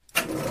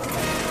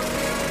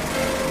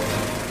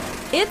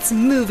It's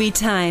movie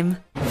time.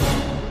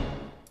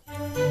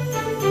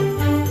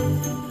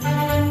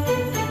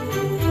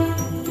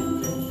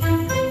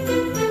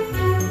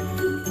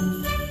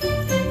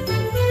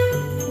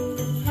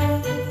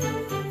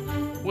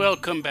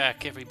 Welcome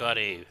back,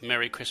 everybody.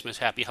 Merry Christmas,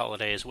 Happy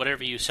Holidays,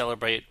 whatever you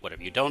celebrate,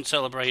 whatever you don't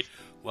celebrate.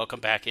 Welcome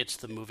back. It's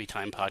the Movie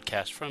Time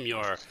Podcast from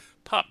your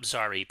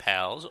Popzari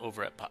pals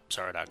over at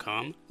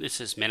popzara.com. This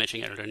is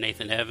Managing Editor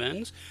Nathan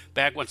Evans,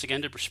 back once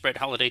again to spread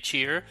holiday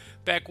cheer.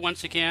 Back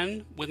once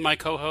again with my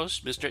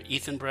co-host, Mr.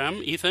 Ethan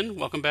Brem. Ethan,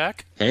 welcome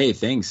back. Hey,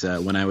 thanks.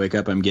 When I wake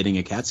up, I'm getting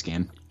a CAT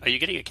scan. Are you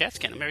getting a CAT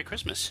scan? Merry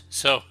Christmas.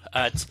 So,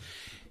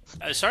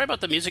 sorry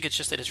about the music. It's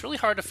just that it's really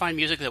hard to find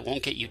music that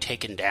won't get you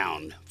taken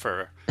down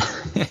for,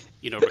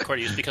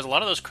 recording use, because a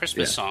lot of those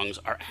Christmas songs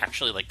are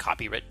actually like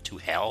copyright to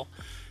hell,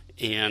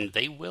 and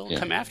they will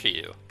come after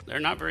you. They're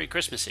not very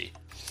Christmassy.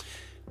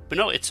 But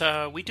no, it's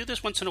we do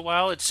this once in a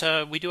while. It's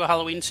we do a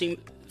Halloween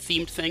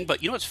themed thing,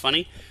 but you know what's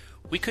funny?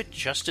 We could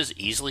just as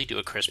easily do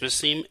a Christmas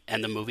theme,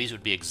 and the movies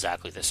would be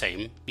exactly the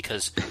same,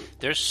 because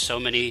there's so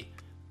many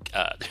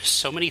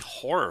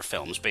horror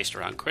films based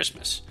around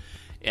Christmas.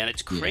 And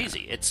it's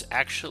crazy. Yeah. It's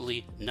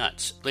actually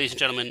nuts. Ladies and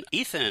gentlemen,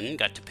 Ethan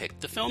got to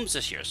pick the films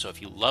this year. So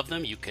if you love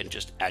them, you can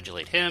just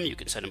adulate him. You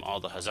can send him all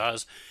the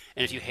huzzas.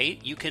 And if you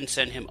hate, you can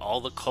send him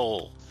all the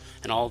coal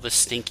and all the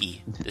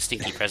stinky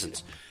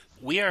presents.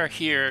 We are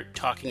here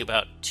talking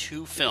about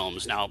two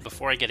films. Now,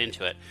 before I get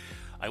into it,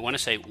 I want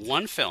to say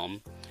one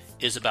film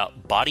is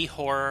about body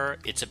horror.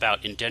 It's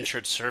about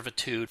indentured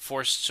servitude,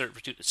 forced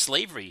servitude,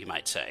 slavery, you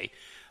might say,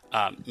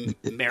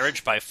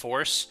 marriage by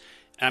force.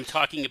 And I'm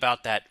talking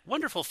about that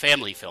wonderful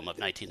family film of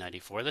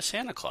 1994, The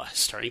Santa Claus,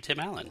 starring Tim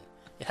Allen.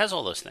 It has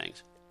all those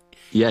things.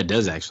 Yeah, it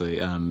does actually.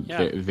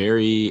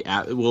 The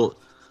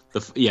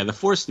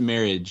forced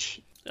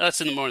marriage.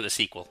 That's more of the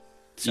sequel.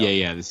 So.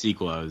 Yeah, the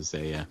sequel, I would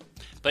say, yeah.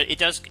 But it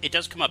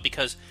does come up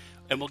because,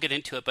 and we'll get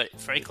into it, but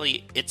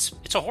frankly, it's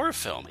a horror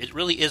film. It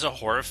really is a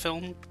horror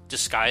film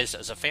disguised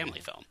as a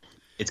family film.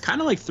 It's kind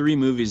of like three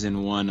movies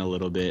in one a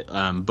little bit,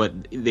 but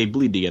they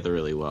bleed together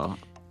really well.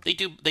 They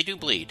do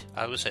bleed.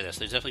 I would say this.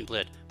 There's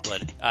definitely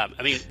blood.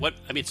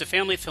 It's a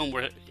family film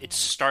where it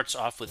starts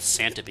off with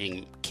Santa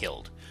being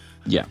killed.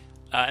 Yeah.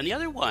 And the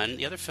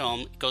other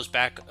film goes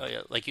back,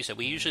 like you said,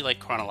 we usually like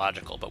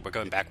chronological, but we're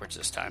going backwards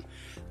this time.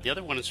 The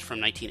other one is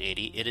from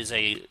 1980. It is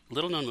a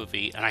little-known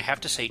movie, and I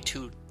have to say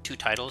two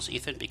titles,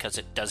 Ethan, because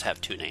it does have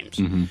two names.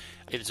 Mm-hmm.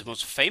 It is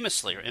most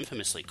famously or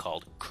infamously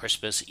called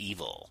Christmas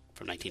Evil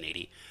from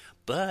 1980,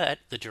 but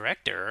the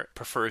director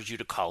prefers you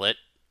to call it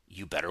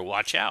You Better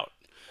Watch Out.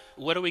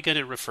 What are we going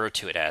to refer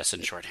to it as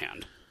in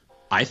shorthand?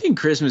 I think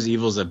Christmas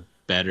Evil is a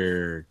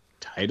better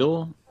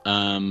title.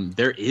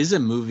 There is a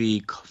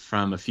movie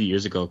from a few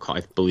years ago,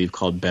 I believe,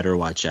 called Better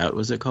Watch Out.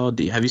 Was it called?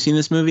 Have you seen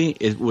this movie?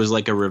 It was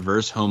like a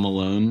reverse Home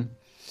Alone.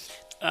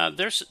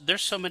 There's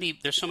so many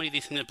of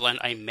these things that blend.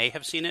 I may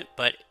have seen it,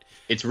 but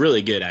it's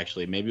really good,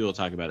 actually. Maybe we'll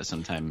talk about it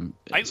sometime,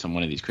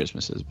 one of these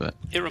Christmases. But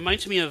it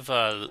reminds me of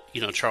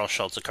Charles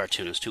Schulz, a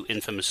cartoonist, who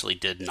infamously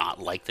did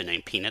not like the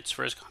name Peanuts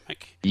for his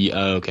comic.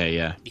 Okay,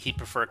 yeah. He'd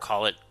prefer to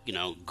call it,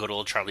 Good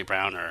Old Charlie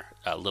Brown or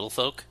Little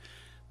Folk.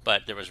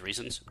 But there was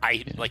reasons.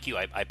 Like you,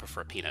 I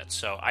prefer Peanuts.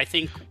 So I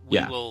think we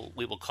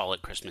will call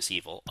it Christmas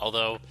Evil.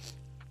 Although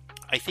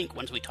I think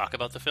once we talk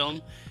about the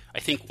film, I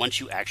think once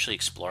you actually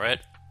explore it,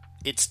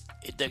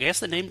 I guess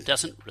the name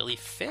doesn't really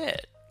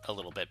fit a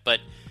little bit,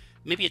 but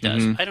maybe it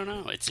does. Mm-hmm. I don't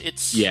know. It's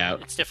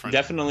different.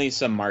 Definitely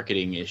some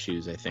marketing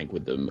issues, I think,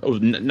 with them. Oh,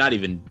 not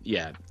even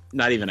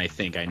I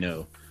think, I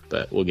know,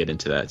 but we'll get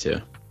into that too.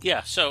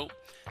 Yeah. So,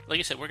 like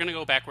I said, we're going to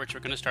go backwards.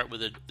 We're going to start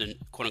with the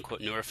quote unquote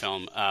newer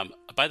film.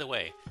 By the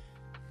way,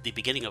 the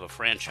beginning of a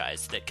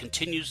franchise that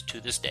continues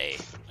to this day.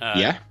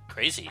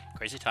 Crazy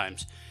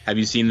times. Have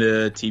you seen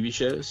the TV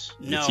shows?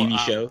 No. The TV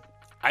show?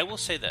 I will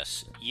say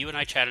this. You and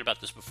I chatted about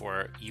this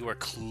before. You are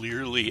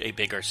clearly a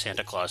bigger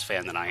Santa Claus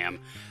fan than I am.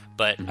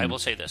 But I will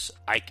say this.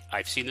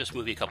 I've seen this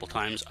movie a couple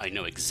times. I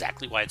know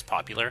exactly why it's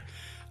popular.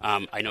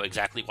 I know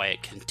exactly why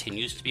it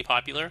continues to be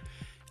popular.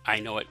 I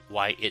know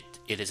why it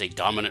is a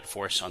dominant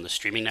force on the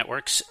streaming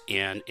networks,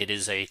 and it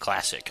is a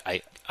classic.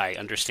 I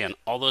understand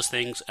all those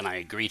things, and I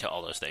agree to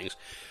all those things.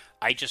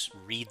 I just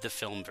read the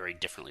film very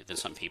differently than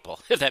some people,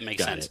 if that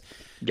makes sense.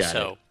 Got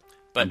it.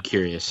 But I'm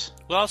curious.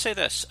 Well, I'll say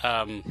this.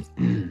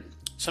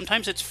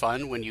 Sometimes it's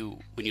fun when you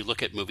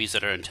look at movies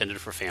that are intended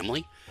for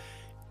family,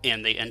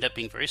 and they end up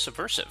being very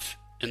subversive,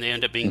 and they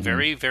end up being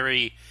very,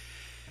 very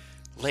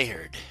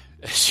layered,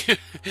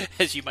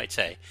 as you might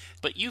say.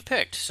 But you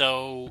picked,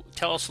 so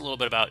tell us a little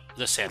bit about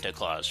The Santa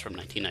Claus from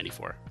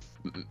 1994.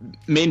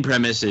 Main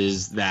premise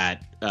is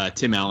that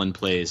Tim Allen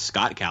plays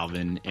Scott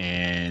Calvin,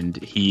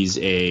 and he's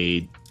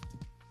a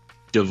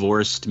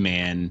divorced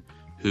man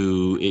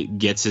who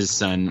gets his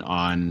son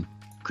on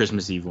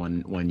Christmas Eve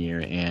one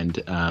year,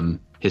 and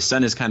his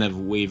son is kind of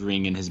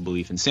wavering in his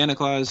belief in Santa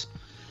Claus.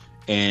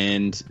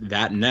 And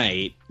that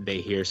night,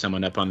 they hear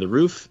someone up on the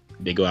roof.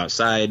 They go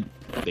outside.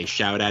 They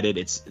shout at it.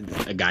 It's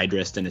a guy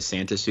dressed in a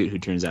Santa suit who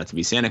turns out to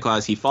be Santa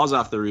Claus. He falls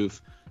off the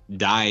roof,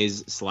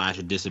 dies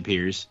 /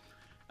 disappears.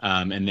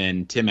 And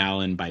then Tim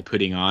Allen, by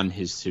putting on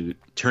his suit,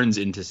 turns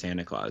into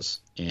Santa Claus,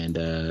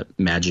 and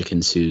magic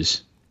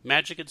ensues.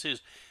 Magic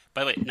ensues.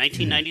 By the way,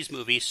 1990s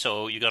movie,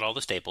 so you got all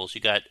the staples.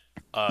 You got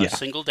a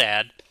single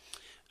dad,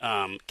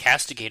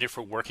 castigated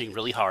for working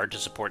really hard to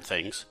support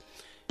things.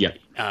 Yep.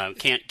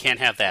 Can't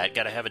have that.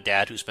 Got to have a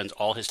dad who spends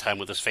all his time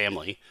with his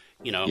family.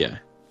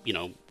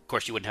 Of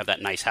course, you wouldn't have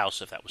that nice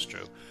house if that was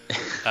true.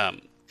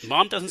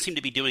 Mom doesn't seem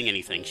to be doing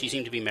anything. She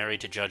seemed to be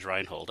married to Judge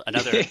Reinhold.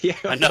 Another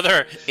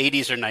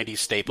 80s or 90s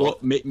staple. Well,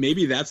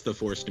 maybe that's the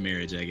forced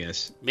marriage, I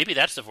guess. Maybe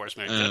that's the forced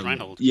marriage, Judge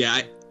Reinhold.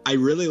 Yeah, I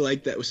really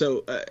like that.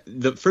 So,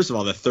 first of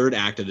all, the third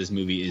act of this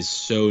movie is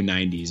so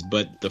 90s,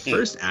 but the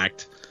first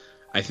act,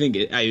 I think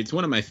it's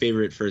one of my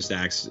favorite first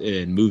acts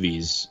in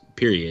movies,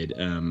 period.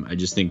 I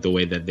just think the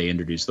way that they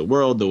introduce the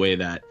world, the way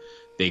that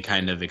they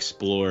kind of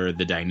explore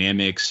the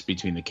dynamics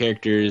between the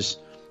characters.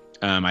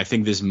 I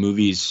think this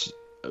movie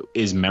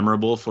is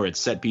memorable for its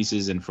set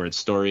pieces and for its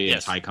story,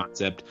 its high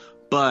concept.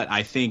 But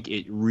I think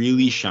it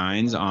really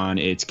shines on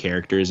its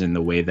characters and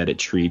the way that it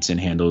treats and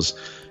handles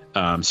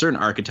certain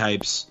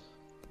archetypes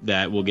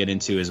that we'll get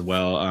into as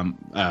well.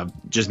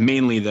 Just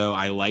mainly, though,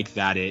 I like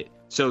that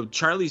So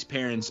Charlie's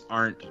parents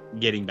aren't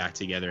getting back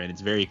together, and it's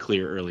very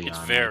clear early on. It's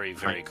very,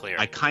 very clear.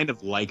 I kind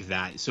of like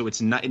that. So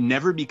it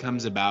never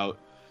becomes about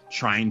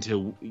trying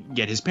to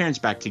get his parents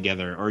back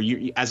together, or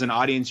you, as an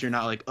audience, you're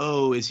not like,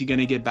 oh, is he going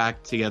to get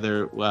back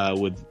together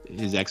with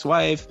his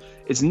ex-wife?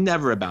 It's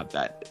never about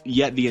that.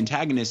 Yet the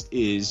antagonist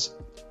is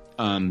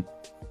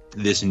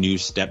this new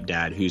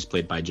stepdad who's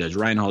played by Judge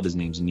Reinhold. His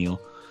name's Neil.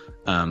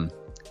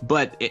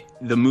 But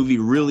the movie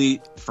really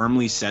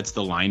firmly sets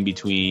the line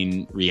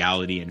between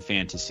reality and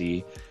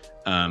fantasy.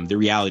 The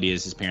reality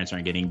is his parents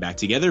aren't getting back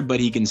together, but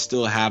he can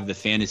still have the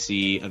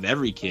fantasy of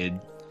every kid,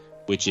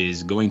 which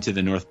is going to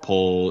the North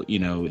Pole.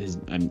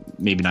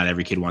 Maybe not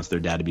every kid wants their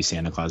dad to be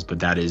Santa Claus, but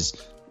that is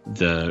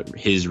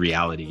his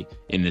reality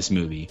in this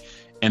movie.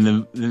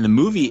 And the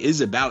movie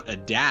is about a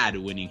dad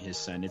winning his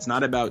son. It's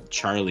not about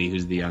Charlie,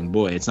 who's the young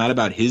boy. It's not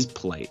about his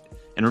plight.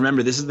 And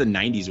remember, this is the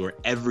 90s where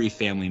every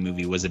family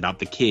movie was about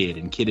the kid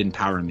and kid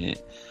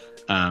empowerment.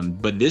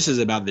 But this is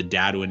about the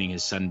dad winning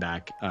his son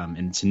back.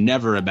 And it's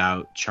never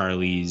about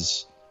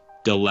Charlie's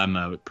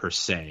dilemma per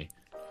se.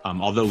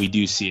 Although we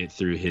do see it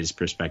through his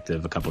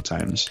perspective a couple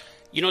times.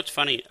 You know what's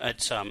funny?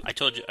 It's I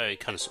told you,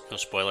 kind of no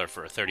spoiler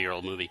for a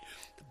 30-year-old movie,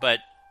 but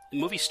the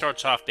movie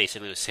starts off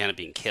basically with Santa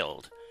being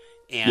killed.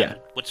 And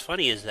what's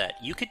funny is that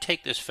you could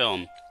take this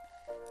film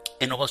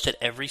and almost at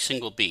every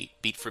single beat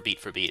for beat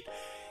for beat,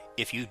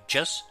 if you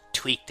just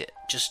tweaked it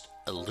just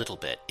a little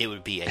bit, it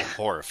would be a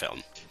horror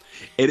film.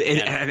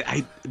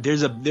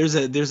 There's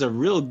a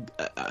real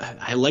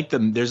I like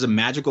them. There's a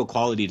magical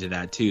quality to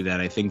that too that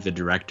I think the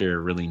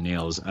director really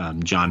nails.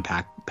 John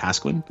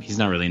Pasquin. He's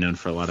not really known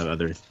for a lot of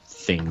other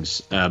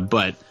things,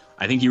 but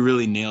I think he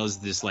really nails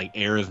this like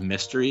air of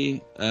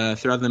mystery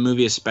throughout the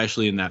movie,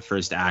 especially in that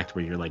first act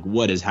where you're like,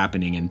 what is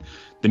happening? And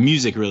the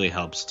music really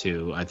helps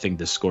too. I think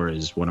the score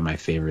is one of my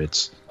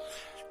favorites.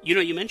 You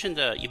know, you mentioned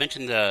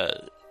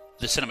the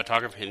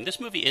cinematography, and this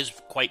movie is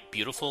quite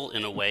beautiful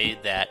in a way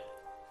that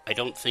I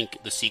don't think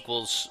the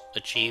sequels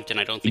achieved, and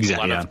I don't think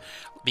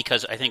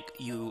because I think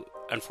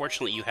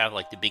unfortunately you have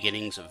like the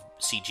beginnings of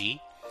CG,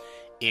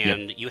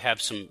 and you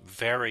have some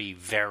very,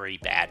 very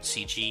bad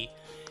CG,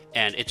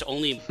 and it's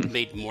only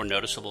made more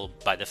noticeable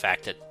by the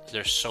fact that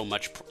there's so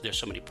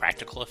many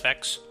practical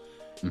effects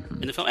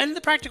in the film, and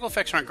the practical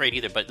effects aren't great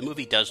either, but the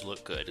movie does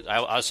look good.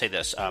 I'll say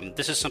this: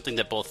 this is something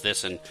that both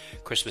this and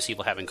Christmas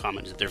Evil have in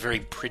common, is that they're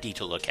very pretty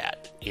to look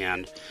at,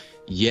 and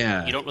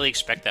you don't really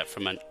expect that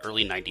from an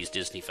early 90s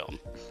Disney film.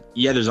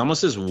 Yeah, there's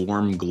almost this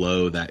warm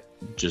glow that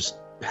just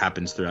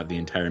happens throughout the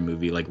entire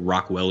movie, like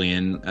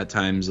Rockwellian at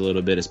times a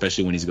little bit,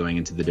 especially when he's going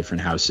into the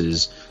different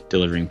houses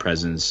delivering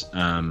presents.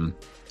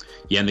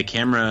 And the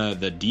camera,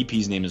 the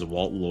DP's name is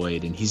Walt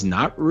Lloyd, and he's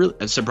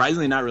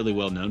surprisingly not really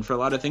well known for a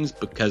lot of things,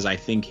 because I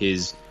think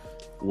his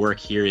work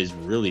here is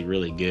really,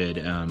 really good.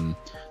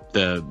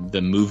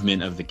 The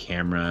movement of the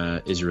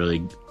camera is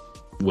really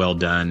well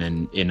done,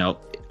 and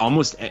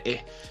almost,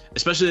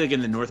 especially like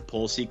in the North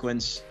Pole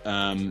sequence,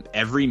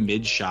 every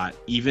mid shot,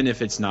 even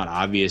if it's not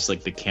obvious,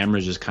 like the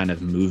camera's just kind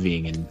of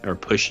moving or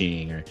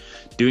pushing or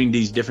doing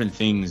these different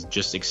things,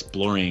 just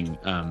exploring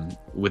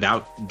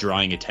without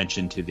drawing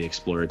attention to the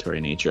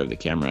exploratory nature of the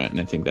camera. And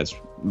I think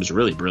was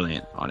really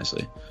brilliant,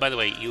 honestly. By the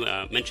way, you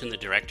mentioned the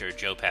director,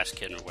 Joe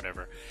Paskin or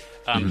whatever.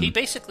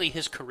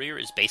 His career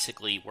is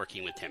basically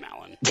working with Tim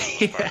Allen.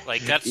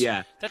 Like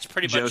that's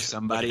pretty much Joe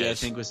Somebody, I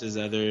think, was his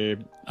other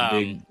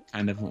big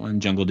kind of one.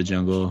 Jungle to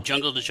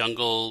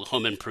Jungle,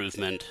 Home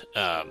Improvement.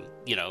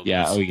 He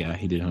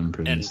did Home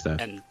Improvement stuff,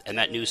 and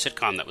that new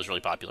sitcom that was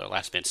really popular,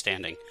 Last Man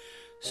Standing.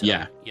 So,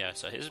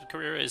 so his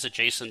career is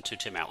adjacent to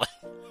Tim Allen.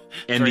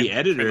 And the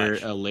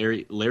editor,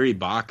 Larry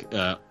Bach,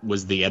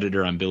 was the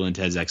editor on Bill and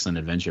Ted's Excellent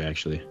Adventure,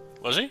 actually.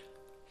 Was he?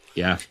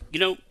 Yeah. You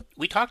know,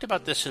 we talked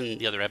about this in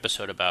the other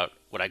episode about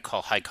what I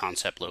call high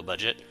concept, low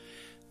budget.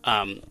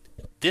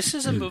 This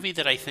is a movie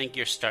that I think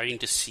you're starting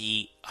to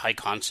see high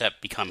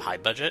concept become high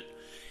budget.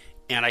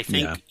 And I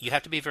think you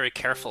have to be very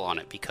careful on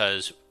it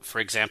because, for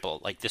example,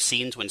 like the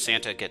scenes when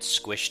Santa gets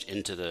squished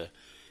into the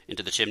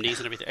chimneys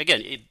and everything.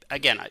 Again,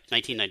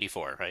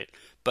 1994, right?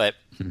 But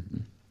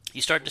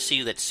you start to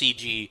see that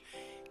CG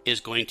is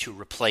going to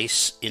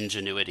replace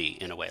ingenuity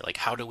in a way. Like,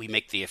 how do we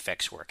make the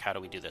effects work? How do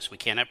we do this? We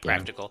can't have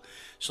practical,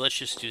 so let's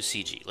just do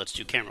CG. Let's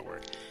do camera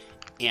work.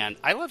 And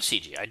I love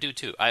CG. I do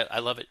too. I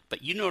love it.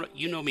 But you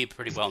know me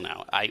pretty well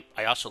now. I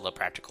also love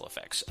practical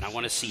effects, and I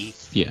want to see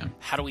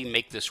how do we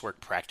make this work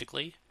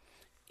practically.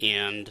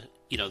 And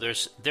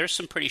there's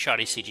some pretty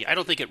shoddy CG. I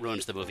don't think it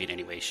ruins the movie in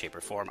any way, shape,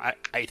 or form.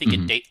 I think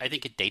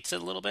it dates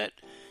it a little bit,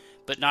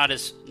 but not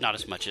as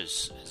much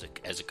as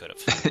it could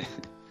have.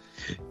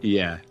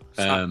 Yeah,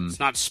 it's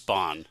not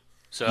Spawn.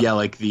 So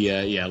like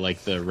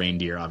the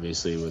reindeer,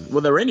 obviously.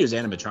 The reindeer's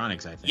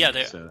animatronics, I think. Yeah,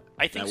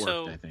 I think that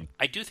so. Worked, I think.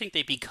 I do think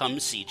they become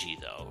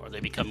CG though, or they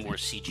become more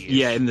CG.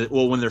 Yeah,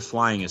 when they're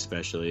flying,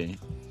 especially.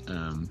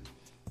 But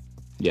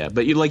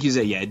like you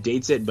said, it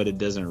dates it, but it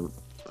doesn't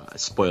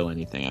spoil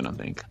anything. I don't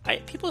think.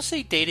 People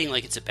say dating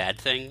like it's a bad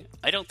thing.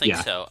 I don't think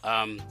so.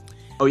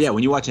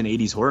 When you watch an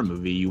 '80s horror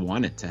movie, you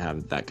want it to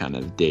have that kind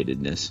of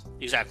datedness.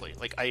 Exactly.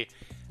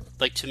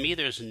 Like to me,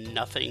 there's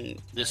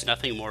nothing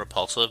more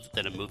repulsive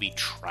than a movie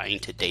trying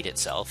to date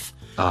itself.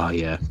 Oh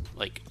yeah.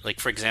 Like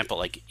for example,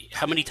 like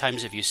how many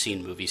times have you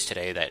seen movies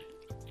today that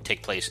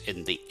take place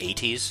in the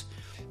 80s,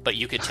 but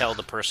you could tell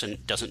the person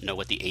doesn't know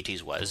what the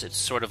 80s was? It's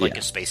sort of like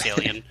a space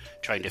alien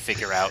trying to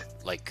figure out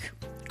like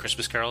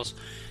Christmas carols.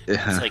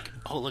 It's like,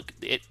 oh look,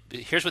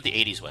 here's what the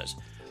 80s was: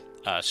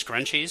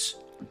 scrunchies,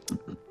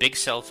 big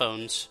cell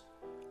phones,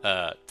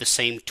 the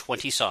same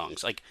 20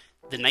 songs. Like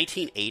the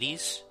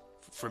 1980s.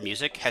 For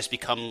music has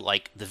become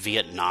like the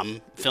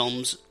Vietnam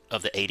films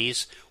of the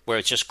 80s, where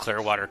it's just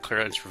Clearwater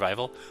Clearance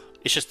Revival.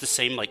 It's just the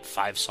same like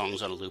 5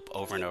 songs on a loop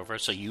over and over,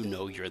 so you're in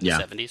the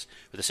 70s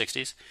or the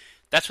 60s.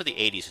 That's what the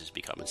 80s has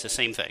become. It's the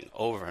same thing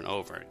over and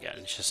over again.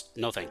 It's just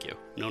no thank you.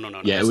 No.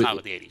 That's not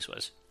what the 80s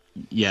was.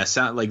 Yeah,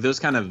 like those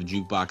kind of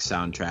jukebox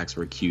soundtracks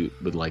were cute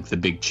with like The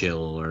Big Chill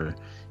or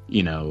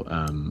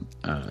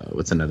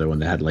what's another one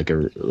that had like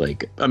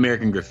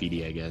American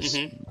Graffiti, I guess.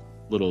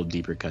 Little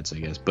deeper cuts, I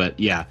guess. But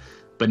yeah.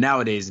 But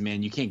nowadays,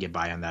 man, you can't get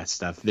by on that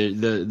stuff.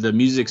 The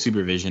music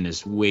supervision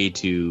is way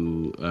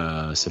too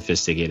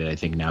sophisticated, I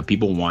think, now.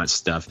 People want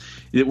stuff.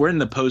 We're in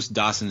the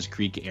post-Dawson's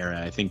Creek era.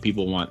 I think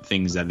people want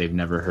things that they've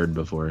never heard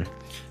before.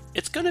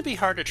 It's going to be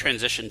hard to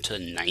transition to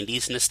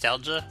 90s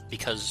nostalgia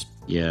because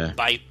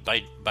by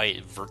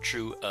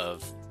virtue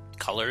of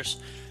colors,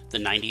 the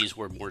 90s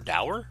were more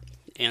dour,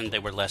 and they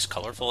were less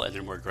colorful, and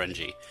they're more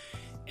grungy.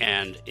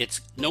 And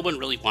no one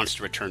really wants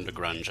to return to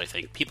grunge. I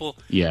think people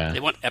they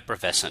want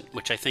effervescent,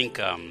 which I think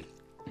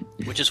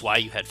which is why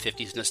you had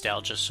 50s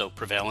nostalgia so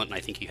prevalent, and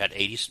I think you had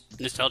 80s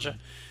nostalgia.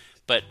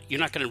 But you're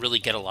not going to really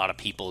get a lot of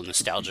people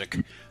nostalgic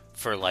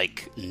for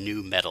like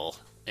new metal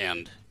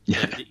and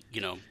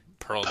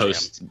Pearl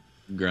Post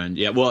grunge.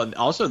 Yeah, well,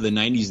 also the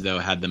 90s though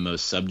had the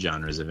most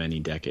subgenres of any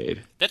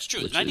decade. That's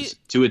true. Which is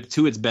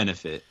to its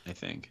benefit, I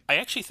think. I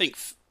actually think.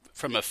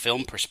 From a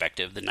film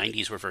perspective, the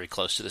 90s were very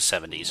close to the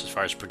 70s as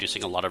far as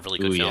producing a lot of really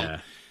good film. Yeah.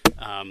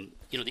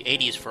 The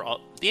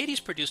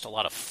 80s produced a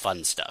lot of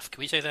fun stuff. Can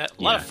we say that?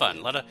 A lot of fun.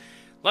 A lot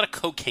of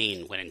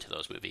cocaine went into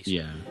those movies.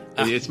 Yeah.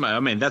 That's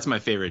my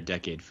favorite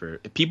decade for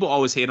people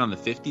always hate on the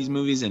 50s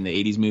movies and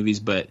the 80s movies,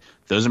 but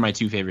those are my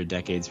 2 favorite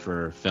decades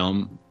for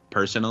film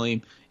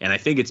personally. And I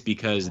think it's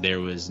because there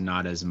was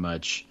not as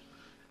much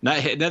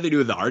nothing to do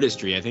with the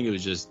artistry. I think it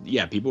was just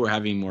people were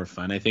having more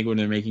fun, I think, when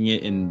they're making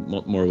it in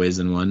more ways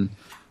than one.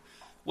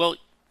 Well,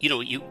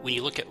 when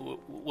you look at,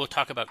 we'll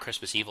talk about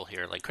Christmas Evil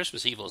here. Like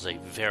Christmas Evil is a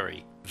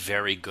very,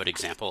 very good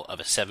example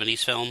of a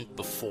 70s film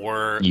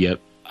before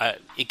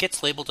it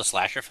gets labeled a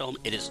slasher film.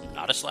 It is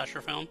not a slasher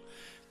film,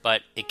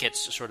 but it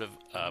gets sort of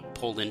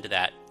pulled into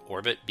that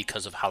orbit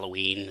because of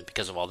Halloween,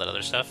 because of all that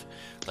other stuff.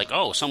 Like,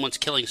 oh, someone's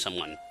killing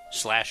someone,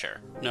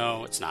 slasher.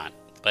 No, it's not.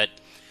 But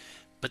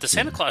the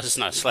Santa Claus is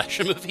not a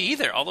slasher movie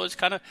either. Although it's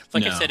kind of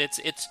like I said,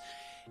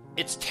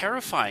 it's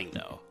terrifying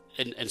though.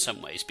 In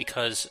some ways,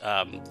 because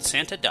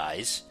Santa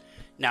dies.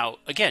 Now,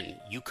 again,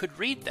 you could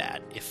read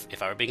that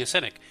if I were being a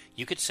cynic.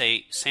 You could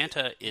say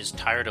Santa is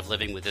tired of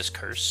living with this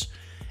curse,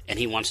 and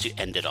he wants to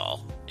end it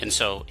all, and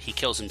so he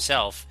kills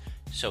himself,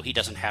 so he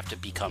doesn't have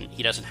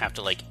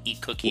to like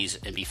eat cookies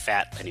and be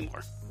fat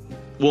anymore.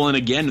 Well, and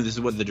again, this is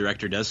what the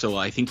director does. So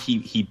I think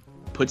he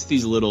puts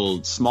these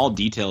little small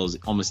details,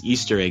 almost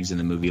Easter eggs in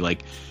the movie,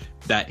 like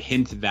that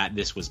hint that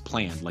this was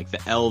planned. Like the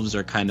elves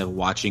are kind of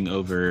watching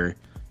over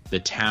the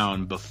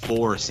town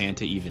before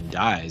Santa even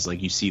dies.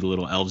 Like you see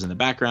little elves in the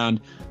background,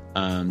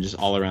 just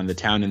all around the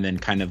town, and then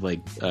kind of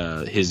like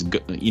his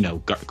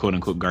quote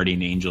unquote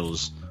guardian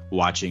angels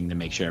watching to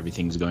make sure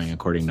everything's going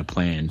according to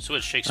plan. So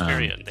it's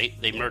Shakespearean.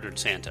 They murdered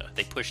Santa.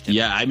 They pushed him.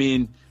 Yeah, I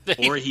mean,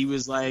 or he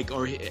was,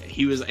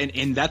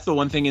 and that's the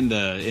one thing in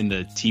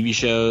the TV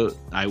show.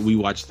 We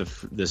watched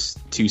this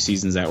 2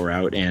 seasons that were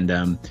out,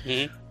 and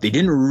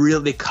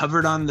they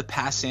covered on the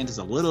past Santas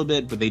a little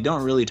bit, but they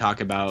don't really talk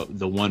about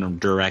the one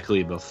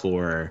directly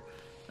before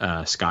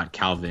Scott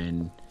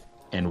Calvin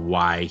and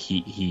why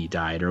he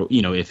died, or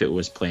if it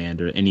was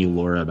planned, or any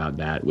lore about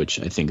that, which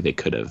I think they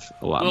could have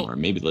a lot more.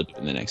 Maybe they'll do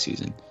in the next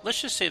season.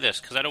 Let's just say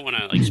this, because I don't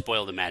want to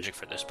spoil the magic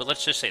for this, but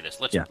let's just say this.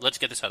 Let's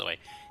get this out of the way.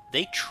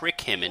 They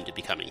trick him into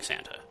becoming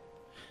Santa.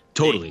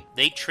 Totally.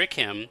 They trick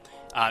him.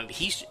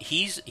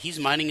 He's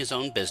minding his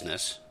own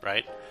business,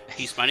 right?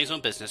 He's minding his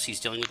own business. He's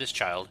dealing with his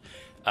child.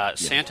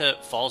 Santa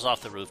falls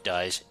off the roof,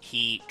 dies.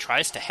 He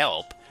tries to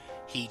help.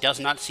 He does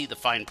not see the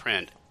fine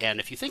print. And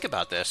if you think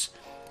about this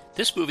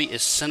movie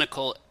is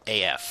cynical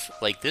AF.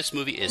 Like, this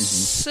movie is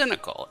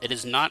cynical. It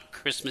is not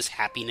Christmas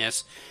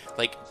happiness.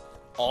 Like,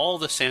 all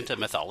the Santa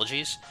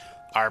mythologies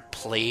are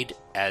played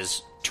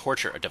as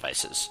torture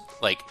devices.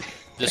 Like,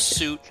 the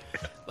suit,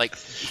 like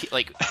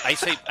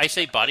I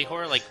say body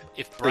horror. Like,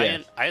 if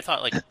Brian, I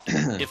thought, like,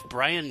 if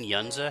Brian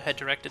Yunza had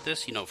directed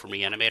this, from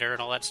Reanimator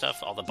and all that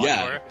stuff, all the body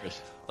horror,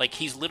 like,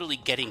 he's literally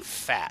getting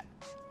fat.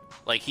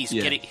 Like,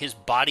 his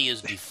body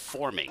is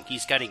deforming.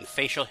 He's getting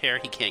facial hair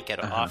he can't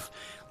get off.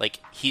 Like,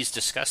 he's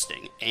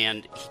disgusting,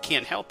 and he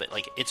can't help it.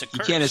 Like, it's a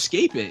curse. He can't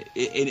escape it.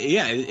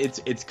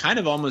 It's kind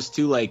of almost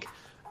too, like,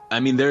 I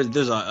mean,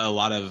 there's a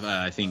lot of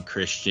I think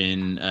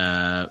Christian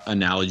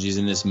analogies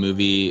in this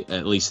movie,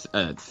 at least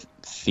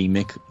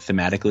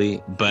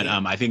thematically. But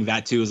I think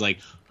that too is like,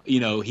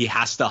 he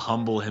has to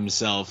humble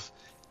himself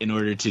in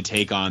order to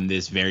take on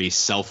this very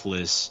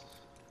selfless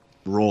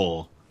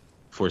role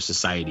for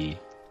society.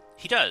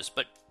 He does,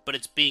 but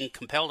it's being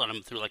compelled on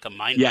him through like a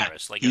mind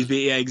virus. Like,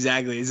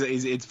 exactly.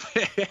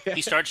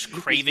 He starts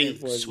craving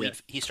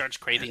He starts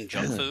craving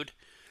junk food.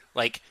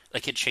 Like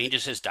it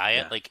changes his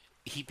diet. Yeah.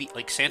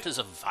 Like Santa's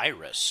a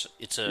virus.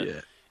 It's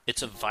a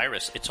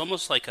virus. It's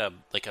almost like a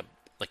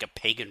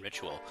pagan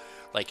ritual.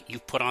 Like, you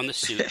put on the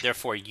suit,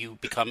 therefore you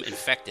become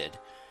infected.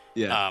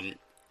 Yeah.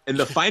 And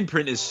the fine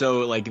print is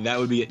so, like, that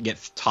would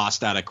get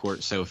tossed out of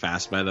court so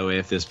fast, by the way,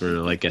 if this were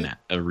like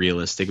a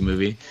realistic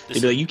movie.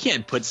 They'd be like, you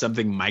can't put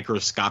something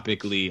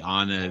microscopically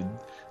on a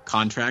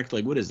contract.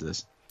 Like, what is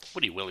this?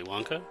 What are you, Willy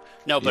Wonka?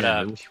 No, but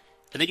and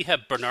then you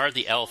have Bernard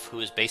the Elf, who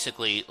is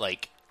basically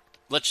like,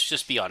 let's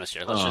just be honest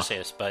here. Let's just say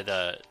this by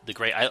the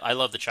great. I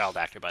love the child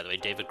actor, by the way,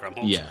 David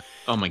Krumholtz. Yeah.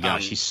 Oh my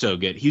gosh, he's so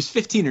good. He was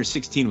 15 or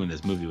 16 when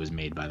this movie was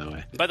made. By the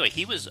way. By the way,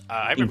 he was.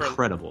 I remember.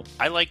 Incredible.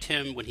 I liked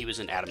him when he was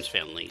in Addams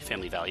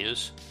Family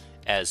Values.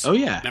 As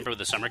member of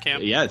the summer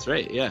camp. Yeah, that's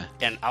right. Yeah.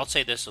 And I'll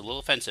say this, a little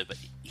offensive, but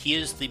he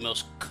is the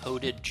most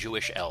coded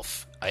Jewish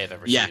elf I have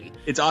ever seen. Yeah,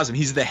 it's awesome.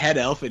 He's the head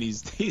elf, and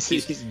he's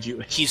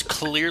Jewish. He's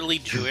clearly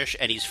Jewish,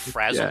 and he's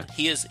frazzled.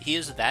 Yeah. He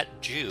is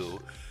that Jew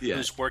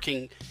who's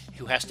working,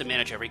 who has to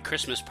manage every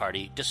Christmas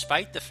party,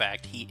 despite the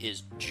fact he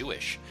is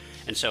Jewish.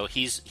 And so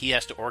he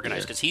has to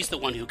organize, because he's the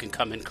one who can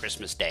come in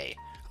Christmas Day.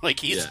 Like,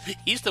 he's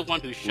the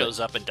one who shows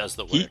up and does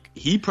the work.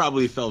 He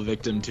probably fell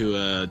victim to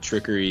a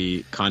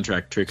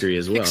contract trickery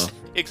as well.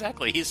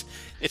 Exactly.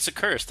 It's a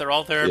curse. They're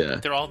all there. Yeah.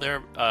 They're all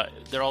there.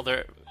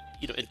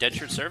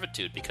 Indentured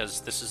servitude,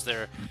 because this is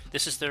their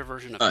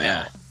version of hell.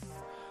 Yeah.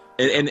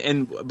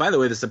 And by the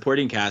way, the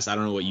supporting cast, I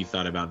don't know what you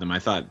thought about them. I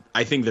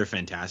think they're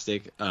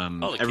fantastic.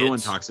 Everyone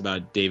talks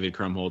about David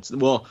Krumholtz.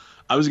 Well,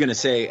 I was going to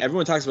say,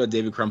 everyone talks about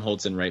David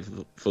Krumholtz, and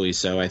rightfully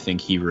so. I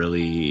think he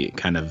really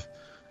kind of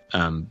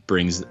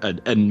brings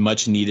a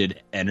much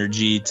needed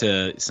energy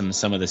to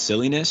some of the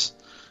silliness.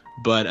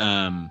 But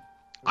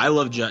I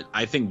love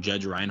I think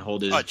Judge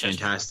Reinhold is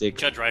fantastic.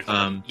 Judge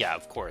Reinhold, yeah,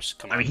 of course.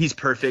 Come on. I mean, he's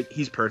perfect.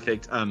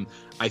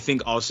 I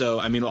think also,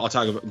 I mean,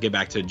 get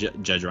back to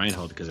Judge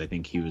Reinhold, because I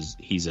think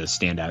he's a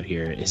standout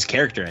here. His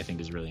character, I think,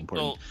 is really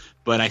important.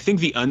 But I think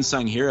the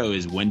unsung hero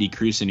is Wendy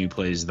Crewson, who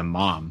plays the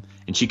mom,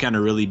 and she kind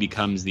of really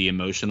becomes the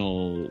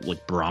emotional,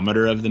 like,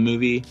 barometer of the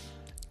movie,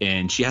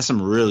 and she has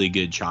some really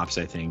good chops,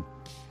 I think.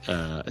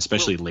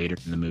 Especially later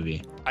in the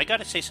movie. I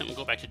gotta say something.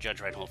 Go back to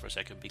Judge Reinhold for a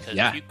second, because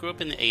if you grew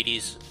up in the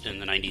 80s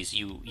and the 90s,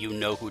 you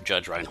know who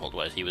Judge Reinhold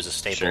was. He was a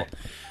staple.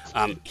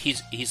 Sure.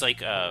 He's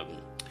like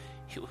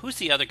who's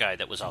the other guy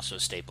that was also a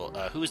staple?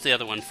 Who's the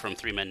other one from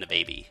Three Men and a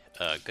Baby?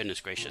 Goodness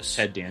gracious,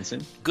 Ted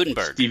Danson,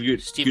 Gutenberg,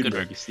 Steve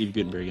Gutenberg. Steve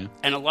Gutenberg. Yeah.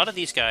 And a lot of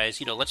these guys,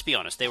 let's be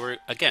honest, they were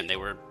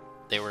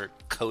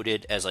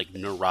coded as like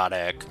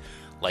neurotic,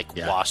 like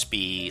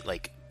waspy,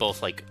 like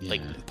both like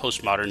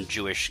postmodern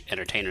Jewish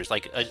entertainers,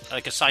 like a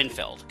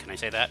Seinfeld. Can I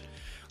say that?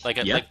 Like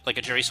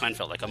a Jerry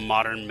Seinfeld, like a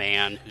modern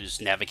man who's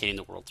navigating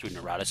the world through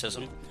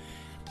neuroticism.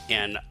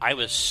 And I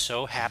was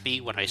so happy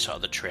when I saw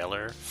the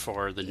trailer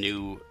for the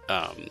new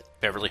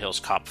Beverly Hills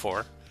Cop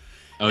 4.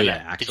 Oh, and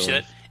yeah, did you see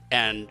that?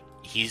 And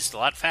he's a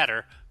lot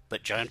fatter,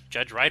 but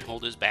Judge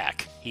Reinhold is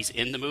back. He's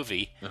in the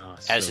movie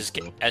as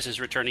his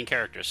returning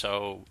character.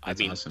 So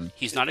That's awesome.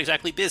 He's not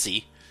exactly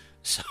busy.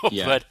 So,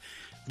 but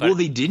well,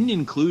 they didn't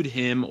include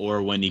him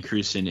or Wendy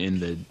Crewson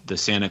in the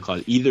Santa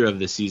Claus either of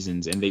the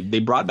seasons, and they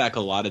brought back a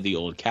lot of the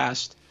old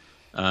cast.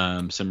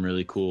 Some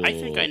really cool. I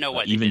think I know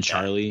what even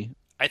Charlie.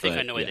 I think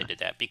I know why they did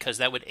that, because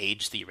that would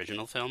age the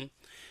original film.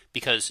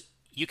 Because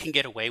you can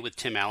get away with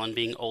Tim Allen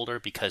being older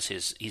because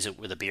he's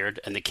with a beard,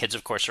 and the kids,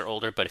 of course, are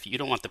older. But if you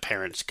don't want the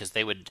parents, because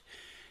they would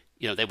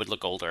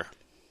look older.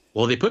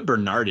 Well, they put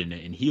Bernard in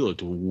it, and he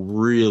looked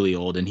really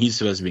old, and he's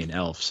supposed to be an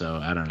elf, so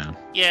I don't know.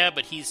 Yeah,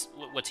 but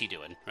what's he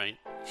doing, right?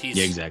 He's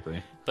Yeah,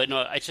 exactly. But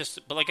no,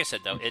 but like I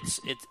said though,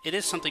 it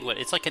is something.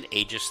 It's like an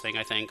ageist thing,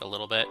 I think, a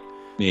little bit.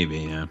 Maybe,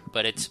 yeah.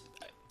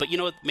 But you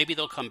know what? Maybe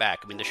they'll come back.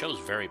 I mean, the show is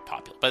very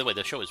popular. By the way,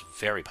 the show is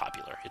very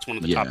popular. It's one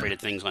of the top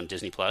rated things on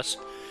Disney Plus.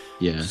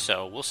 Yeah.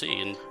 So we'll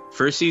see. And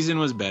first season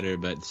was better,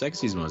 but the second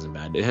season wasn't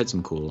bad. It had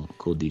some cool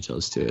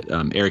details to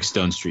it. Eric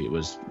Stone Street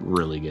was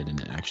really good in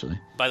it, actually.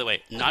 By the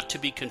way, not to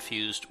be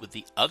confused with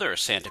the other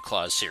Santa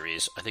Claus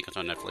series. I think it's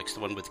on Netflix.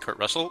 The one with Kurt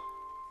Russell.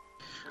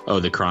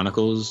 Oh, the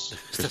Chronicles,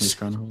 Christmas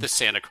Chronicles, the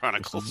Santa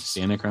Chronicles.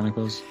 Santa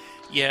Chronicles.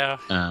 Yeah.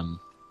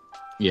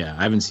 Yeah,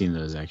 I haven't seen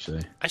those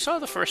actually. I saw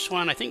the first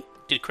one. I think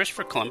did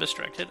Christopher Columbus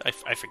direct it?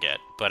 I forget,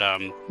 but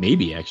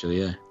maybe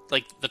actually, yeah.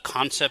 Like the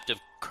concept of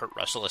Kurt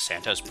Russell as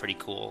Santa is pretty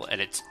cool, and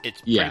it's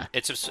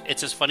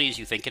as funny as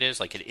you think it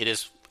is. Like it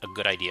is a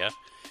good idea.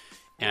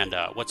 And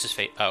what's his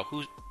face?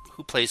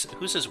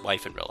 Who's his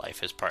wife in real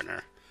life? His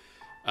partner.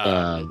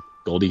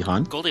 Goldie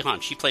Hawn. Goldie Hawn.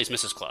 She plays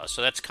Mrs. Claus,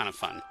 so that's kind of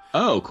fun.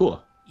 Oh,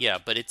 cool. Yeah,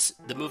 but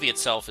the movie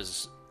itself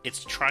is.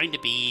 It's trying to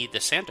be the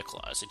Santa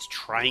Claus. It's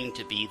trying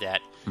to be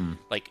that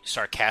like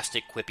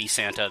sarcastic, quippy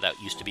Santa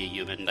that used to be a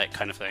human, that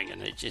kind of thing,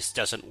 and it just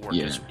doesn't work.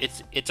 Yeah.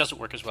 It doesn't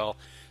work as well.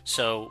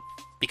 So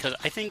because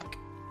I think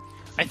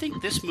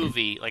this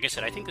movie, like I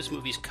said, I think this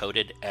movie's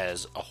coded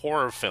as a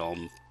horror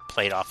film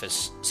played off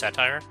as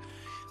satire,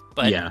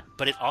 but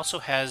it also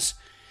has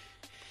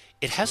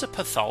a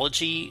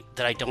pathology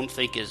that I don't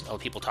think is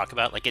people talk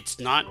about. Like it's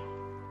not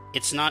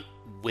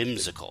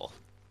whimsical.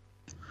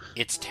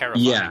 It's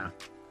terrifying. Yeah.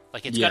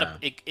 Like it's got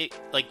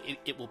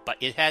it will bite.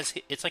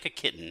 It's like a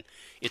kitten.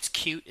 It's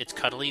cute, it's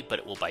cuddly, but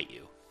it will bite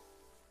you.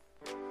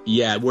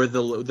 Yeah, where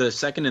the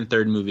second and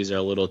third movies are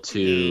a little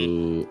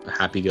too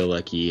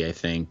happy-go-lucky, I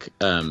think.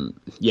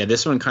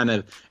 This one kind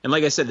of, and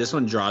like I said, this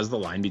one draws the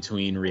line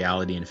between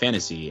reality and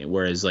fantasy.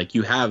 Whereas like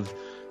you have,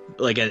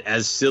 like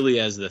as silly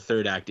as the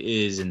third act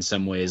is in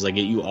some ways, like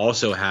you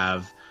also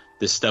have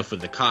this stuff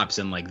with the cops,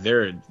 and like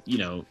they're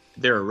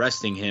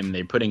arresting him,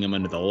 they're putting him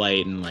under the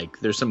light, and like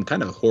there's some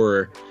kind of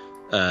horror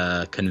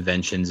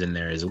conventions in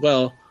there as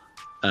well.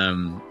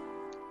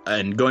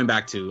 And going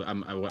back to,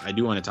 I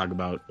do want to talk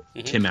about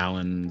Tim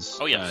Allen's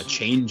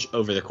change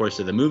over the course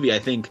of the movie. I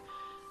think,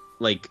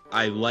 like,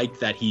 I like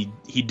that he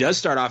does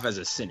start off as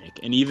a cynic,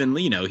 and even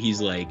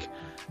he's like,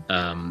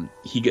 one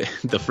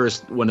of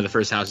the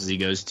first houses he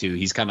goes to,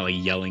 he's kind of like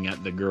yelling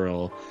at the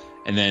girl,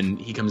 and then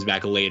he comes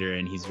back later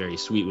and he's very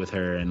sweet with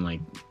her, and like,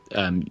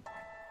 it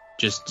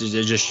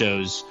just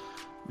shows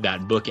that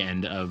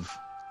bookend of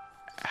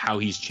how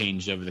he's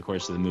changed over the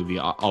course of the movie,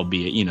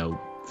 albeit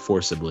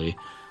forcibly.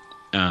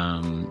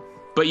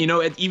 But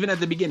even at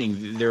the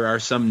beginning, there are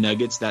some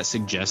nuggets that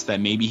suggest that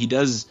maybe he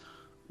does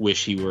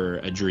wish he were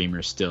a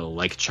dreamer still,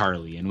 like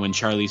Charlie. And when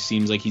Charlie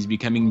seems like he's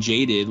becoming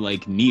jaded,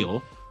 like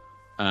Neil,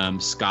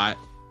 Scott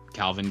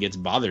Calvin gets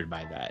bothered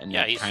by that, and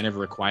it kind of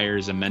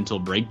requires a mental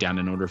breakdown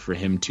in order for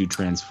him to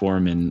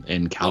transform and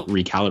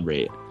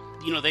recalibrate.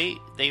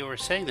 They were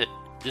saying that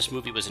this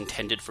movie was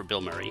intended for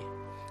Bill Murray,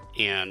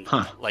 and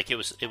like it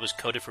was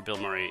coded for Bill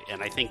Murray,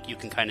 and I think you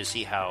can kind of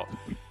see how,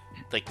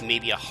 like,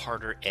 maybe a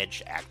harder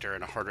edge actor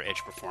and a harder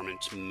edge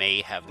performance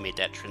may have made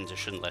that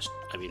transition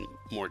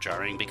more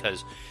jarring,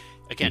 because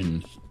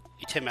again,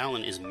 Tim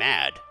Allen is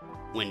mad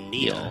when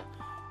Neil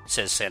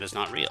says Santa's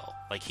not real.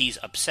 Like, he's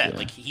upset.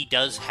 Like, he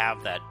does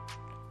have that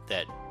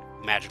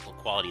magical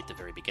quality at the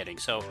very beginning.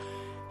 So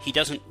he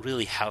doesn't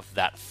really have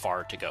that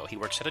far to go. He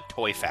works at a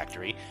toy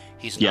factory.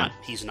 He's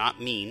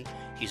not mean.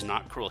 He's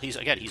not cruel.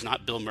 He's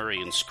not Bill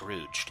Murray and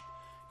Scrooged.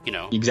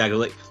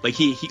 Exactly. Like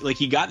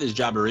he got this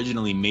job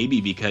originally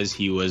maybe because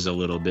he was a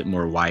little bit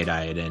more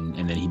wide-eyed, and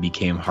then he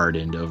became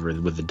hardened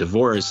with the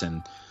divorce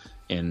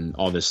and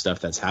all this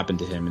stuff that's happened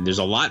to him. And there's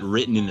a lot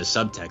written in the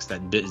subtext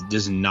that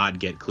does not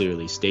get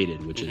clearly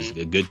stated, which is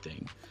a good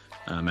thing.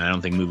 And I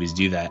don't think movies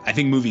do that. I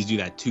think movies do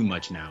that too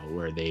much now,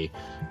 where they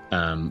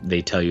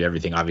tell you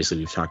everything. Obviously,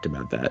 we've talked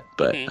about that,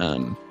 but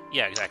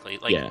yeah, exactly.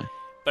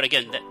 But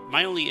again,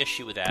 my only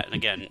issue with that, and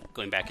again,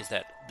 going back, is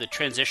that the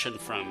transition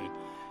from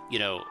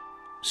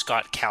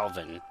Scott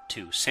Calvin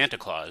to Santa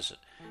Claus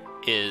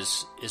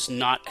is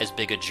not as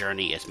big a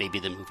journey as maybe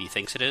the movie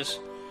thinks it is.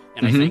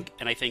 And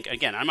I think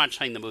again, I'm not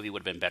saying the movie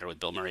would have been better with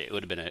Bill Murray. It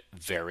would have been a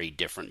very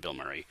different Bill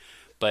Murray.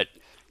 But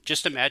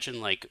just imagine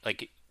like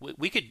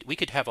we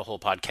could have a whole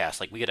podcast,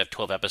 like we could have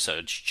 12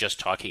 episodes just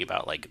talking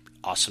about like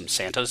awesome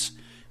Santas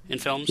in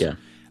films. Yeah.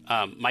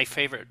 My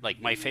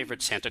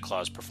favorite Santa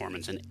Claus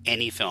performance in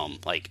any film,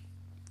 like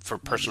for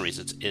personal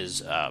reasons,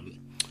 is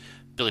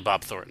Billy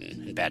Bob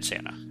Thornton in Bad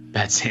Santa.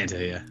 Bad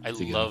Santa, yeah. I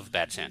love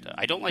Bad Santa.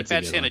 I don't like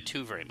Bad Santa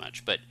 2 very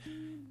much, but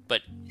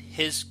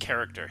his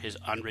character, his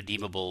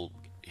unredeemable,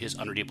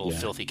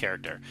 filthy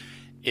character,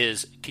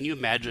 is. Can you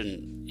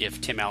imagine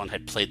if Tim Allen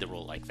had played the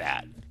role like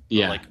that?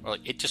 Yeah. Or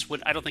it just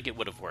would. I don't think it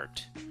would have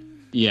worked.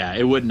 Yeah,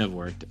 it wouldn't have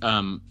worked.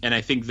 And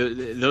I think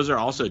those are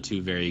also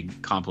two very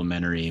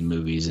complementary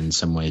movies in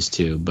some ways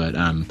too. But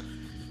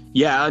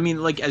yeah, I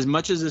mean, like, as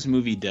much as this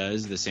movie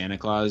does, the Santa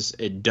Claus,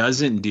 it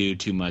doesn't do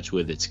too much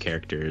with its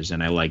characters,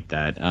 and I like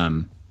that.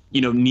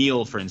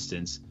 Neil, for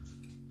instance,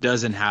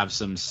 doesn't have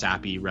some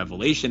sappy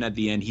revelation at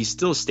the end. He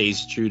still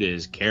stays true to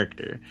his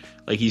character.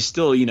 Like, he's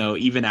still, you know,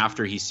 even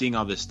after he's seeing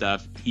all this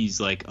stuff, he's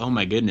like, oh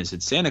my goodness,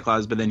 it's Santa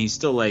Claus. But then he's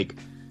still like,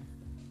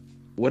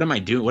 what am I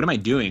doing? What am I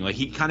doing? Like,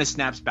 he kind of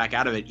snaps back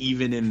out of it,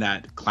 even in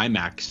that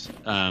climax,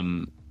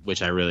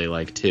 which I really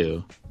like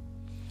too.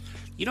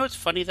 You know what's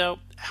funny though?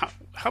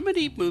 How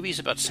many movies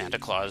about Santa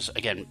Claus,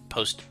 again,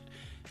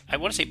 I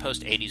want to say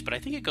post 80s, but I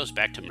think it goes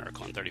back to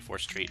Miracle on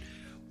 34th Street,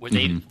 where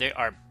they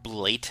are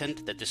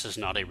blatant that this is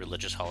not a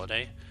religious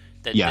holiday,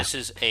 that this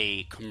is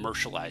a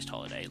commercialized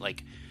holiday.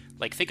 Like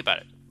think about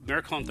it.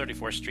 Miracle on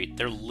 34th Street,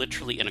 they're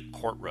literally in a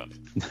courtroom.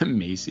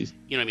 Macy's.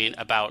 You know what I mean?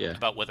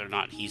 About whether or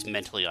not he's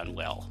mentally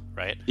unwell,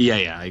 right?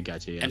 Yeah, I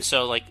got you. Yeah. And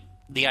so, like,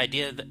 the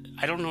idea that,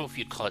 I don't know if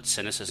you'd call it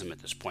cynicism at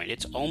this point.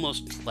 It's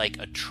almost like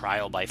a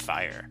trial by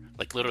fire.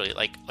 Like, literally,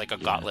 like a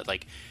gauntlet.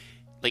 Like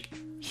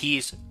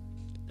his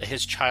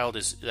child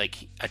is,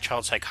 like, a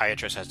child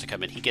psychiatrist has to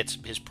come in. He gets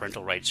his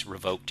parental rights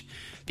revoked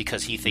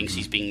because he thinks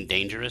he's being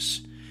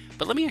dangerous.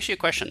 But let me ask you a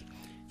question.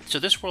 So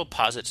this world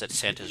posits that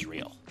Santa's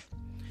real.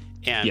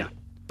 And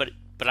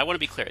but I want to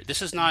be clear.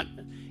 This is not,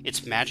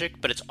 it's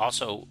magic, but it's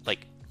also,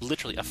 like,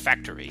 literally a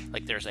factory.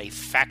 Like, there's a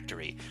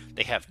factory.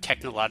 They have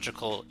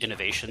technological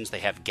innovations. They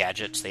have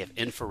gadgets. They have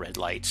infrared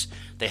lights.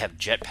 They have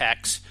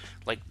jetpacks.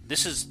 Like,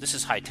 this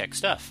is high-tech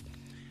stuff.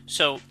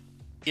 So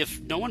if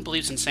no one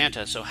believes in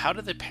Santa, so how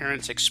do the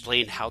parents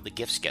explain how the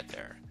gifts get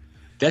there?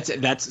 That's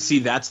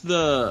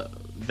the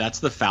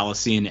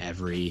fallacy in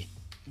every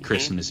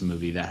Christmas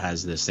movie that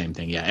has the same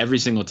thing. Yeah, every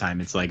single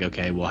time it's like,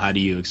 okay, well, how do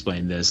you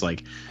explain this?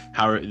 Like,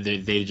 how are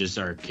they just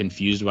are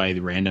confused why the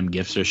random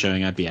gifts are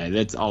showing up? Yeah,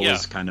 that's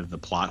always kind of the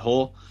plot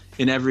hole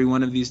in every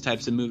one of these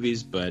types of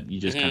movies, but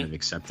you just kind of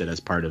accept it as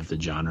part of the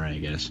genre, I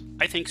guess.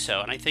 I think so,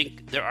 and I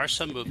think there are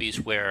some movies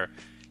where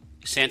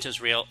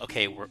Santa's real.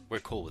 Okay, we're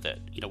cool with it.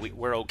 You know,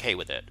 we're okay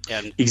with it.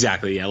 And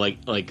exactly, yeah,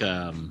 like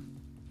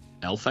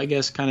Elf, I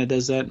guess, kind of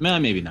does that.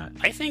 Maybe not.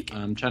 I think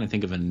I'm trying to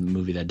think of a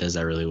movie that does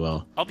that really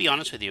well. I'll be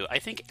honest with you. I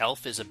think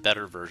Elf is a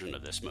better version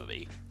of this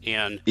movie,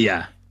 and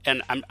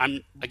I'm not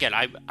the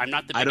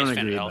biggest I don't fan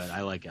agree, of Elf. But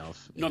I like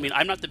Elf. No, I mean,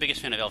 I'm not the biggest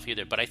fan of Elf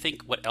either. But I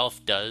think what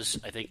Elf does,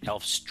 I think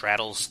Elf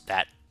straddles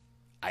that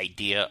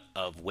idea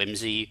of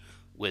whimsy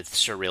with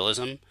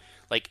surrealism.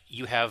 Like,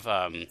 you have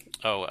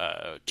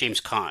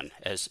James Caan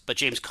but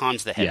James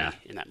Caan's the heavy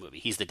in that movie.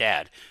 He's the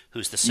dad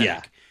who's the cynic.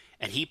 Yeah.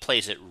 And he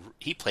plays it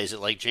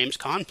like James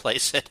Caan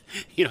plays it.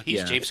 You know,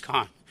 he's James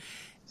Caan.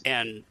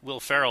 And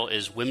Will Ferrell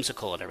is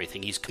whimsical and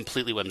everything. He's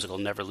completely whimsical,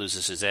 never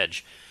loses his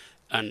edge.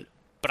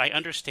 But I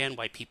understand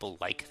why people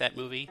like that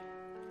movie.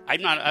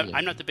 I'm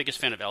not the biggest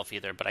fan of Elf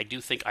either, but I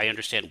do think I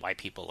understand why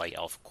people like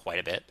Elf quite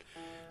a bit.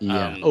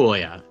 Yeah.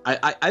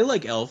 I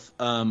like Elf.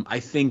 I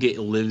think it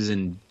lives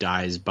and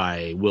dies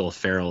by Will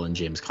Ferrell and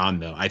James Caan,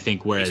 though. I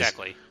think whereas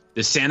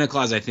the Santa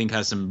Claus, I think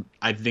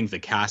the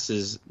cast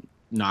is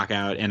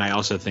knockout, and I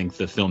also think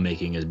the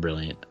filmmaking is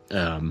brilliant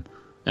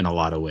in a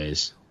lot of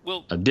ways.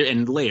 Well,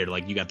 and layered,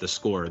 like, you got the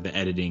score, the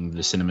editing,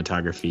 the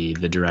cinematography,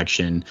 the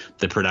direction,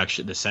 the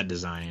production, the set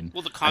design.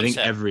 Well, the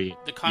concept. I think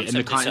the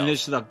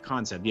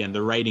concept, and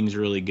the writing's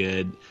really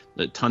good.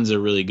 Tons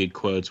of really good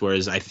quotes.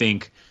 Whereas I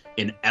think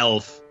in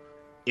Elf,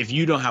 if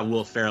you don't have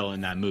Will Ferrell in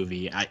that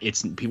movie,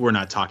 people are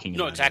not talking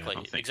about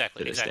it.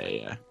 Exactly.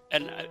 Day, yeah.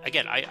 And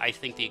again, I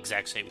think the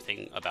exact same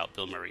thing about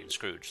Bill Murray and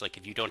Scrooge. Like,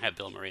 if you don't have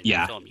Bill Murray in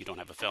the film, you don't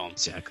have a film.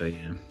 Exactly,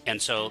 yeah. And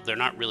so they're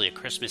not really a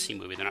Christmassy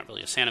movie. They're not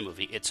really a Santa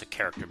movie. It's a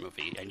character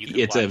movie, and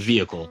it's a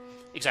vehicle.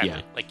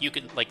 Exactly.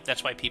 Yeah. Like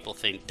that's why people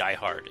think Die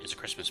Hard is a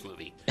Christmas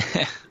movie.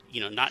 You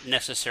know, not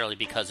necessarily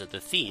because of the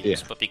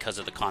themes, but because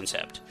of the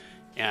concept.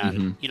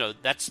 And you know,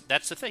 that's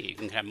the thing. You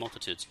can have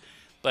multitudes,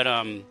 but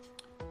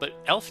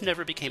Elf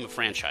never became a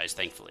franchise,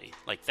 thankfully.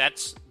 Like,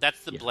 that's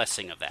the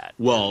blessing of that.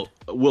 Well,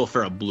 Will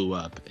Ferrell blew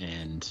up,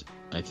 and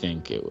I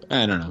think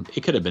I don't know.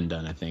 It could have been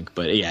done, I think,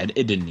 but yeah,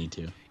 it didn't need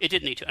to. It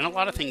didn't need to, and a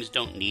lot of things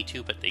don't need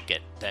to, but they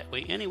get that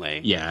way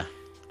anyway. Yeah,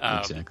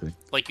 exactly.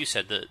 Like you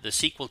said, the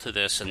sequel to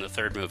this and the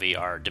third movie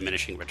are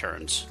diminishing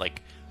returns,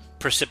 like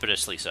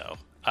precipitously so.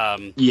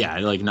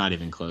 Like not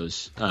even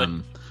close.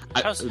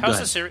 How's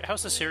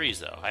the series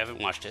though? I haven't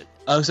watched it.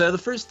 Oh, so the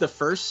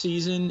first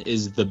season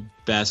is the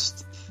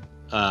best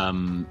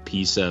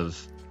piece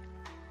of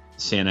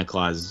Santa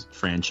Claus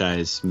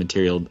franchise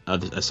material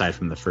aside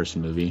from the first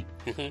movie.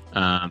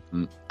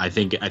 I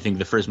think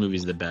the first movie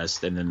is the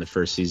best, and then the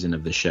first season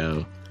of the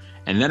show,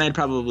 and then I'd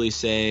probably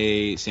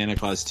say Santa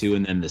Claus 2,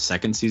 and then the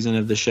second season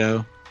of the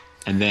show,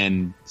 and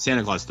then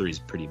Santa Claus 3 is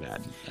pretty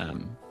bad.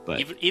 But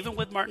even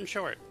with Martin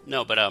Short,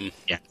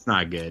 it's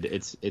not good.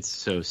 It's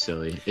so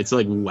silly. It's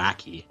like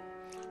wacky.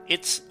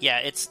 That's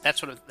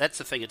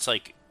the thing. It's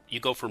like you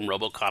go from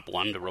RoboCop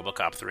 1 to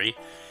RoboCop 3.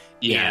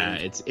 Yeah,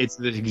 it's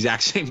the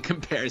exact same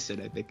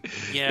comparison, I think.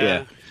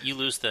 Yeah. You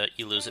lose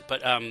it.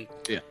 But I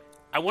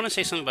want to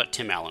say something about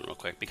Tim Allen real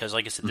quick, because,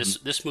 like I said,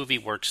 this movie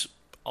works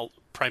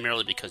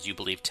primarily because you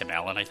believe Tim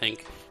Allen, I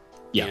think.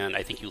 Yeah. And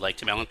I think you like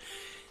Tim Allen.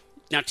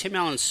 Now, Tim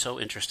Allen's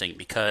so interesting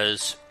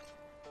because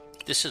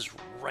this is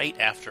right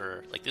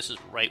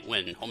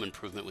when Home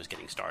Improvement was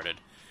getting started.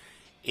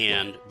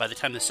 And by the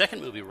time the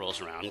second movie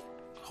rolls around,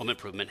 Home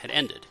Improvement had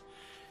ended.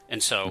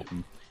 And so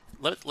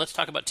let's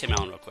talk about Tim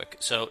Allen real quick.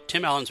 So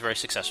Tim Allen's very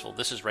successful.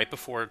 This is right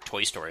before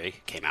Toy Story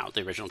came out,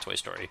 the original Toy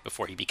Story,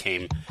 before he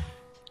became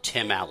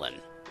Tim Allen,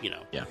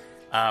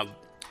 Yeah.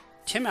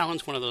 Tim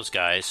Allen's one of those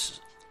guys.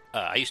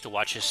 I used to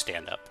watch his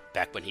stand-up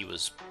back when he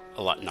was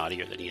a lot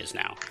naughtier than he is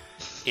now,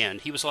 and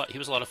he was a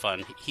lot of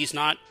fun. He's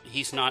not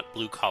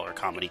blue collar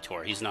comedy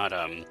tour. He's not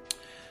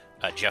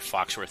Jeff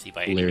Foxworthy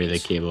by any Larry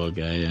means. the Cable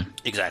Guy. Yeah.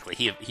 Exactly.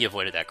 He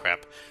avoided that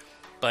crap.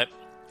 But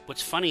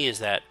what's funny is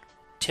that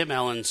Tim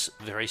Allen's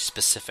very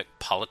specific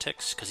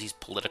politics, because he's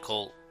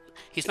political.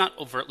 He's not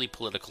overtly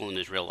political in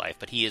his real life,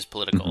 but he is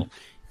political.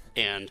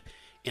 And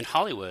in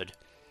Hollywood,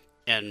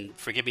 and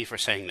forgive me for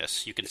saying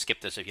this, you can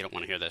skip this if you don't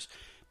want to hear this,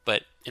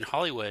 but in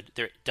Hollywood,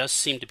 there does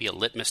seem to be a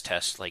litmus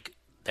test like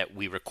that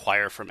we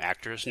require from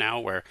actors now,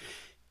 where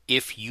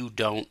if you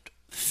don't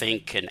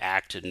think and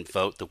act and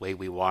vote the way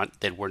we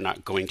want, then we're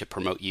not going to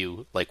promote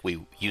you like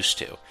we used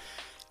to.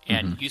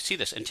 And you see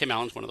this, and Tim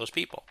Allen's one of those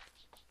people.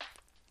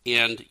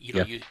 And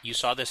you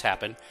saw this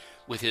happen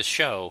with his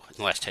show in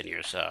the last 10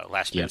 years,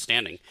 Last Man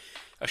Standing,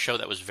 a show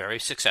that was very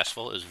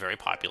successful, it was very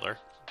popular,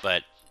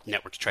 but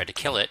networks tried to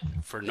kill it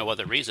for no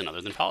other reason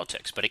other than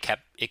politics. But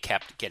it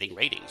kept getting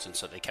ratings, and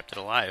so they kept it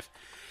alive.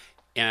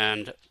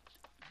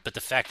 But the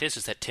fact is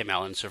that Tim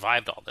Allen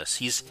survived all this.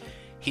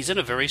 He's in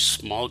a very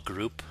small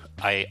group.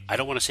 I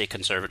don't want to say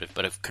conservative,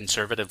 but of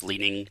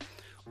conservative-leaning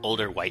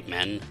older white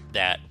men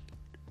that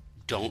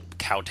don't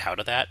kowtow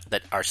to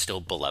that are still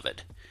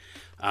beloved.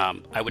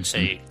 I would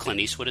say Clint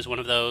Eastwood is one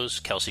of those.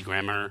 Kelsey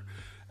Grammer.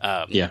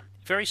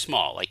 Very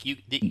small. Like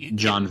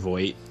John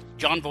Voight.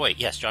 John Voight.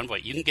 Yes, John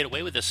Voight. You can get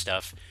away with this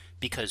stuff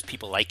because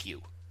people like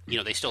you.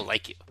 They still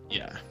like you.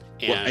 Yeah.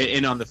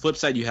 And on the flip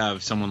side, you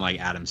have someone like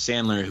Adam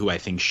Sandler, who I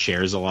think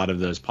shares a lot of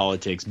those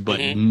politics, but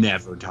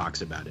never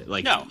talks about it.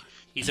 Like, no,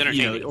 he's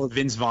entertaining. Or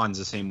Vince Vaughn's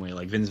the same way.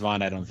 Like Vince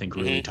Vaughn, I don't think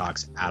really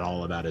talks at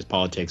all about his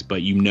politics,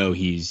 but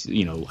he's, I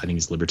think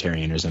he's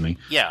libertarian or something.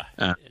 Yeah,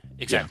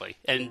 exactly.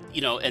 Yeah.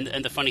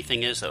 And the funny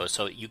thing is though,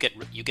 so you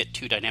get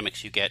two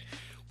dynamics. You get,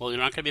 well, you're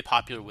not going to be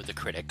popular with the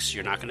critics.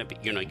 You're not going to be,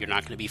 you're not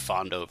going to be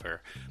fawned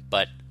over,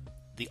 but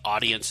the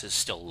audiences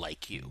still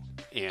like you,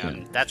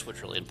 and that's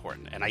what's really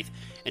important. And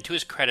to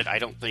his credit, I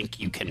don't think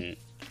you can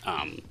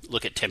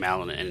look at Tim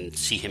Allen and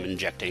see him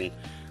injecting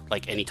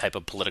like any type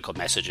of political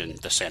message in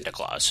the Santa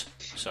Claus.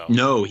 So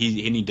no,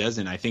 he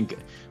doesn't. I think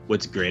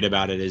what's great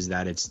about it is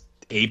that it's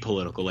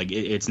apolitical. Like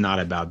it's not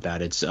about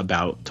that. It's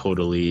about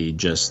totally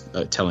just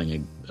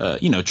telling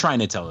trying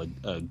to tell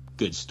a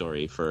good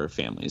story for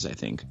families. I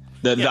think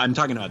I'm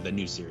talking about the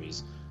new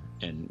series,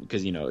 and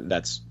because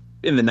that's.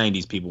 In the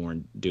 90s, people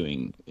weren't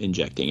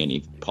injecting any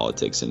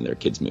politics in their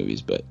kids'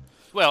 movies, but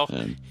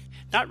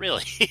not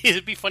really.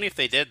 It'd be funny if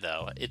they did,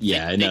 though. I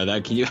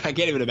can't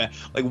even imagine.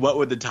 Like, what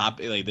would the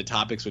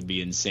topics would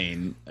be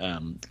insane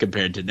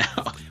compared to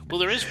now. Well,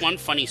 there is one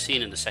funny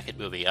scene in the second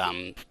movie.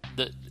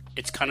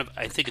 It's kind of,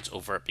 I think it's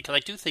overt because I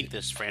do think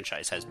this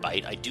franchise has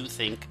bite. I do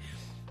think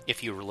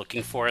if you were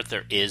looking for it,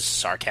 there is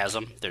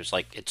sarcasm. There's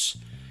like it's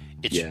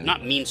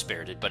not mean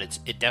spirited, but it's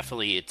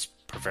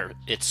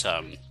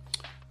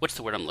what's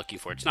the word I'm looking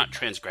for? It's not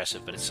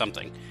transgressive, but it's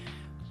something.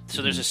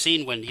 So there's a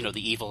scene when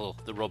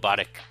the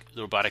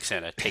robotic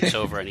Santa takes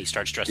over and he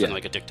starts dressing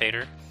like a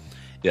dictator.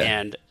 Yeah.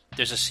 And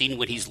there's a scene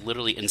when he's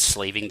literally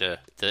enslaving the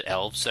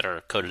elves that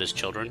are coded as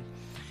children.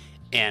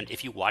 And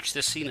if you watch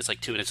this scene, it's like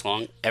 2 minutes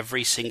long.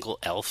 Every single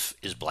elf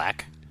is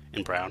black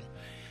and brown.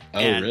 Oh,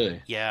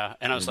 really? Yeah.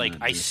 And I was like,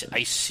 I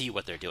see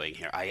what they're doing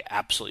here. I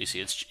absolutely see.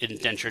 It's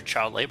indentured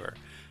child labor.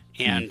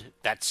 And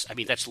that's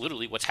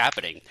literally what's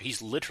happening. He's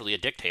literally a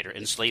dictator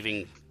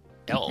enslaving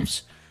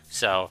elves.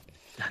 So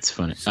that's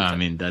funny.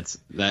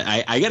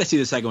 I got to see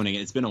the second one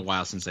again. It's been a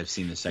while since I've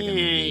seen the second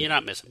movie. You're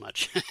not missing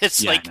much.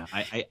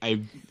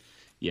 I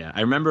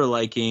remember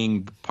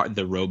liking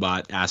the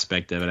robot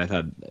aspect of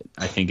it.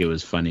 I think it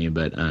was funny,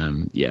 but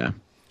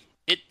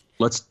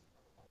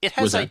It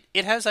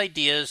has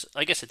ideas.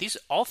 Like I said,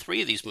 all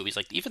three of these movies,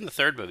 like even the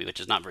third movie, which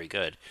is not very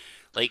good,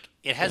 like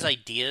it has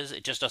ideas.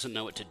 It just doesn't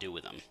know what to do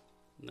with them.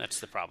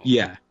 That's the problem.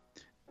 Yeah.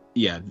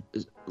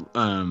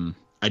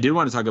 I did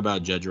want to talk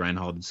about Judge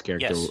Reinhold's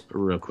character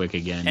real quick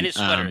again. And his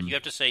sweater. You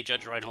have to say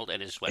Judge Reinhold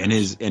and his sweater.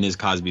 And his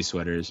Cosby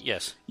sweaters.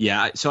 Yes.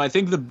 Yeah. So I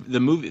think the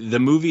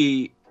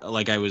movie,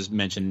 like I was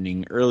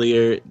mentioning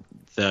earlier,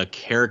 the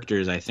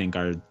characters I think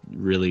are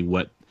really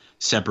what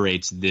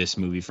separates this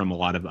movie from a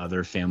lot of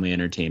other family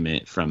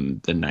entertainment from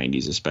the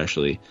 90s,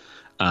 especially.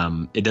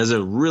 It does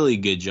a really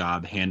good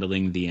job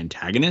handling the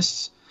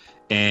antagonists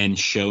and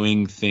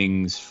showing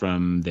things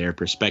from their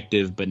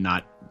perspective, but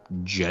not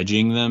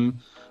judging them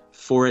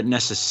for it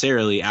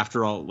necessarily.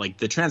 After all, like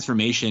the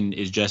transformation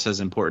is just as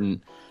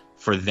important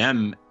for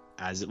them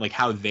as like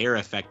how they're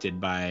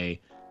affected by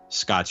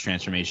Scott's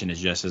transformation is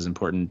just as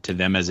important to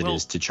them as it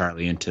is to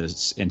Charlie and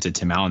to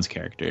Tim Allen's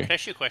character. Can I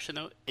ask you a question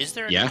though? Is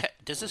there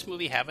does this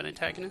movie have an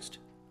antagonist?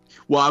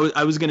 Well,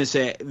 I was going to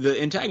say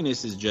the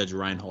antagonist is Judge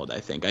Reinhold. I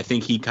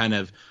think he kind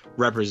of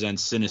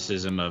represents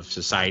cynicism of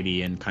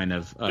society and kind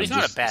of. But he's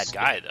not a bad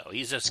guy, though.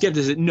 He's just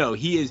skepticism. No,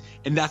 he is,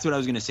 and that's what I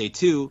was going to say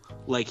too.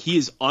 Like, he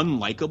is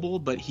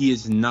unlikable, but he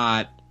is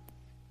not.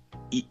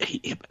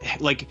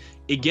 Like,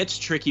 it gets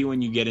tricky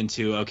when you get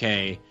into,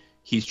 okay,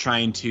 he's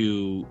trying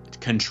to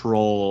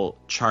control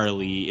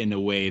Charlie in a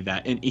way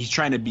that, and he's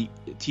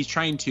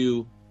trying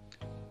to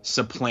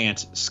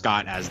supplant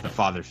Scott as the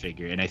father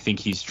figure, and I think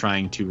he's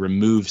trying to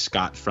remove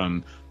Scott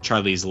from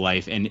Charlie's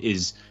life and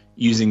is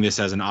using this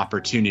as an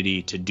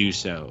opportunity to do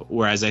so,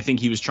 whereas I think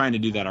he was trying to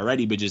do that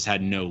already but just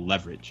had no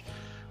leverage.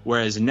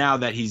 Whereas now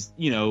that he's,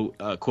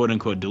 quote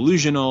unquote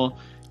delusional,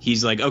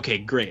 he's like, okay,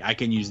 great, I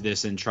can use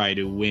this and try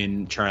to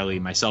win Charlie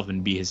myself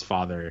and be his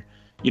father.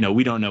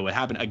 We don't know what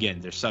happened. Again,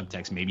 there's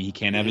subtext. Maybe he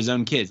can't have his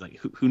own kids. Like,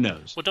 who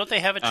knows? Well, don't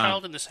they have a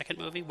child in the second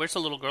movie? Where's the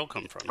little girl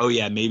come from? Oh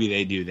yeah, maybe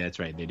they do. That's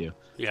right, they do.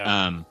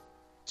 Yeah.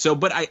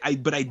 But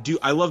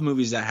I love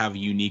movies that have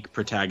unique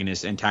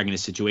protagonist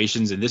antagonist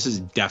situations, and this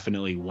is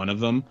definitely one of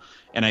them.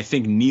 And I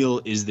think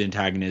Neil is the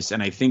antagonist,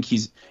 and I think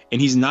he's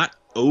not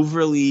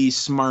overly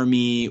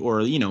smarmy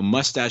or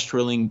mustache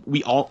twirling.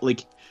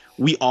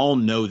 We all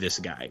know this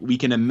guy. We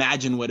can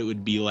imagine what it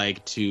would be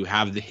like to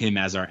have him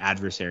as our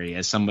adversary,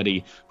 as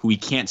somebody who we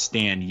can't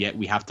stand yet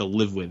we have to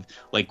live with.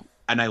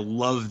 And I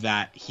love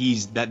that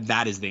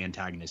that is the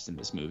antagonist in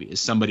this movie, is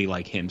somebody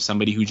like him,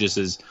 somebody who just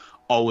is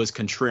always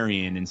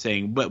contrarian and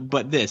saying, but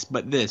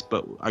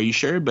are you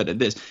sure? But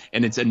this,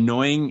 and it's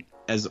annoying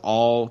as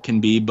all can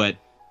be, but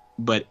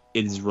it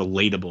is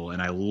relatable,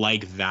 and I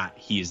like that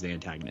he is the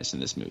antagonist in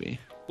this movie.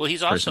 Well,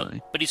 he's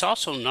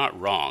also not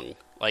wrong.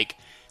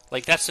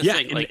 Like that's the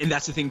thing. And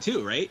that's the thing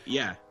too, right?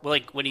 Yeah. Well,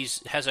 like when he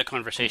has a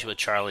conversation with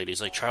Charlie, and he's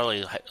like,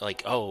 Charlie,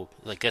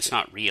 that's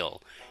not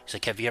real. He's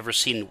like, have you ever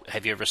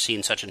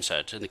seen such and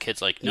such? And the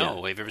kid's like, no.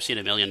 Yeah. Have you ever seen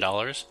 $1 million?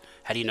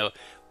 How do you know?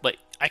 But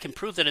I can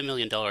prove that $1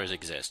 million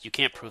exists. You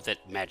can't prove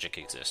that magic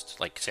exists,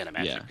 like Santa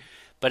Magic.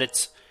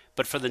 Yeah.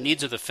 But for the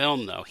needs of the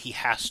film, though, he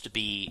has to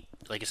be,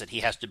 like I said, he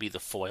has to be the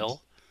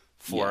foil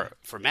for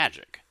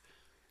magic.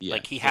 Yeah.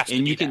 Like he has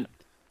to be that.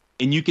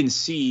 And you can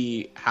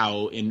see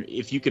how,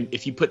 if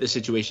you put the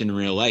situation in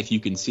real life, you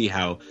can see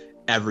how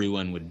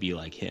everyone would be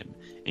like him,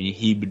 and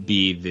he would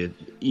be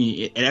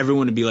and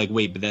everyone would be like,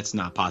 wait, but that's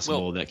not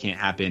possible. Well, that can't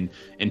happen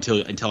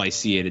until I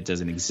see it. It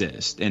doesn't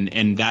exist,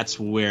 and that's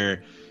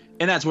where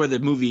the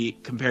movie,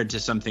 compared to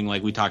something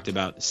like we talked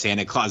about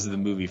Santa Claus the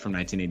movie from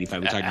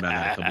 1985. We talked about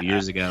that a couple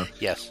years ago.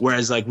 Yes.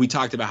 Whereas we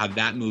talked about how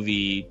that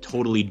movie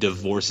totally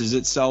divorces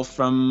itself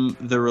from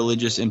the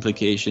religious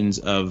implications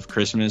of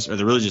Christmas, or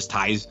the religious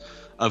ties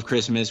of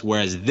Christmas,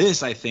 whereas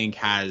this, I think,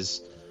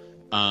 has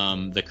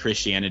the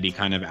Christianity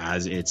kind of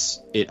as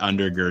it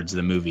undergirds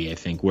the movie. I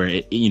think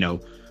where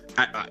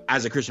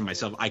as a Christian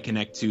myself, I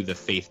connect to the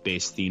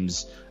faith-based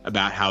themes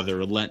about how the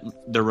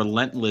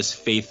relentless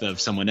faith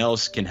of someone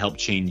else can help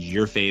change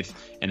your faith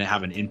and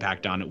have an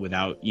impact on it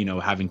without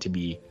having to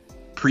be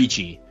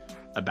preachy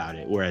about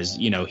it. Whereas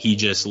he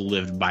just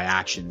lived by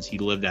actions. He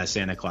lived as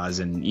Santa Claus,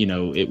 and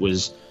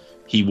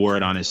he wore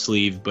it on his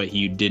sleeve, but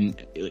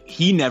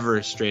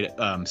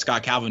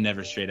Scott Calvin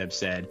never straight up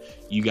said,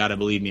 you got to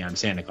believe me, I'm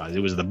Santa Claus. It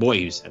was the boy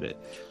who said it.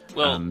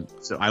 Well,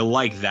 so I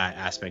like that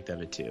aspect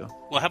of it too.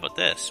 Well, how about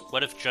this?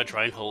 What if Judge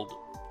Reinhold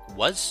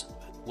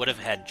would have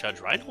had Judge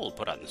Reinhold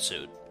put on the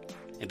suit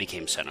and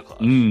became Santa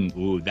Claus?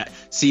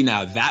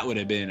 Now that would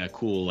have been a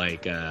cool, I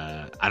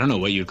don't know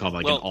what you'd call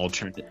it, an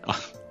alternate.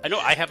 I know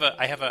I have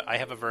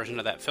a version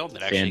of that film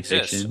that actually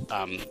exists.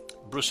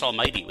 Bruce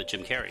Almighty with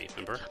Jim Carrey,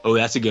 remember? Oh,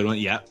 that's a good one.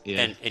 Yeah.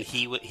 And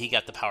he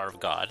got the power of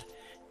God.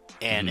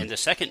 And in the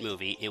second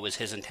movie, it was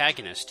his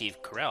antagonist,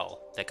 Steve Carell,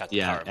 that got the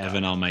power of God.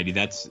 Evan Almighty.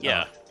 That's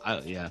yeah.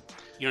 You know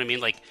what I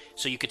mean?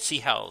 So you could see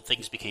how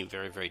things became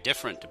very, very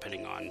different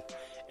depending on,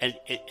 and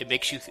it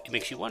makes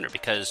you wonder,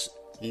 because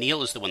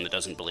Neil is the one that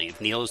doesn't believe.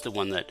 Neil is the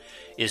one that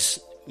is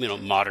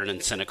modern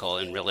and cynical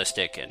and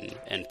realistic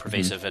and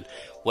pervasive. Mm-hmm. And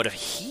what if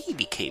he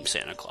became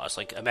Santa Claus?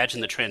 Imagine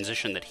the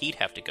transition that he'd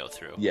have to go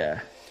through. Yeah.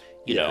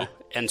 You know,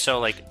 and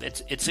so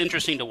it's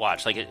interesting to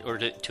watch, or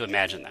to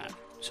imagine that.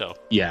 So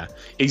yeah,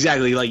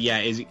 exactly.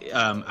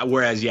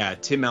 Whereas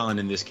Tim Allen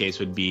in this case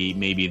would be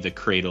maybe the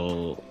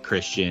cradle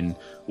Christian,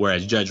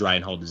 whereas Judge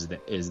Reinhold is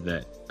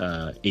the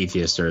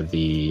atheist or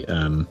the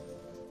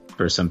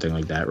or something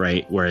like that,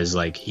 right? Whereas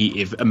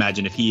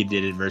imagine if he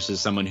did it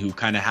versus someone who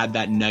kind of had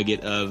that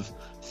nugget of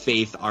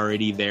faith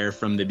already there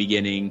from the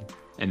beginning,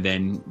 and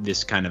then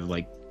this kind of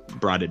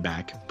brought it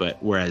back. But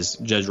whereas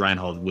Judge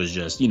Reinhold was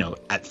just,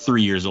 at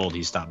 3 years old,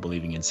 he stopped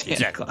believing in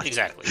Santa Claus.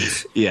 Exactly.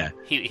 Yeah.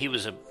 He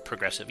was a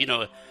progressive,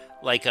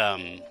 like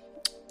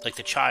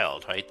the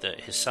child, right?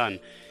 His son.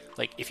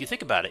 If you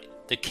think about it,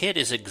 the kid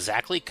is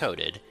exactly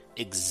coded,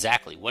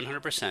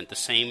 100% the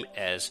same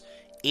as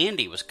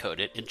Andy was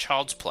coded in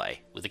Child's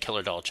Play with the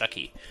killer doll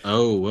Chucky.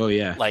 Oh, well,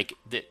 yeah.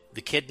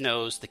 The kid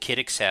knows, the kid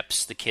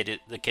accepts, the kid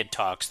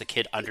talks, the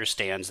kid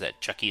understands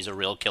that Chucky's a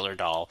real killer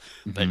doll,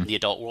 but the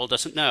adult world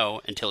doesn't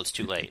know until it's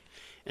too late.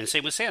 And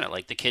same with Santa.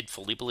 Like, the kid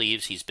fully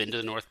believes he's been to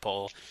the North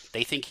Pole.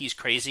 They think he's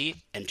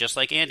crazy, and just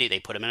like Andy, they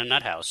put him in a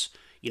nut house.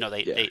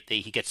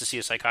 He gets to see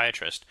a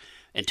psychiatrist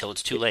until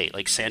it's too late.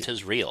 Like,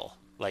 Santa's real.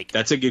 Like,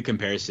 that's a good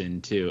comparison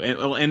too,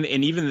 and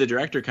even the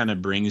director kind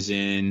of brings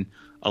in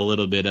a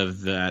little bit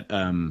of that.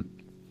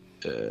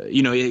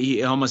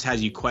 He almost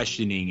has you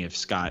questioning if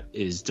Scott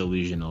is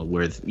delusional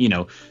with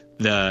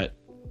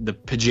the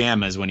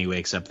pajamas when he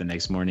wakes up the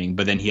next morning,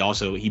 but then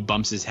he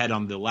bumps his head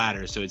on the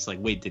ladder, so it's like,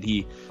 wait, did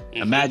he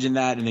imagine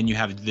that? And then you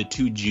have the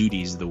two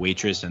Judys, the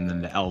waitress and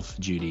then the elf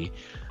Judy,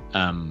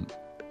 and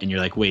you're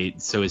like,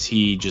 wait, so is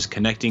he just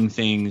connecting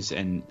things?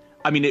 And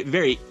I mean,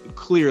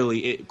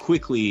 it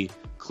quickly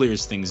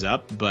clears things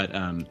up, but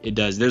it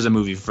does. There's a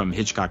movie from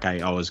Hitchcock I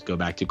always go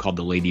back to called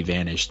The Lady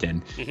Vanished,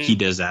 and he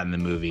does that in the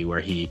movie where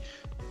you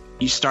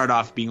start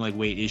off being like,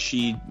 wait, is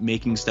she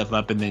making stuff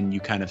up? And then you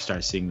kind of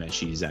start seeing that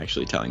she's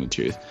actually telling the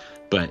truth.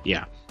 But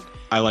yeah,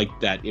 I like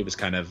that it was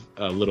kind of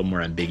a little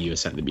more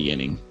ambiguous at the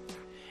beginning.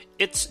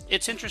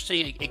 It's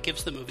interesting. It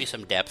gives the movie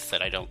some depth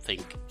that I don't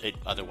think it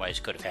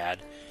otherwise could have had.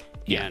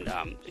 Yeah.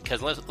 And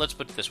because let's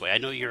put it this way, I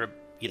know you're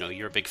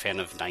a big fan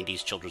of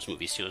 90s children's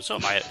movies too, and so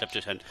am I up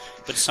to 10.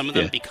 But some of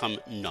them become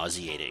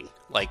nauseating,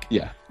 like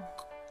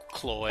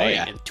Chloe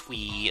and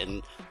Twee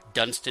and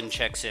Dunstan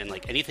checks in,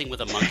 like anything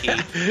with a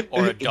monkey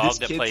or a dog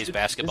that plays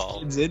basketball.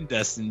 This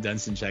kid's in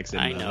Dunstan checks in.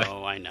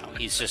 I know.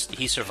 He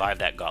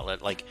survived that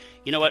gauntlet. Like,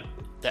 you know what?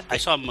 I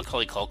saw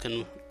Macaulay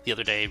Culkin the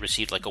other day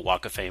receive like a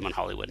Walk of Fame on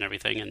Hollywood and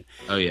everything, and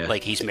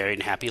like he's married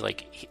and happy.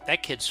 Like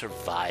that kid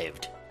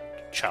survived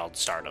child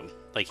stardom.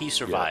 Like he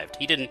survived.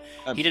 He didn't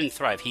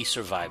thrive. He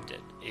survived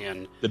it.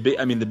 And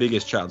the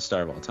biggest child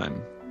star of all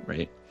time,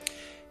 right?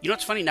 You know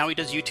what's funny? Now he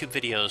does YouTube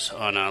videos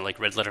on like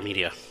Red Letter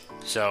Media.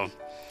 So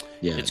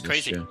yeah, it's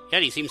crazy. True. Yeah,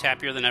 and he seems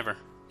happier than ever.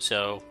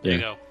 So there you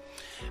go.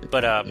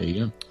 But there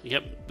you go.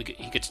 Yep,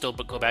 he could still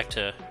go back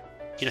to.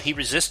 He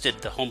resisted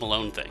the Home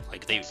Alone thing.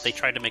 Like they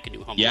tried to make a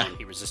new Home Alone,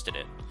 he resisted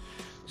it.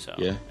 So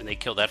and they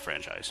killed that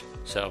franchise.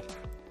 So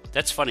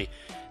that's funny.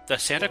 The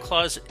Santa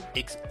Claus,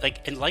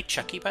 like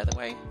Chucky, by the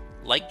way,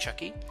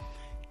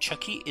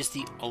 Chucky is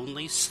the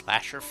only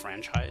slasher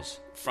franchise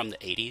from the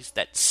 80s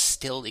that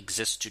still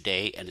exists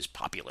today and is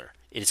popular.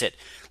 Is it?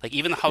 Like,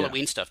 even the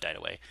Halloween stuff died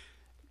away.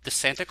 The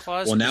Santa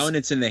Claus... Well, now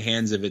it's in the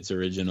hands of its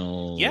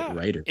original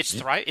writer. It's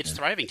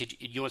thriving.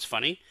 You know what's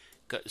funny?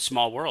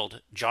 Small world,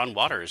 John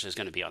Waters is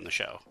going to be on the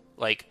show.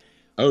 Like,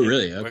 oh,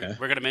 really? Okay.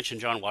 We're going to mention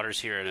John Waters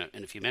here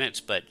in a few minutes,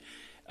 but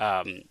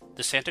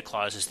the Santa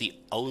Claus is the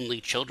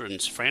only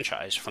children's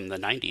franchise from the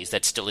 90s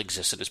that still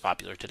exists and is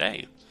popular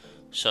today.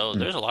 So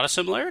there's a lot of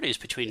similarities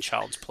between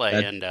Child's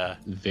Play and...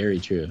 very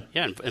true.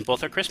 Yeah, and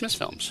both are Christmas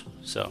films.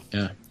 So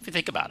if you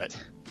think about it,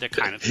 they're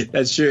kind of...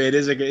 That's true. It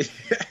is a good...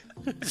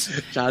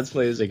 Child's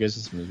Play is a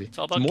Christmas movie. It's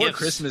all about more gifts.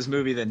 Christmas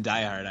movie than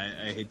Die Hard.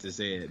 I hate to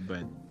say it,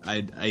 but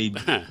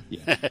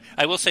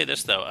I will say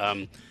this,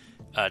 though.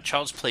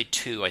 Child's Play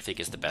 2, I think,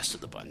 is the best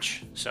of the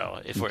bunch.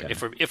 So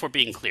if we're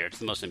being clear, it's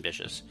the most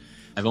ambitious.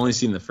 I've only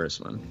seen the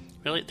first one.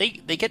 Really?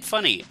 They get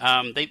funny.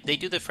 They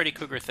do the Freddy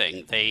Krueger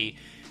thing. They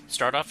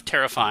start off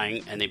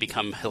terrifying and they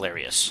become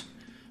hilarious.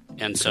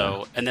 And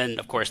so, and then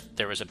of course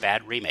there was a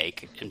bad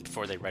remake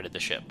before they righted the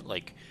ship.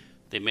 Like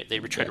they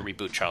tried to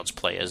reboot Child's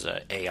Play as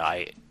a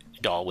AI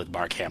doll with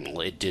Mark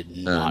Hamill. It did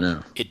not. Oh,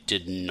 no. It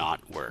did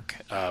not work.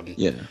 So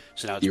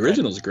now the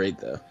original's great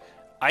though.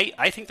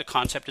 I think the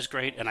concept is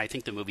great, and I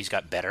think the movies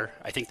got better.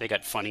 I think they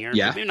got funnier.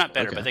 Yeah, maybe not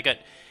better, but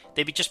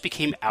they just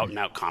became out and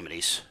out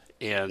comedies.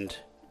 And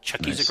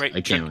Chucky's a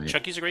great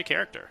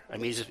character. I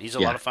mean, he's a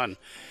lot of fun.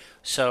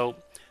 So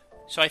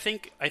I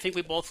think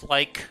we both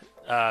like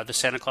the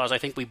Santa Claus. I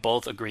think we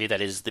both agree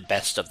that is the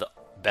best of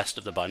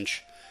the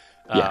bunch.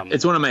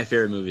 It's one of my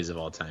favorite movies of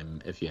all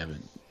time. If you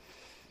haven't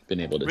been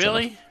able to tell.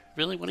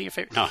 Really, one of your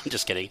favorite? No, I'm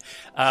just kidding.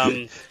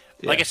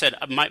 Like I said,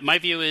 my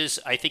view is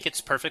I think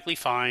it's perfectly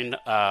fine.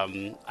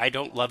 I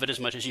don't love it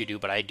as much as you do,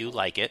 but I do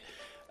like it.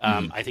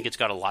 I think it's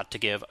got a lot to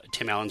give.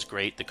 Tim Allen's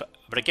great.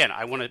 But again,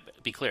 I want to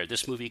be clear.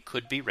 This movie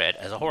could be read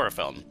as a horror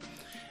film.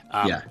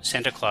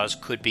 Santa Claus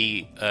could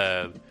be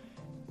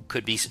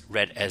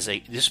read as a...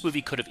 This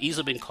movie could have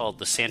easily been called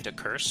The Santa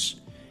Curse,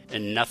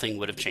 and nothing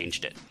would have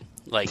changed it.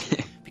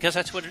 Because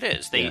that's what it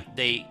is.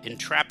 They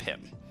entrap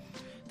him.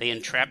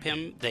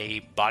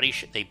 They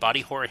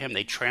body horror him.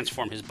 They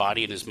transform his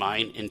body and his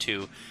mind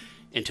into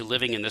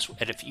living in this.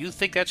 And if you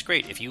think that's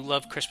great, if you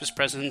love Christmas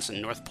presents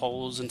and North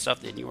Poles and stuff,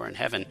 then you are in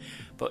heaven.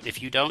 But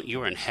if you don't,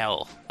 you are in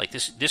hell. Like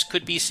this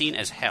could be seen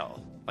as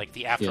hell, like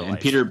the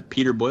afterlife. Yeah, and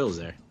Peter Boyle's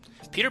there.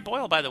 Peter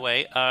Boyle, by the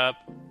way,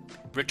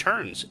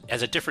 returns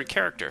as a different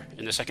character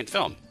in the second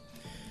film.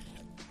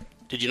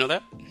 Did you know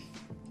that?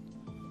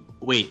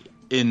 Wait,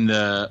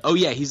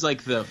 he's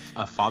like the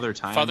Father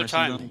Time. Father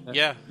Time, like that?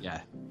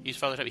 yeah. He's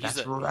Father Time.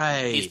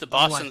 Right. He's the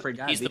boss.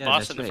 He's the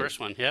boss in the first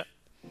one. Yep.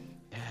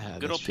 Yeah.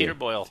 Good old Peter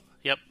Boyle.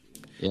 Yep.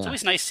 Yeah. It's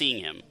always nice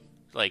seeing him.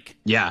 Like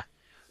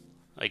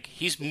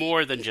he's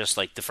more than just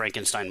like the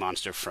Frankenstein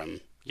monster from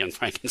Young No,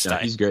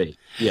 Frankenstein. he's great.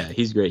 Yeah,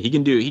 he's great. He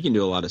can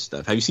do a lot of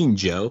stuff. Have you seen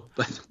Joe?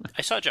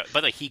 I saw Joe.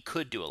 By the way, he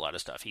could do a lot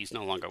of stuff. He's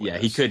no longer with Yeah,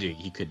 us. he could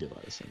do a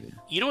lot of stuff. Yeah.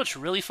 You know what's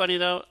really funny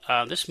though?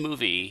 This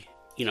movie,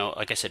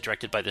 like I said,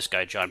 directed by this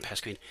guy John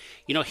Pasquin.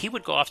 He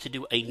would go off to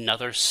do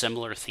another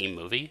similar theme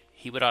movie.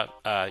 He would.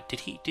 Did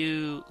he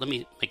do? Let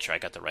me make sure I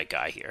got the right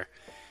guy here.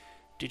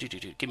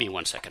 Give me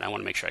 1 second. I want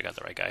to make sure I got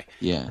the right guy.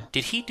 Yeah.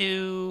 Did he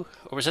do?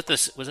 Or was that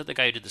this? Was that the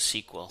guy who did the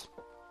sequel?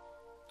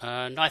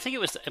 No, I think it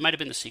was. It might have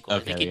been the sequel.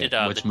 Okay, I think he did.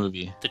 Which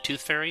movie? The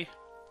Tooth Fairy.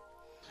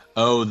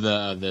 Oh,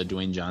 the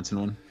Dwayne Johnson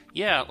one.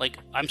 Yeah,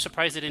 I'm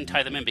surprised they didn't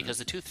tie them in because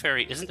the Tooth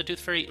Fairy isn't the Tooth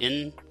Fairy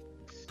in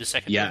the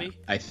second movie.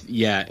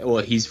 Well,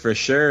 he's for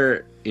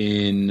sure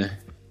in.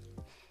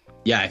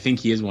 Yeah, I think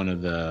he is one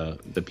of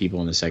the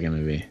people in the second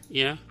movie.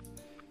 Yeah.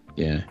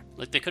 Yeah.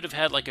 They could have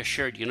had a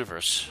shared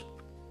universe.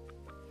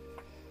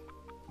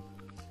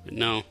 But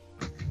no.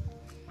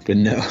 But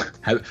no.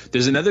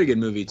 There's another good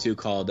movie too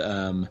called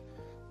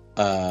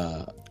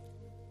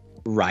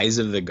Rise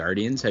of the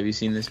Guardians. Have you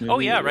seen this movie? Oh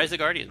yeah, Rise of the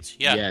Guardians.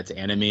 Yeah. Yeah, it's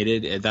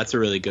animated. That's a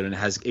really good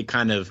one. It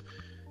kind of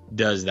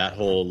does that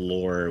whole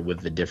lore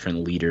with the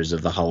different leaders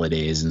of the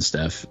holidays and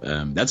stuff.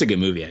 That's a good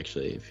movie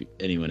actually. If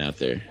anyone out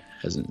there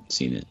hasn't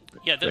seen it,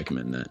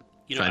 recommend that.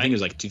 I think it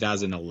was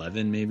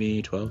 2011,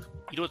 maybe 12.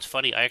 You know what's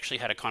funny? I actually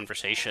had a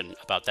conversation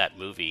about that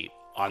movie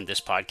on this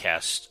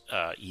podcast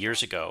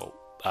years ago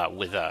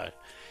with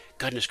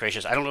goodness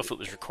gracious, I don't know if it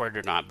was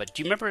recorded or not, but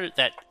do you remember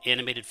that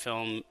animated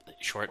film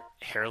short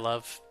Hair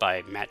Love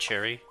by Matt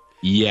Cherry?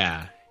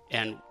 Yeah.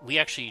 And we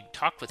actually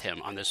talked with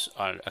him on this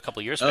a couple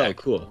of years back. Oh,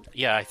 cool.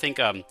 Yeah, I think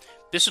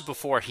this is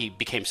before he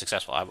became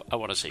successful. I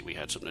want to say we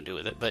had something to do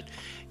with it, but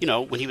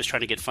when he was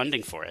trying to get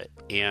funding for it,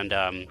 and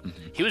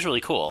he was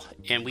really cool.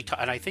 And we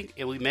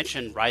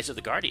mentioned Rise of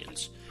the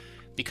Guardians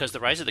because the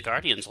Rise of the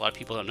Guardians, a lot of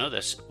people don't know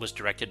this, was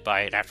directed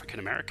by an African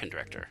American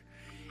director.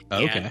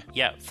 Oh, okay. And,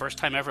 yeah, first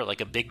time ever,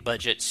 a big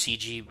budget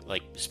CG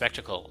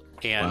spectacle,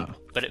 and wow.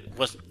 But it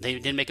wasn't. They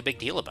didn't make a big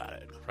deal about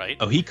it, right?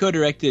 Oh, he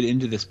co-directed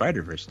Into the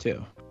Spider-Verse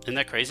too. Isn't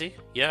that crazy?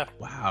 Yeah.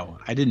 Wow,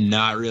 I did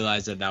not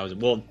realize that was.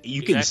 Well,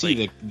 you can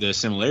see the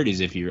similarities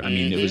if you. I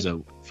mean, it was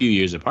a few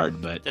years apart,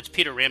 but that's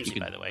Peter Ramsey,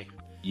 by the way.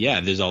 Yeah,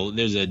 there's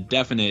a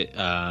definite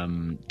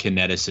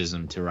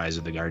kineticism to Rise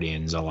of the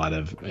Guardians.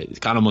 It's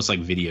kind of almost like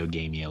video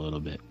gamey a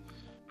little bit.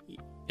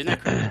 Isn't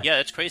that crazy? Yeah,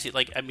 that's crazy.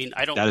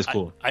 I don't. That is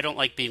cool. I don't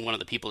like being one of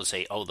the people to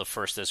say, "Oh, the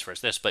first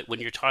this." But when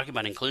you're talking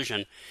about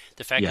inclusion,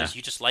 the fact is,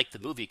 you just like the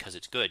movie because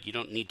it's good. You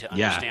don't need to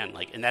understand.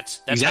 And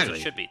that's exactly as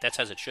it should be. That's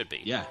as it should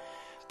be. Yeah.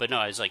 But no,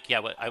 I was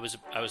I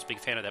was a big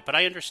fan of that. But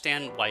I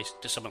understand why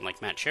to someone like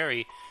Matt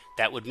Cherry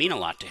that would mean a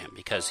lot to him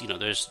because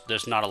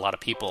there's not a lot of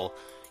people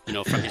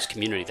from his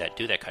community that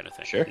do that kind of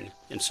thing. Sure.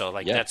 And so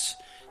that's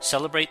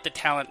celebrate the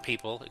talent,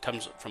 people. It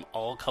comes from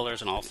all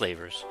colors and all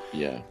flavors.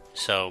 Yeah.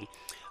 So.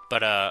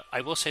 But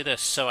I will say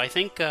this. So I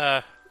think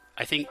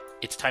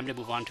it's time to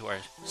move on to our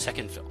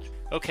second film.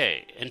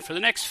 Okay, and for the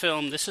next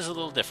film, this is a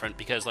little different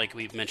because, like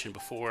we've mentioned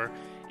before,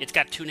 it's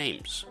got two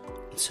names.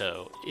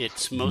 So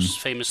it's most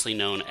famously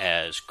known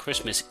as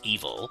Christmas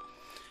Evil,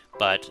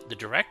 but the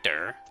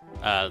director,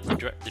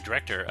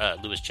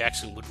 Lewis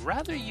Jackson, would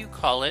rather you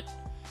call it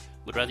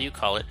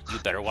You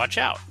Better Watch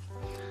Out.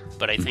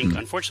 But I think,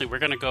 unfortunately, we're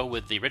going to go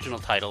with the original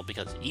title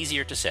because it's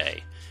easier to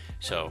say.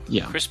 So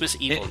Christmas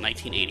Evil,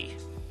 1980.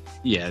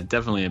 Yeah,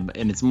 definitely,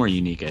 and it's more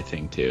unique, I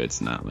think, too. It's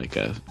not like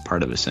a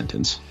part of a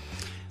sentence.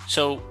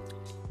 So,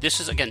 this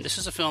is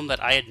a film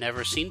that I had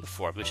never seen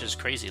before, which is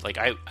crazy.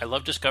 I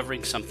love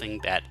discovering something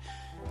that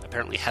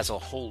apparently has a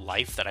whole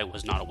life that I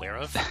was not aware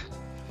of.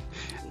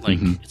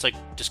 It's like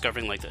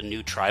discovering a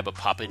new tribe of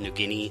Papua New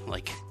Guinea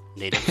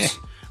natives.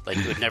 You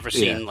had never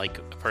seen a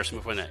person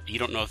before that. You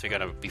don't know if they're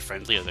going to be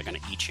friendly or they're going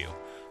to eat you.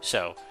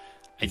 So,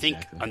 I think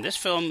on this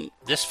film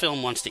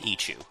wants to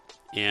eat you,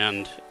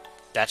 and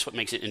that's what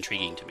makes it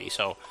intriguing to me.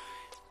 So,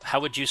 how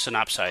would you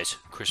synopsize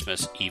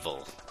Christmas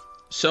Evil?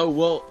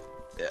 So,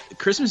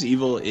 Christmas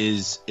Evil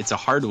it's a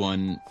hard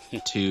one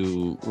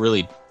to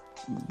really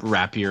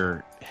wrap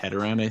your head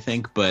around, I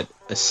think. But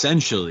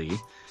essentially,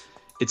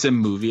 it's a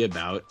movie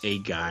about a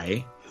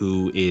guy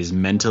who is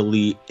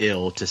mentally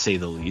ill, to say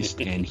the least,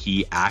 and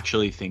he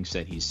actually thinks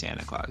that he's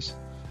Santa Claus.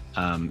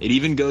 It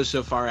even goes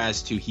so far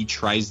as to he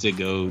tries to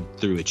go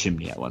through a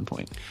chimney at one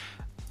point.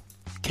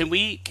 Can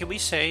we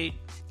say...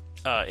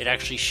 it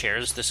actually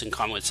shares this in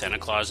common with Santa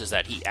Claus is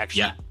that he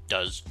actually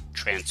does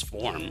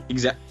transform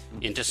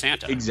into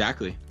Santa.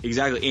 Exactly.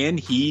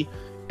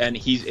 And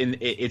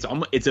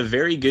it's a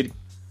very good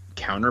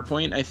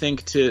counterpoint, I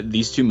think, to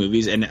these two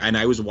movies. And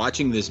I was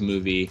watching this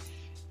movie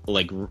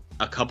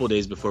a couple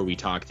days before we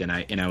talked, and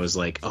I was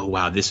like, oh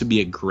wow, this would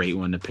be a great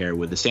one to pair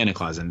with the Santa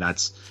Claus. And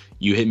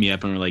you hit me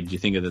up and were like, do you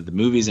think of the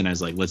movies? And I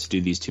was like, let's do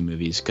these two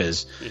movies.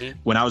 Because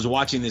when I was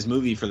watching this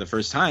movie for the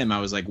first time, I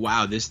was like,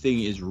 wow, this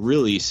thing is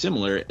really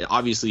similar.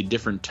 Obviously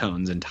different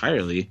tones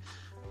entirely.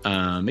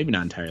 Maybe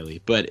not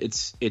entirely, but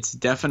it's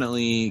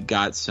definitely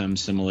got some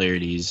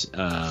similarities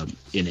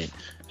in it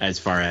as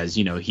far as,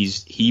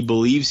 he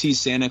believes he's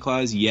Santa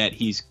Claus, yet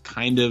he's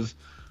kind of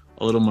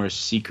a little more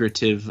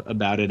secretive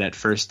about it at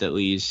first, at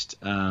least.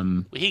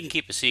 Well, he can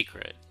keep a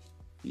secret.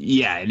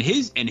 Yeah, and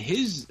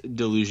his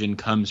delusion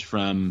comes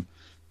from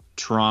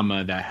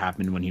trauma that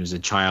happened when he was a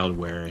child,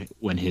 where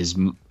when his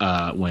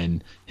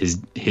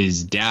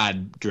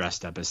dad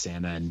dressed up as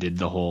Santa and did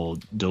the whole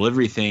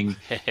delivery thing,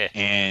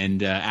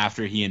 and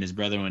after he and his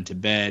brother went to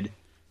bed,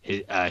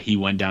 he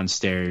went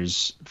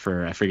downstairs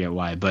for, I forget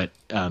why, but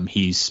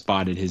he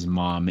spotted his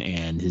mom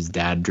and his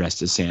dad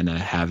dressed as Santa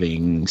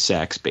having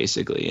sex,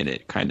 basically, and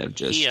it kind of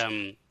just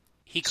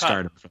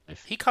scarred him for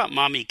life. He caught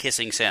mommy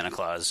kissing Santa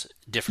Claus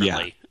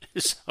differently. Yeah.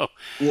 So,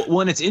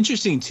 well, and it's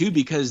interesting too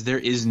because there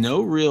is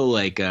no real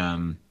like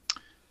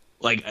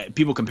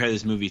people compare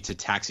this movie to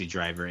Taxi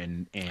Driver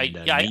and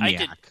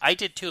Maniac. I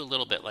did too a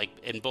little bit, like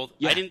in both.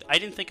 Yeah. I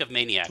didn't think of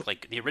Maniac,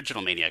 like the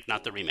original Maniac,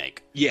 not the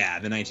remake. Yeah,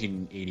 the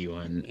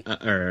 1981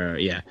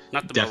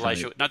 not the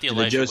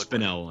Joe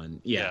Spinell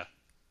one. Yeah.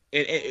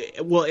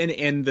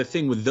 And the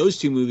thing with those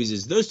two movies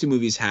is those two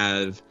movies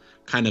have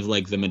kind of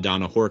like the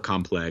Madonna whore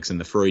complex and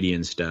the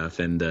Freudian stuff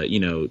and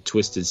the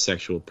twisted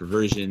sexual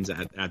perversions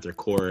at their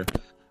core,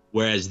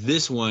 whereas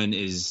this one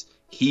is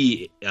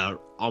he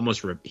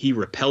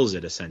repels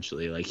it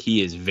essentially. Like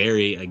he is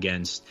very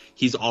against.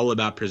 He's all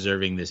about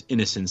preserving this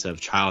innocence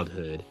of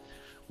childhood,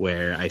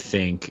 where I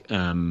think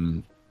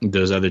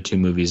those other two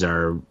movies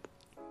are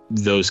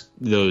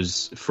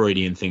those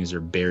Freudian things are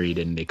buried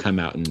and they come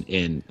out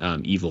in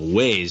evil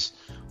ways,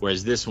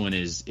 whereas this one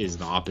is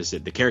the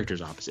opposite. The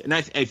character's opposite, and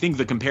I think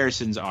the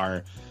comparisons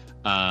are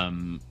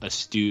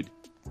astute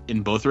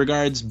in both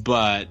regards,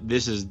 but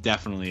this is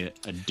definitely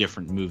a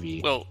different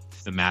movie. Well,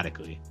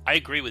 thematically, I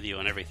agree with you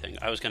on everything.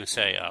 I was going to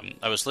say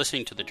I was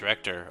listening to the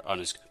director on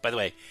his. By the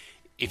way,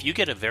 if you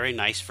get a very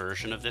nice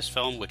version of this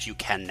film, which you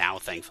can now,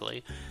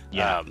 thankfully.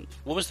 Yeah.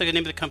 What was the name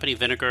of the company?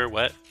 Vinegar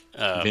what?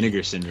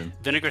 Vinegar Syndrome.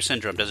 Vinegar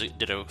Syndrome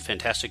did a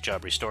fantastic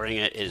job restoring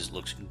it. It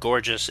looks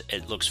gorgeous.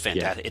 It looks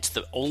fantastic. Yeah. It's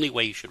the only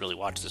way you should really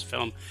watch this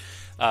film.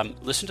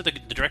 Listen to the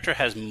director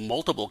has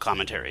multiple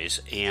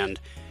commentaries, and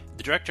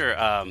the director,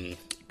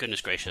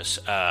 goodness gracious,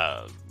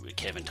 we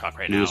can't even talk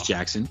right now.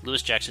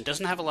 Louis Jackson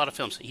doesn't have a lot of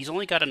films. He's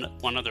only got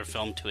one other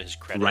film to his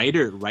credit.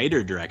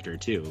 Writer director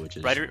too, which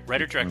is writer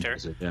director.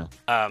 Yeah.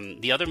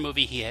 The other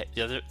movie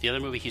the other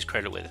movie he's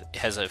credited with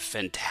has a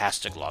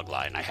fantastic log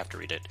line. I have to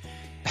read it.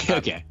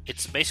 Okay.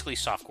 It's basically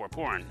softcore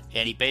porn,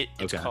 and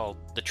it's called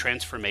The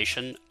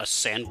Transformation: A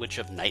Sandwich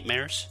of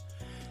Nightmares.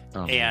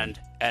 Oh, and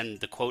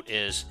the quote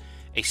is,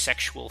 a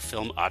sexual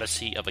film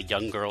odyssey of a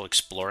young girl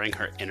exploring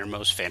her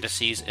innermost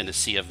fantasies in a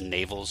sea of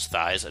navels,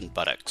 thighs, and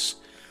buttocks.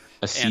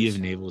 A sea of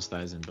navels,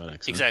 thighs, and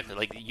buttocks. Exactly. Huh?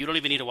 Like, you don't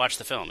even need to watch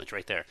the film. It's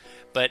right there.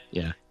 But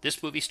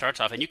this movie starts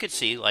off, and you could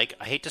see, like,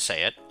 I hate to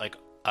say it, like,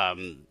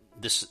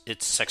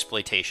 it's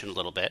sexploitation a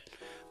little bit,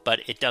 but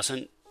it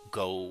doesn't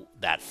go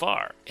that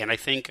far. And I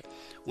think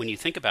when you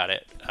think about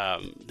it,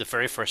 the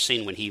very first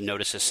scene when he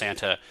notices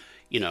Santa,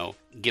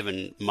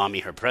 giving mommy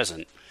her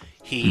present,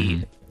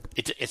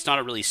 it's not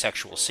a really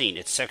sexual scene.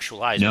 It's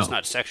sexualized. No. It's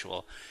not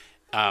sexual.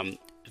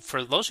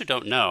 For those who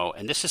don't know,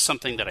 and this is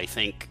something that I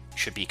think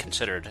should be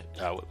considered,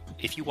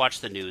 if you watch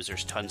the news,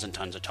 there's tons and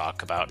tons of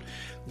talk about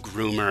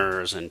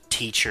groomers and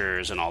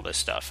teachers and all this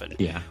stuff. And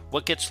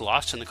what gets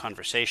lost in the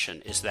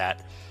conversation is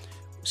that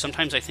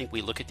sometimes I think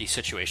we look at these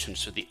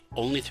situations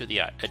only through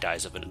the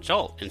eyes of an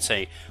adult and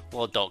say,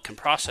 well, adult can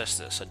process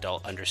this.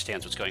 Adult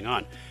understands what's going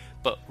on.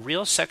 But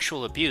real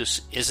sexual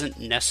abuse isn't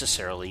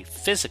necessarily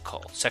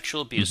physical.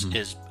 Sexual abuse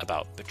is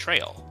about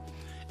betrayal.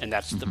 And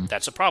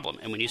that's a problem.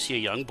 And when you see a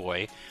young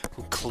boy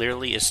who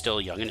clearly is still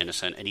young and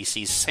innocent, and he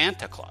sees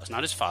Santa Claus,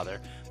 not his father,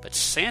 but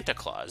Santa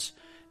Claus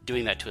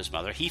doing that to his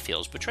mother, he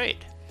feels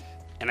betrayed.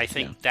 And I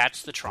think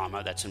that's the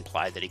trauma that's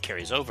implied that he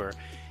carries over,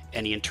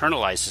 and he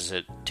internalizes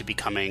it to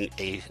becoming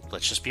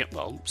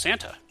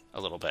Santa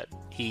a little bit.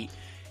 He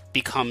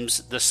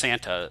becomes the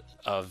Santa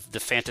of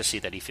the fantasy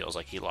that he feels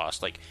like he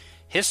lost. Like,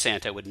 his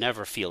Santa would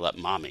never feel up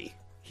mommy.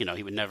 He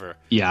would never.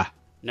 Yeah.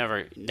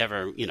 Never.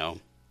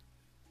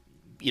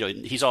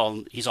 He's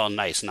all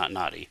nice, not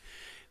naughty.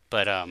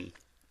 But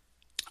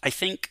I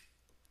think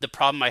the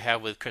problem I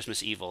have with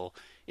Christmas Evil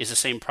is the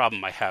same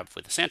problem I have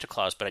with the Santa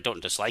Claus, but I don't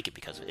dislike it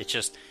because it's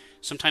just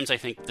sometimes I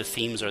think the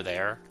themes are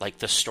there, like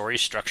the story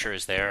structure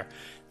is there,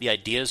 the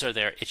ideas are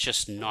there. It's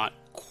just not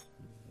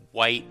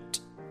quite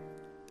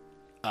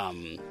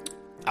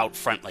out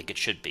front like it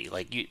should be.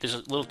 Like there's a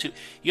little too.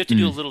 You have to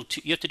do a little.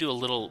 You have to do a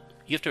little.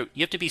 You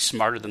have to be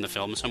smarter than the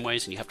film in some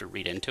ways, and you have to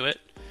read into it.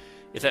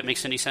 If that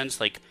makes any sense,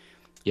 like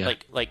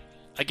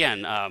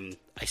again,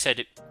 I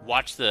said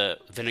watch the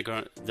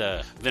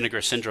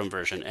Vinegar Syndrome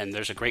version, and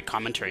there's a great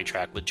commentary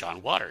track with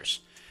John Waters,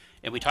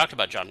 and we talked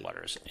about John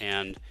Waters,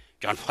 and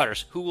John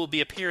Waters, who will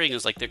be appearing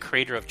as like the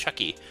creator of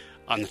Chucky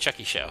on the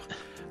Chucky Show.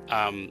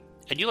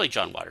 And you like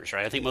John Waters,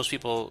 right? I think most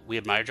people, we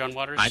admire John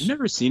Waters. I've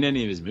never seen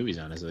any of his movies,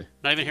 honestly.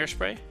 Not even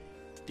Hairspray?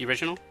 The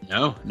original?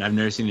 No, I've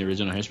never seen the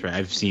original Hairspray.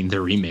 I've seen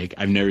the remake.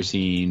 I've never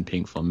seen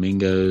Pink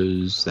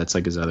Flamingos. That's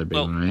like his other big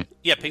one, right?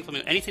 Yeah, Pink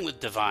Flamingos. Anything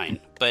with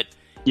Divine. But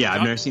Yeah,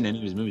 I've never seen any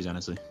of his movies,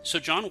 honestly. So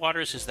John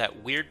Waters is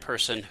that weird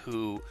person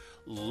who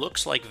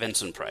looks like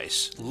Vincent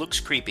Price, looks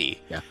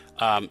creepy,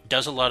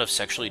 does a lot of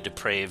sexually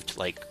depraved,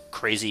 like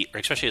crazy, or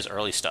especially his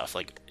early stuff,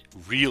 like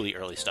really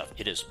early stuff.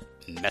 It is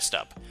messed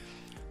up,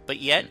 but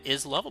yet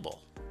is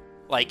lovable.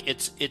 Like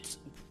it's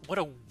what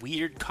a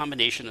weird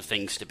combination of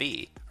things to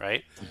be,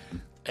 right?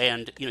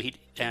 And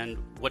and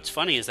what's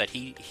funny is that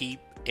he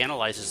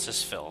analyzes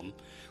this film.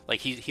 Like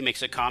he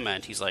makes a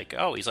comment. He's like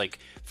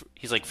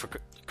for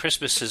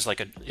Christmas is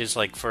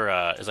like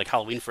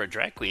Halloween for a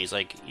drag queen. He's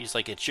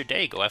like it's your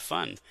day. Go have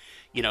fun.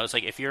 It's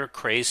like if you're a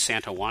crazed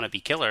Santa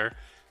wannabe killer,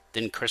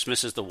 then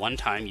Christmas is the one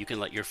time you can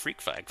let your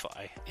freak flag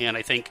fly. And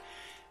I think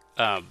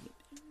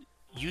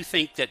you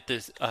think that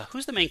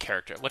who's the main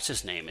character? What's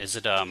his name? Is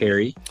it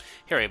Harry?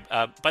 Harry.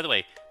 By the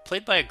way,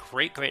 played by a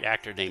great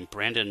actor named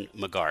Brandon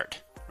McGart,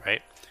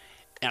 right?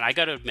 And I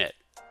got to admit,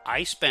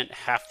 I spent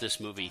half this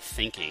movie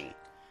thinking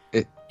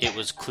it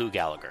was Clu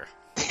Gallagher.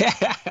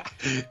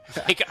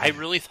 Like I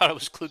really thought it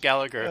was Clu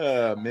Gallagher.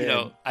 Oh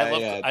man,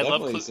 I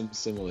love Clu. Some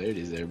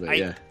similarities there, but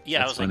I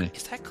was funny. like,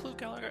 is that Clu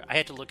Gallagher? I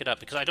had to look it up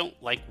because I don't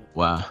like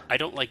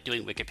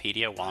doing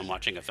Wikipedia while I'm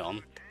watching a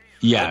film.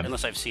 Yeah,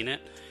 unless I've seen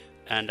it.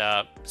 And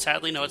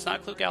sadly, no, it's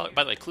not Clu Gallagher.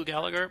 By the way, Clu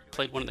Gallagher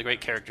played one of the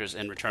great characters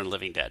in Return of the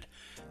Living Dead.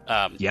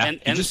 And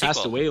he just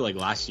passed away like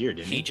last year,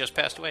 didn't he? He just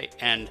passed away,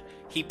 and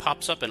he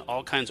pops up in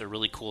all kinds of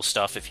really cool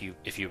stuff if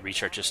you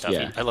research his stuff.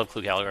 I love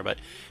Clu Gallagher, but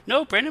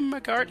no, Brandon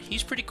McGart,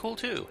 he's pretty cool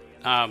too.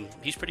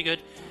 He's pretty good.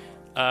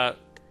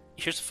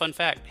 Here's a fun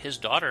fact: his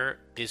daughter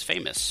is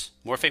famous,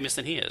 more famous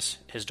than he is.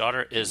 His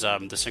daughter is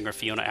the singer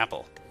Fiona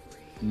Apple.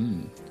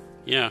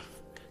 Yeah,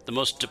 the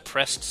most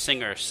depressed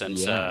singer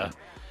since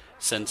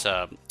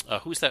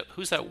who's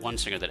that one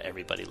singer that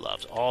everybody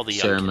loves? All the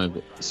Sarah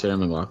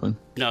McLachlan.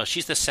 No,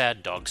 she's the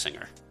sad dog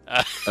singer.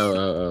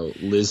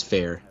 Liz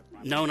Phair.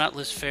 No, not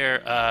Liz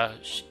Phair.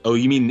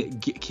 You mean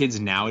kids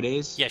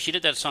nowadays? Yeah, she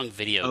did that song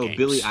Video Games. Oh,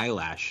 Billie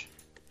Eilish.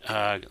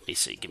 Let me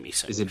see. Give me a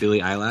second. Is it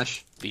Billie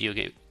Eilish? Video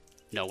game.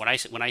 No, when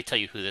I tell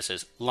you who this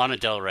is, Lana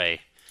Del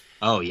Rey.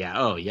 Oh yeah.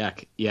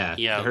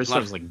 Her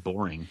stuff's like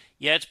boring.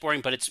 Yeah, it's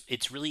boring, but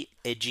it's really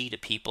edgy to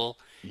people.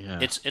 Yeah.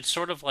 It's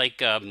sort of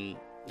like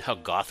how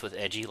goth was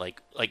edgy.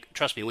 Like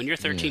trust me, when you're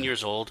 13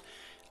 years old,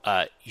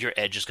 your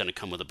edge is going to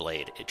come with a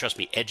blade. Trust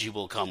me, edgy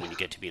will come when you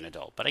get to be an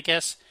adult. But I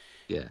guess,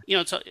 when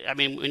you're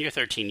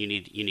 13, you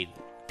need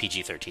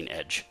PG-13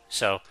 edge.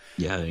 So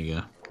yeah, there you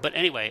go. But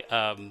anyway,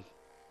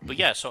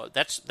 so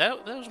that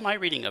was my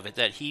reading of it.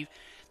 That he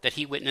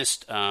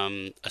witnessed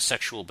a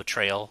sexual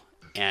betrayal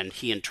and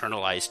he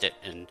internalized it,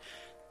 and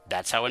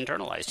that's how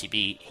internalized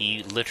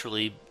he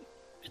literally.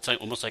 It's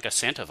like almost like a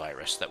Santa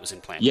virus that was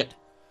implanted. Yeah.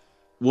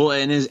 Well,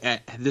 and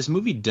this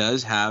movie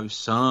does have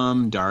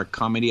some dark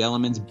comedy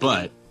elements,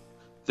 but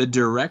the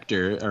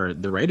director or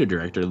the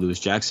writer-director Lewis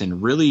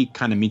Jackson really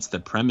kind of meets the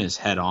premise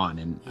head on,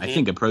 and I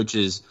think he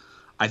approaches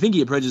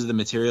the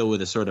material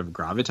with a sort of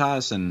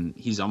gravitas, and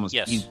he's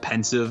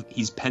pensive.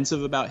 He's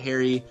pensive about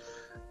Harry's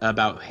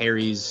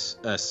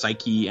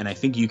psyche, and I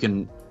think you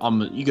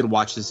could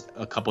watch this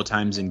a couple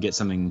times and get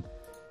something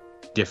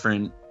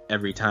different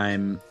every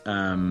time,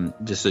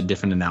 just a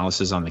different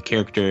analysis on the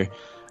character.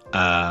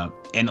 And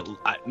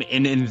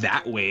in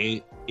that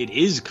way, it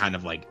is kind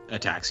of like a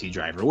Taxi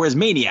Driver, whereas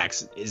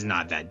Maniacs is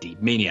not that deep.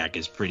 Maniac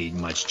is pretty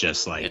much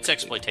just like it's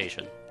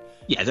exploitation.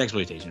 Yeah, it's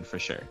exploitation for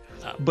sure.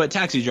 But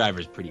Taxi Driver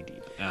is pretty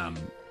deep.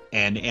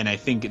 And I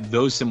think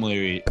those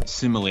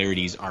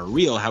similarities are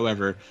real.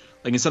 However,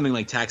 like in something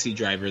like Taxi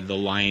Driver, the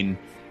line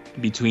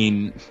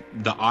between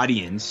the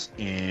audience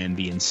and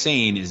the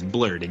insane is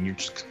blurred, and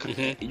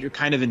you're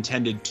kind of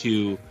intended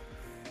to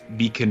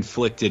be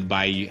conflicted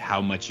by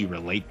how much you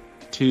relate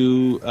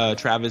to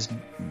Travis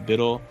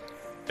Bickle.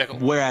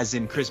 Whereas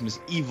in Christmas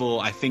Evil,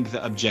 I think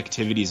the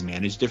objectivity is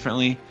managed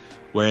differently,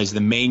 whereas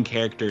the main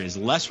character is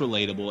less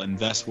relatable, and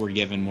thus we're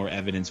given more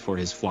evidence for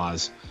his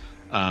flaws.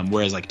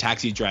 Whereas like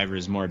Taxi Driver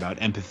is more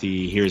about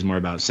empathy, here is more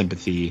about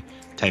sympathy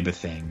type of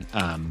thing.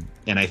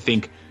 And I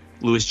think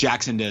Lewis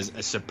Jackson does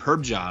a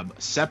superb job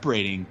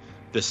separating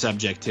the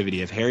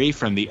subjectivity of Harry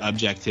from the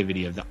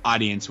objectivity of the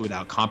audience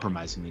without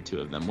compromising the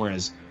two of them.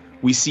 Whereas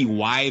we see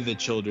why the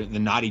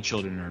naughty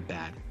children are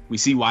bad. We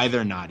see why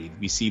they're naughty.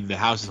 We see the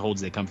households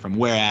they come from.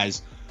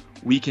 Whereas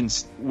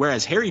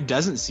Harry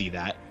doesn't see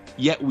that,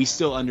 yet we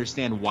still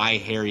understand why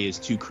Harry is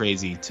too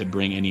crazy to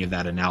bring any of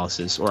that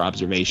analysis or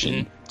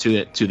observation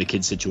to the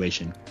kid's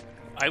situation.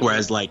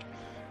 Whereas like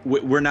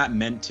we're not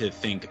meant to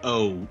think,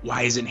 oh,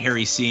 why isn't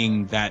Harry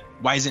seeing that?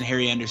 Why isn't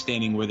Harry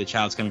understanding where the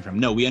child's coming from?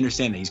 No, we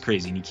understand that he's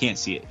crazy and he can't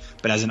see it.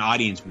 But as an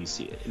audience, we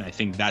see it. And I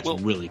think that's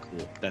really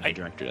cool that the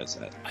director does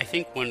that. I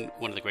think one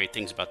of the great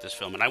things about this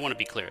film, and I want to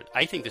be clear,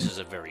 I think this is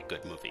a very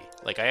good movie.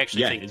 Like, I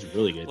actually think it's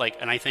really good.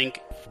 Like, and I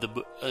think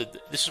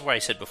this is where I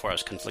said before I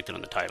was conflicted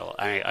on the title.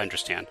 I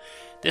understand.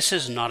 This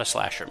is not a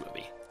slasher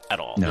movie at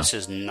all. No. This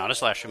is not a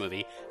slasher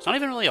movie. It's not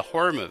even really a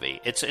horror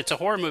movie. It's a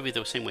horror movie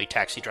the same way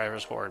Taxi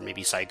Driver's horror and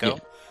maybe Psycho. Yeah.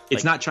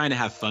 It's not trying to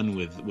have fun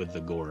with the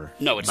gore.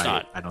 No, it's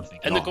not. I don't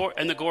think. And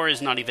the gore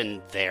is not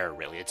even there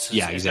really.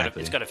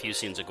 Exactly. It's got a few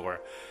scenes of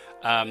gore.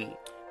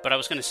 But I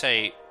was going to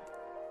say,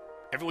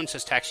 everyone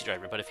says Taxi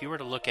Driver, but if you were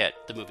to look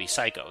at the movie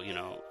Psycho,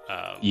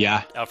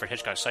 Alfred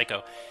Hitchcock's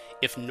Psycho,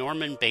 if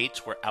Norman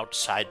Bates were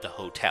outside the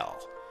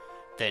hotel,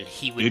 then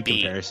he would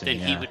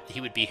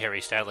he would be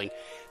Harry Styling,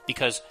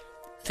 because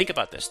think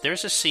about this.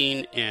 There's a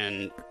scene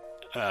in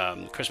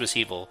Christmas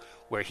Evil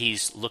where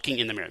he's looking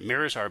in the mirror.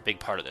 Mirrors are a big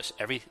part of this.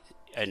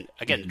 And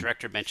again, the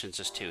director mentions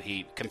this too.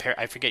 He compares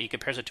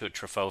it to a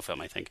Truffaut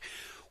film, I think,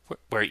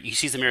 where he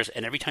sees the mirrors,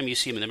 and every time you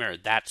see him in the mirror,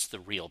 that's the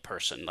real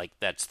person. Like,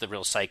 that's the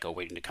real psycho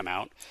waiting to come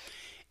out.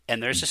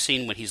 And there's a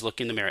scene when he's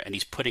looking in the mirror and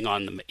he's putting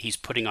on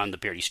the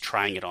beard. He's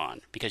trying it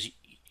on, because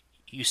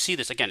you see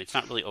this again. It's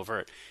not really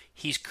overt.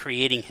 He's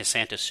creating his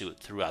Santa suit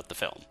throughout the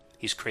film.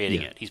 He's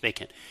creating it. He's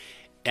making it.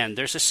 And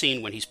there's a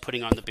scene when he's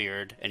putting on the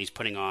beard and he's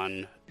putting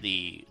on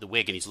the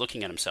wig and he's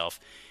looking at himself.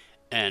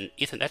 And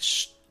Ethan,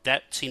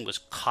 that scene was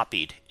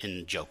copied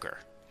in Joker.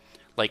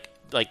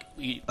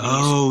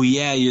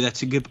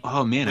 That's a good.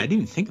 Oh man, I didn't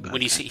even think about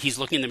when that. He's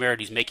looking in the mirror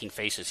and he's making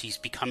faces. He's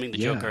becoming the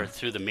Joker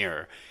through the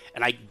mirror.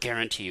 And I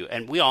guarantee you,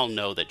 and we all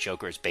know that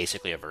Joker is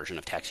basically a version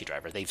of Taxi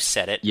Driver. They've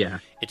said it. Yeah.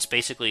 It's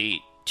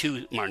basically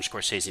two Martin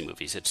Scorsese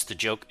movies. It's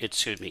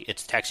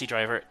it's Taxi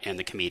Driver and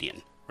The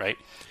Comedian, right?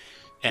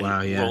 And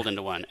rolled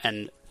into one.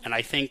 And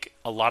I think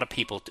a lot of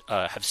people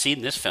have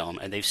seen this film,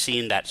 and they've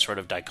seen that sort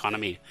of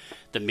dichotomy.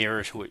 The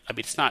mirrors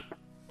it's not...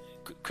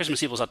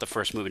 Christmas Evil is not the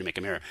first movie to make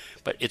a mirror,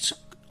 but it's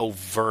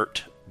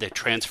overt. The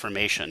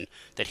transformation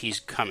that he's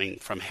coming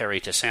from Harry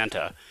to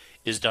Santa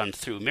is done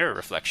through mirror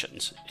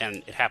reflections,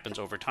 and it happens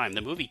over time.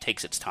 The movie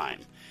takes its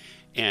time,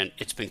 and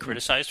it's been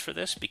criticized for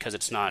this because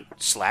it's not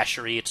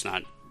slashery. It's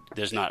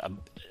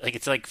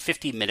like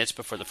 50 minutes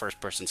before the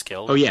first person's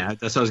killed. Oh yeah,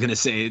 that's what I was gonna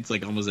say. It's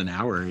like almost an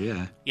hour.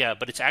 Yeah,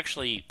 but it's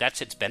actually,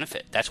 that's its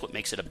benefit. That's what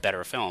makes it a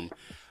better film.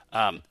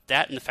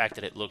 That and the fact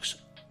that it looks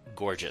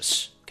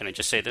gorgeous. Can I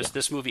just say this?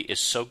 This movie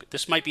is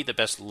this might be the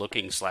best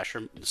looking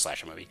slasher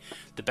movie,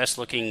 the best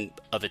looking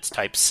of its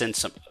type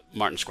since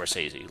Martin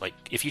Scorsese. Like,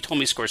 if you told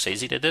me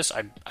Scorsese did this,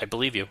 I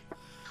believe you.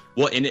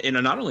 Well, and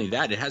not only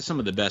that, it has some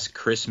of the best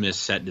Christmas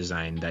set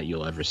design that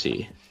you'll ever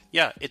see.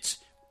 Yeah, it's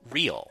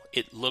real.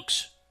 It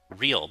looks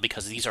real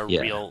because these are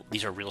real.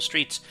 These are real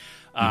streets.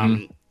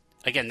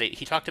 Again,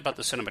 he talked about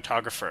the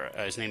cinematographer.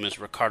 His name is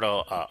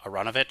Ricardo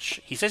Aronovich.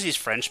 He says he's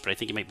French, but I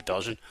think he might be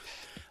Belgian.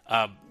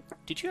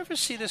 Did you ever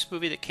see this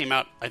movie that came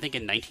out, I think,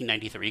 in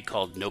 1993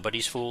 called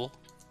Nobody's Fool?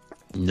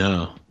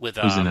 No. With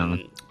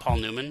Paul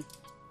Newman?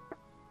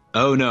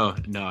 Oh, no.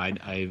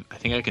 I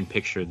think I can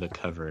picture the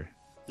cover.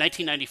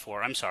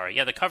 1994, I'm sorry.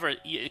 Yeah, the cover is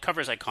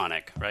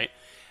iconic, right?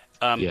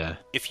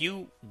 If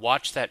you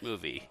watch that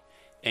movie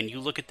and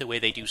you look at the way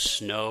they do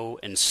snow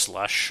and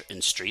slush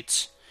in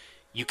streets,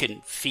 you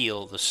can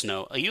feel the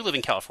snow. You live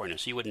in California,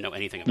 so you wouldn't know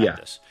anything about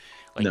this.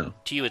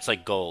 To you, it's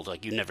like gold.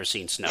 Like, you've never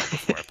seen snow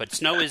before. But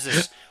snow is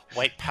this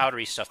white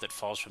powdery stuff that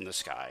falls from the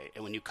sky,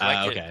 and when you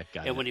collect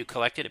when you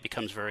collect it, it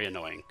becomes very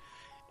annoying.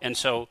 And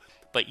so,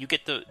 but you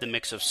get the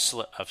mix of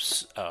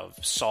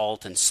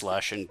salt and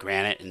slush and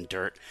granite and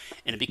dirt,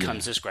 and it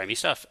becomes this grimy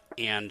stuff.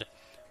 And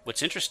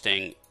what's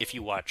interesting, if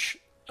you watch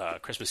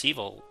Christmas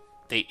Evil,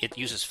 it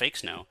uses fake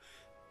snow,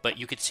 but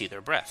you could see their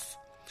breath,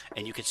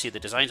 and you could see the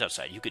designs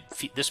outside.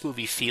 This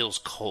movie feels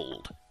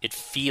cold. It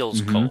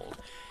feels cold.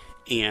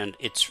 And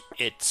it's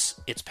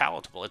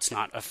palatable. It's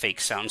not a fake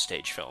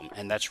soundstage film,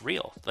 and that's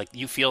real. Like,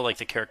 you feel like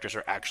the characters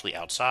are actually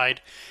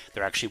outside.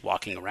 They're actually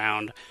walking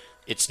around.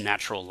 It's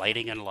natural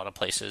lighting in a lot of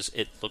places.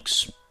 It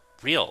looks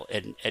real,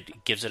 and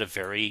it gives it a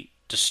very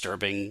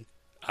disturbing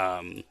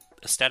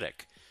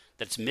aesthetic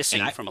that's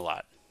missing from a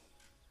lot.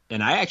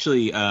 And I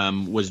actually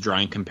was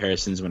drawing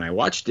comparisons when I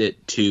watched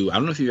it to, I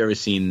don't know if you've ever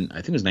seen,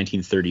 I think it was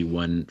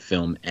 1931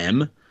 film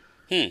M.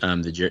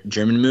 The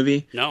German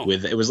movie. No,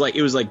 it was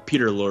like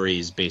Peter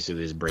Lorre's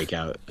basically his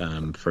breakout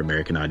for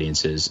American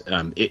audiences.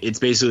 It's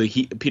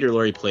basically Peter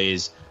Lorre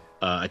plays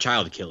a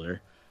child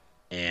killer,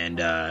 and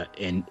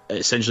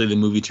essentially the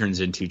movie turns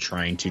into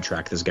trying to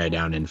track this guy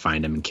down and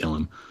find him and kill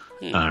him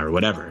or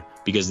whatever,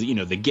 because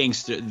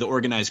the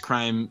organized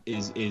crime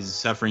is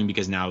suffering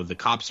because now the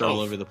cops are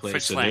all over the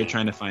place, so they're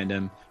trying to find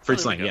him.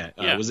 Fritz Lang,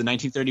 was it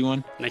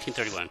 1931?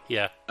 1931,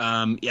 yeah.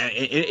 And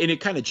it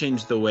kind of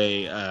changed the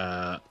way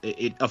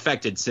it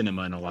affected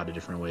cinema in a lot of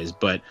different ways.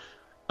 But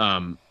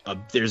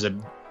there's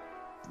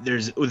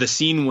the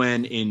scene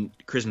when in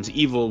Christmas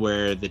Evil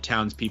where the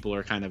townspeople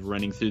are kind of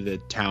running through the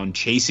town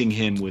chasing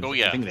him with,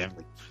 I think they have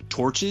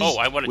torches. Oh,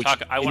 I want to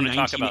talk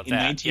about that. In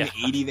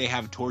 1980, they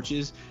have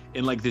torches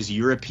in like this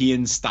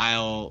European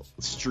style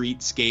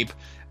streetscape.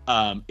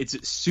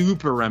 It's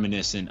super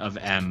reminiscent of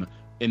M.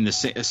 In the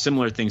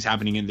similar things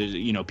happening in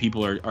the,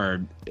 people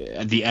are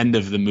at the end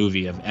of the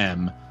movie of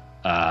M.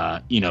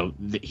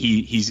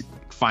 He's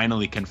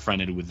finally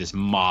confronted with this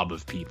mob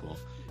of people,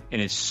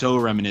 and it's so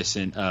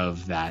reminiscent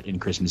of that in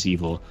Christmas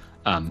Evil.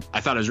 I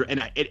thought it was,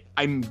 and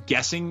I'm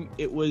guessing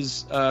it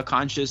was a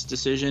conscious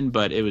decision,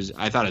 but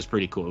I thought it was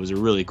pretty cool. It was a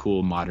really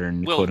cool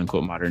modern, quote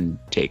unquote, modern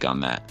take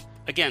on that.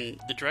 Again,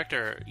 the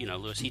director,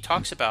 Lewis, he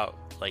talks about,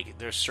 like,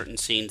 there's certain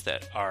scenes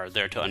that are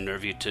there to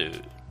unnerve you, to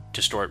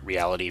distort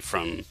reality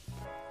from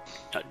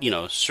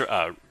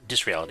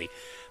disreality.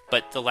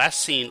 But the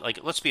last scene, like,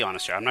 let's be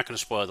honest here. I'm not going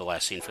to spoil the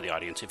last scene for the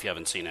audience if you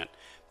haven't seen it.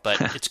 But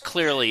it's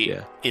clearly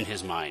in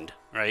his mind,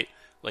 right?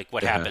 Like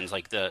what happens,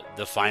 like the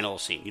final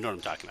scene. You know what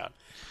I'm talking about?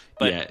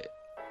 But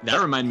that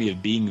reminded me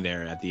of Being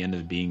There at the end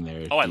of Being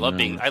There. Oh, I love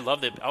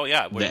it. Oh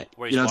yeah, where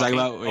he's you know what I'm walking. talking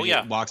about? Where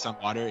he walks on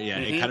water. Yeah,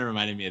 it kind of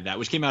reminded me of that,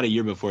 which came out a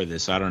year before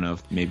this. So I don't know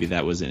if maybe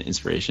that was an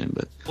inspiration.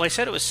 But well, I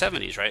said it was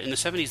 70s, right? In the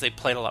 70s, they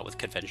played a lot with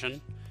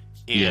convention.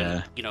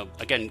 And,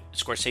 again,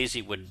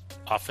 Scorsese would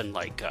often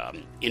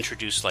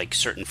introduce like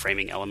certain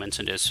framing elements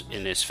in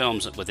his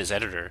films with his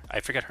editor.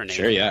 I forget her name.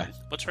 Sure, yeah.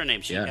 What's her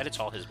name? She edits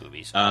all his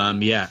movies. I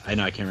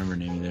know. I can't remember her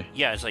name either.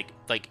 Yeah, it's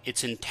like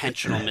it's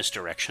intentional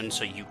misdirection,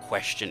 so you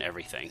question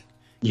everything.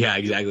 Yeah,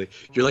 exactly.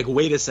 You're like,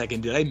 wait a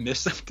second, did I miss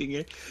something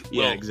here?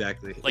 Yeah,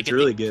 exactly. Like it's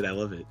really good. I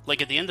love it.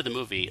 Like at the end of the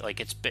movie,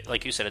 it's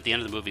like you said, at the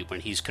end of the movie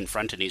when he's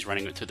confronted, he's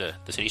running through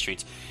the city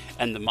streets,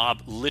 and the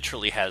mob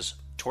literally has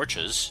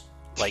torches.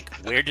 Like,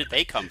 where did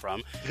they come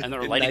from? And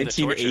they're lighting the torches.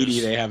 In 1980,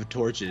 they have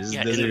torches.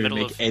 Yeah, it doesn't even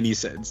make any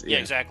sense. Yeah,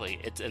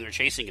 exactly. And they're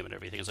chasing him and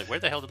everything. It's like, where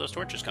the hell did those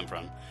torches come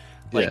from?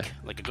 Like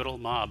a good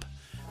old mob.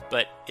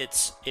 But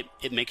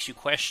it makes you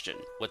question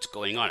what's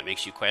going on. It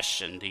makes you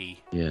question the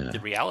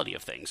reality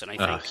of things. And I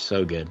think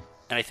so good.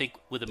 And I think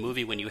with a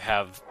movie when you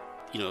have,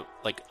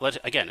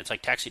 again, it's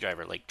like Taxi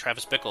Driver. Like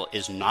Travis Bickle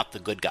is not the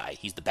good guy;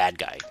 he's the bad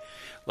guy.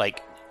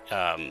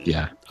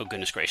 Oh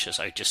goodness gracious!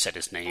 I just said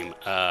his name.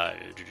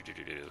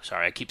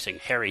 Sorry, I keep saying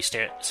Harry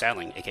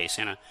Styling, aka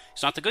Santa.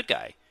 He's not the good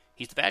guy;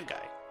 he's the bad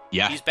guy.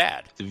 Yeah, he's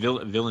bad. The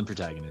villain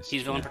protagonist.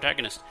 He's villain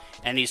protagonist,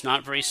 and he's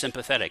not very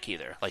sympathetic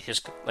either.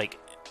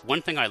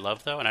 One thing I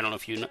love though, and I don't know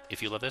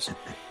if you love this,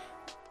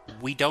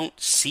 we don't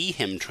see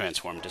him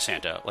transform to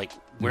Santa. Like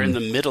we're in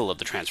the middle of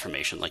the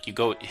transformation. Like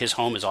his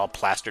home is all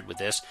plastered with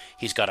this.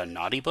 He's got a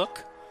naughty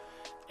book,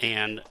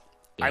 and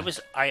I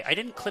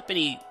didn't clip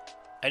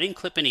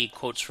any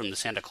quotes from the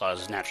Santa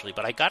Claus naturally,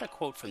 but I got a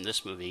quote from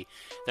this movie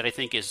that I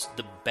think is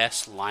the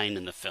best line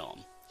in the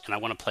film, and I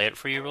want to play it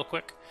for you real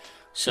quick.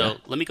 So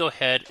let me go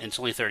ahead, and it's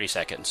only 30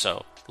 seconds.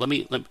 So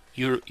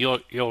you'll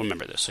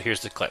remember this. So here's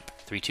the clip: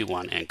 3, 2,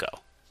 1, and go.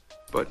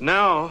 But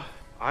now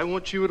I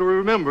want you to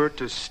remember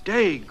to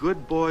stay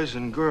good boys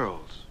and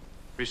girls.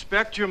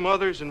 Respect your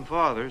mothers and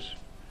fathers,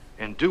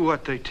 and do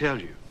what they tell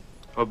you.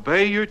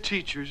 Obey your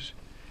teachers,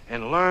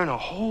 and learn a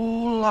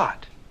whole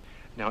lot.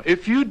 Now,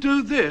 if you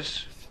do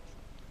this,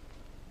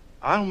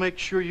 I'll make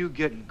sure you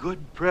get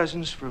good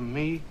presents from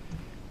me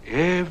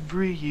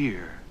every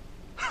year.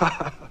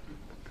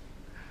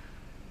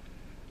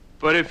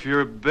 But if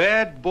you're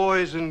bad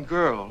boys and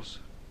girls,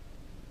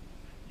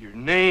 your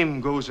name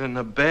goes in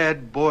the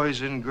bad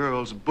boys and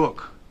girls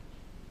book.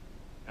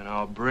 And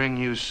I'll bring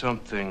you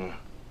something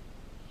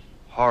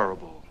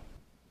horrible.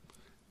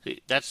 See,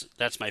 that's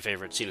my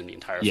favorite scene in the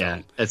entire film.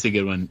 Yeah, that's a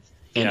good one.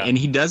 And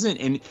he doesn't,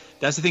 and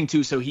that's the thing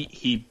too. So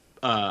he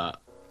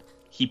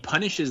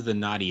punishes the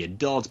naughty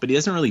adults, but he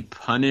doesn't really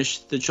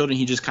punish the children.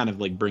 He just kind of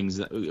brings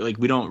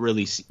we don't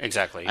really see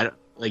exactly.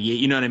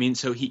 You know what I mean.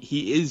 So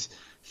he is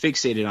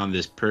fixated on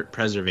this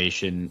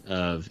preservation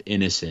of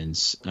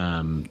innocence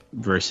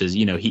versus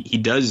he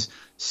does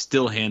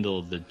still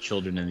handle the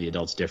children and the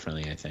adults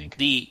differently. I think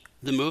the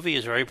movie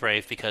is very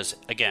brave because,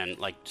 again,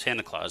 like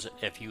Santa Claus,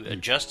 if you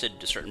adjusted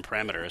to certain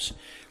parameters,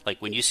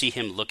 like when you see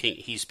him looking,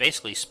 he's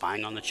basically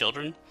spying on the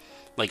children,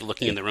 like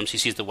looking in the rooms. He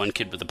sees the one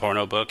kid with the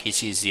porno book. He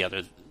sees the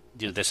other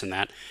do this and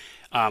that.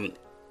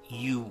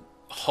 You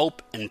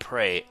hope and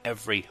pray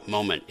every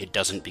moment it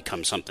doesn't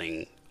become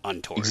something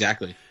untoward.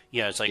 Exactly.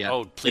 Yeah, it's like,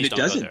 oh, please don't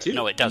go there. Too.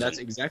 No, it doesn't. And that's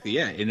exactly,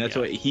 and that's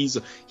what he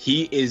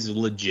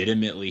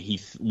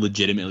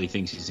legitimately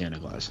thinks he's Santa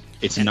Claus.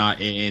 It's not,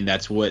 and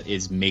that's what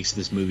makes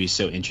this movie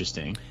so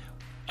interesting.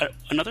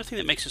 Another thing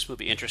that makes this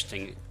movie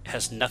interesting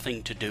has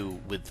nothing to do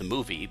with the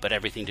movie, but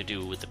everything to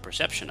do with the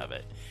perception of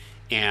it.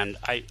 And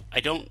I'm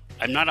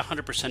not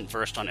 100%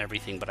 versed on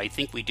everything, but I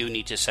think we do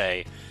need to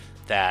say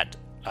that,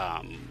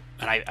 and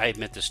I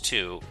admit this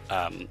too,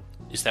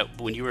 is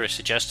that when you were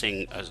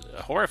suggesting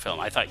a horror film,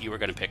 I thought you were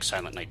going to pick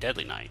Silent Night,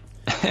 Deadly Night.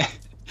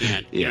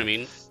 And, you know what I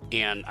mean?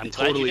 And I'm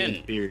glad you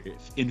didn't.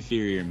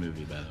 Inferior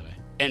movie, by the way.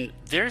 And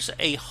there's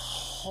a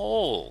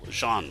whole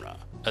genre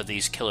of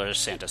these killer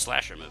Santa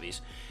slasher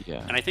movies.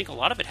 Yeah. And I think a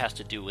lot of it has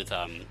to do with,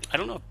 I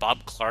don't know if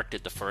Bob Clark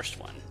did the first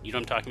one. You know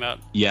what I'm talking about?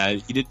 Yeah,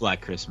 he did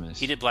Black Christmas.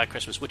 He did Black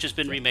Christmas, which has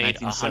been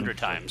remade 100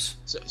 times.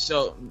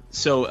 So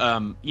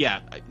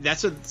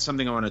that's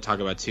something I want to talk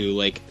about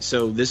too.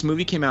 So this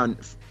movie came out.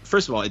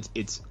 First of all,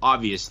 it's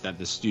obvious that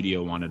the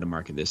studio wanted to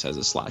market this as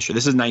a slasher.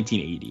 This is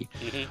 1980.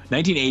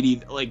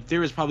 1980, there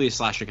was probably a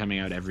slasher coming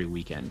out every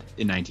weekend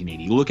in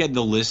 1980. Look at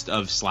the list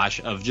of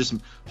just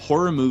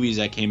horror movies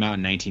that came out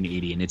in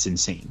 1980, and it's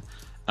insane.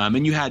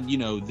 And you had,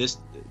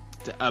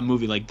 a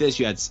movie like this.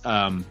 You had,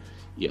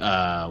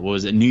 what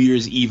was it? New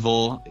Year's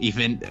Evil.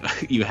 Even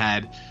you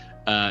had,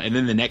 and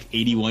then the next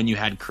 81, you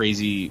had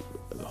crazy,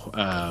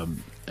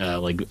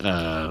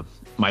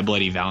 My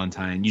Bloody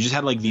Valentine. You just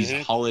had these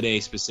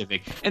holiday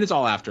specific, and it's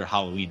all after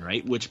Halloween,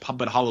 right?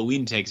 But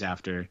Halloween takes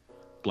after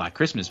Black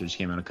Christmas, which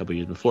came out a couple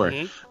years before.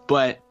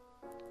 But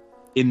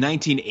in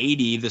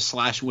 1980,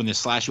 when the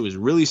slasher was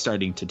really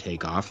starting to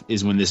take off,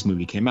 is when this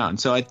movie came out. And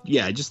so I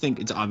just think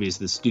it's obvious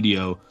the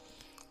studio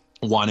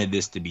wanted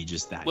this to be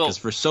just that, because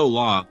for so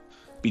long,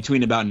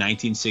 between about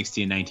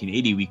 1960 and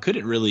 1980, we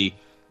couldn't really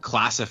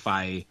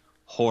classify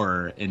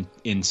horror in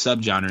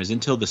subgenres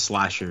until the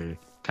slasher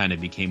kind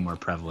of became more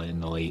prevalent in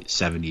the late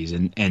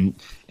 70s,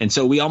 and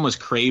so we almost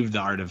craved the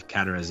art of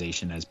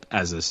categorization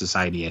as a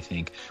society, I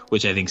think,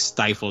 which I think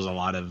stifles a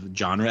lot of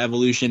genre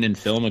evolution in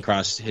film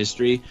across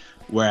history,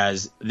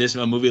 whereas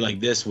a movie like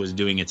this was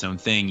doing its own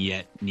thing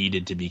yet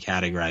needed to be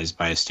categorized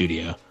by a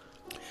studio.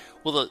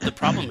 Well, the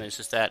problem is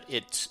that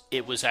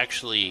it was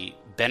actually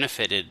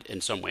benefited in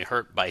some way,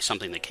 hurt by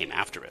something that came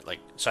after it, like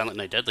Silent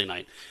Night, Deadly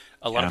Night.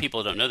 A lot of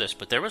people don't know this,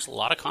 but there was a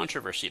lot of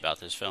controversy about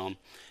this film.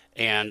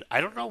 And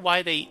I don't know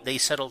why they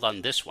settled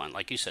on this one.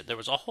 Like you said, there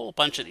was a whole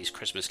bunch of these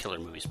Christmas killer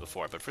movies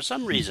before, but for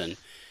some reason,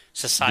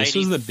 society this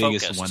was the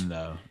focused, biggest one,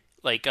 though.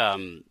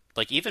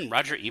 Like even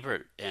Roger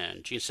Ebert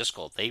and Gene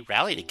Siskel, they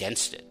rallied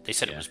against it. They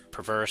said it was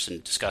perverse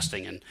and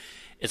disgusting, and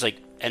it's like.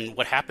 And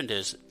what happened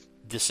is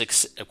this.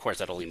 Of course,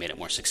 that only made it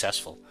more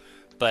successful,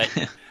 but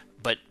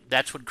but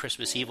that's when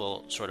Christmas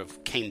Evil sort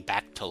of came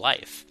back to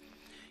life.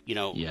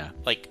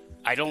 Like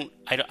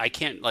I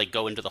can't like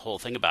go into the whole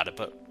thing about it,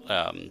 but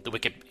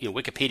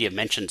Wikipedia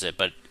mentions it,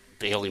 but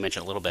they only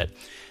mention a little bit.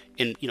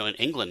 In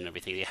England and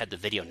everything, they had the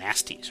video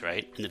nasties,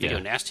 right? And the video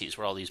nasties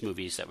were all these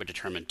movies that were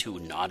determined too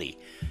naughty.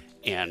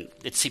 And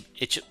it's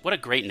what a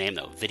great name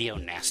though, Video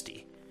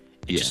Nasty.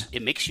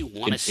 It makes you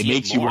want to see it more. It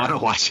makes you want to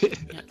watch it.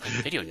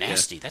 Video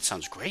Nasty, that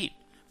sounds great.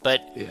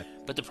 But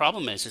the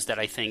problem is that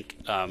I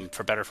think,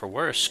 for better or for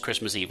worse,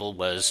 Christmas Evil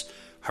was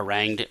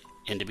harangued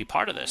and to be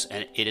part of this,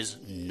 and it is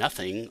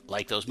nothing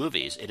like those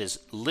movies. It is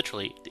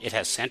literally, it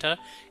has Santa,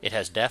 it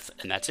has death,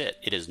 and that's it.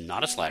 It is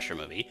not a slasher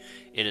movie.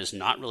 It is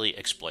not really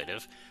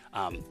exploitive.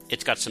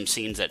 It's got some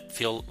scenes that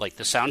feel like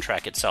the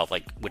soundtrack itself,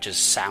 which is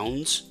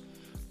sounds,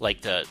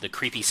 like the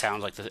creepy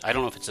sounds, like I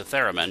don't know if it's a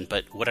theremin,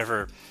 but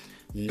whatever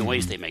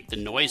noise they make, the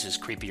noise is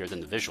creepier than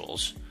the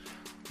visuals.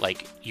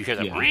 Like you hear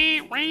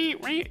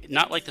the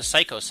not like the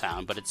Psycho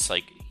sound, but it's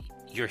like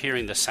you're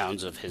hearing the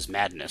sounds of his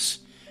madness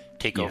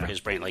take over his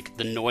brain. Like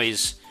the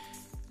noise,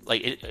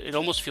 like it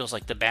almost feels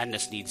like the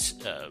madness needs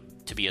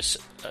to be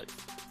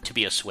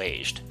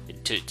assuaged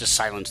to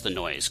silence the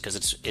noise, because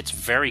it's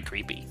very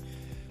creepy.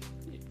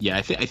 Yeah,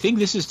 I think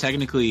this is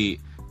technically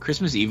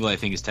Christmas Evil. I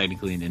think is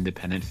technically an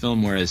independent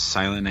film, whereas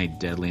Silent Night,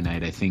 Deadly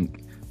Night, I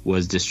think,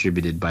 was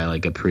distributed by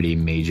like a pretty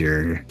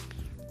major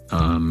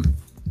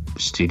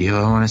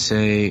studio. I want to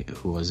say,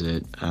 who was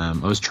it?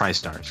 It was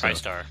TriStar.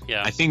 TriStar,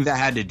 yeah. I think that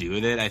had to do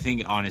with it. I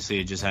think honestly,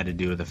 it just had to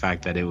do with the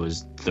fact that it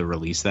was the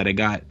release that it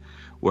got.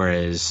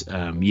 Whereas,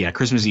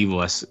 Christmas Evil,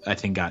 I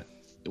think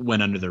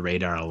went under the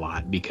radar a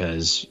lot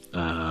because,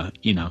 Also,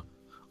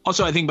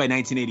 I think by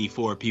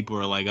 1984, people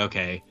were like,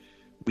 okay,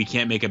 we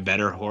can't make a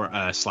better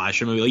horror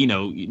slasher movie.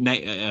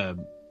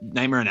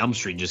 Nightmare on Elm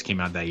Street just came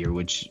out that year,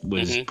 which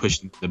was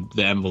pushing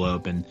the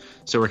envelope, and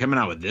so we're coming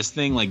out with this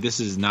thing. Like, this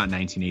is not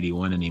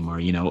 1981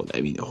 anymore.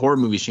 Horror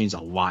movies changed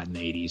a lot in the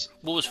 80s.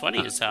 What was funny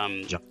is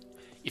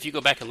if you go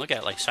back and look at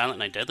it, like Silent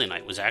Night, Deadly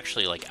Night was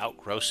actually like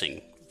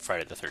outgrossing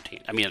Friday the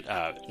 13th. I mean,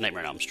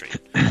 Nightmare on Elm Street.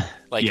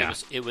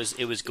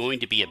 It was going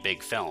to be a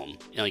big film.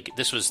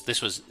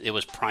 It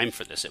was primed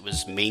for this. It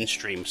was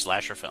mainstream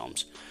slasher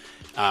films.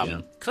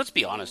 'Cause let's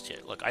be honest here.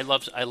 Look, I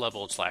love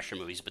old slasher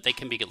movies, but they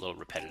can be a little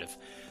repetitive.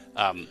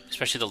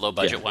 Especially the low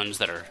budget ones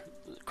that are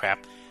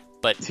crap.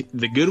 But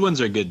the good ones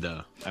are good,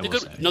 though. The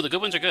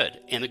good ones are good,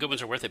 and the good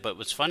ones are worth it. But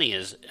what's funny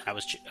is I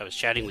was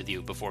chatting with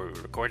you before we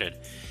recorded,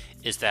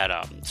 is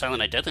that Silent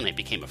Night, Deadly Night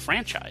became a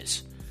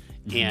franchise,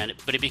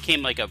 but it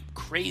became like a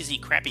crazy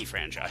crappy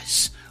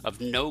franchise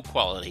of no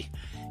quality,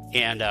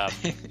 and I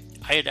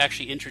had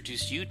actually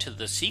introduced you to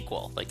the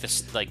sequel,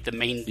 the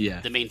main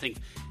thing.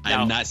 I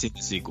have not seen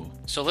the sequel.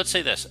 So let's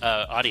say this,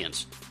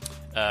 audience,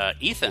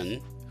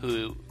 Ethan,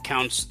 who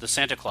counts The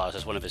Santa Claus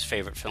as one of his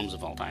favorite films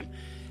of all time,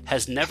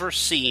 has never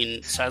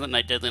seen Silent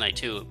Night, Deadly Night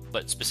 2,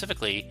 but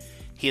specifically,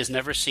 he has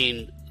never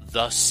seen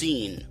the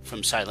scene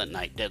from Silent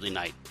Night, Deadly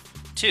Night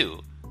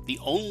 2. The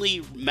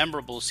only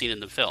memorable scene in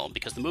the film,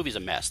 because the movie's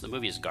a mess, the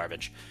movie is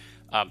garbage.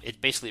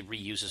 It basically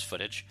reuses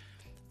footage,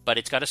 but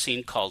it's got a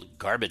scene called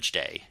Garbage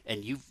Day,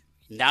 and you're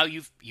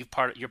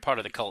part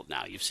of the cult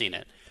now. You've seen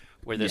it,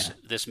 where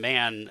this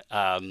man.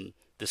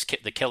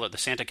 The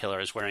Santa killer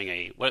is wearing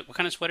a what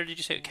kind of sweater did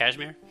you say?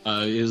 Cashmere?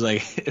 It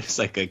was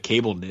like a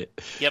cable knit.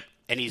 Yep,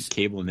 and he's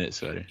cable knit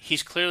sweater.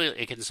 He's clearly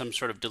in some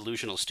sort of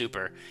delusional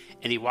stupor,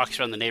 and he walks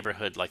around the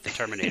neighborhood like the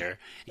Terminator.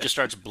 He just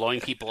starts blowing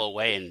people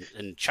away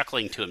and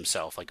chuckling to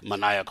himself, like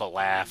maniacal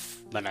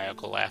laugh.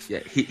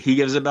 Yeah, he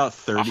gives about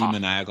 30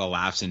 maniacal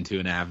laughs in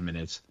 2.5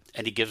 minutes.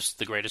 And he gives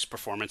the greatest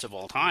performance of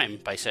all time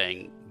by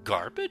saying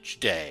 "Garbage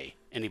Day,"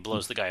 and he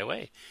blows the guy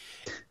away.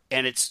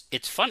 And it's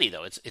funny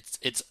though.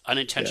 It's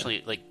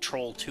unintentionally like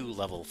Troll 2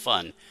 level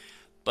fun,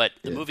 but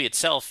the movie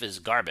itself is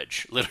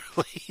garbage,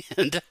 literally.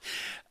 And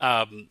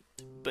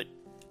but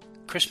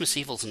Christmas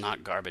Evil's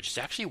not garbage. It's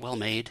actually well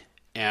made,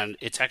 and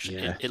it's actually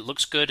it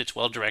looks good. It's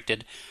well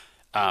directed.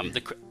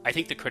 I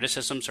think the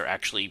criticisms are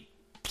actually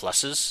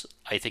pluses.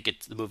 I think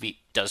the movie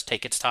does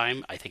take its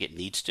time. I think it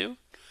needs to.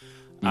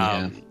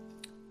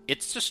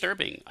 It's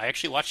disturbing. I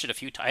actually watched it a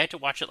few times. I had to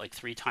watch it like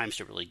 3 times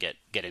to really get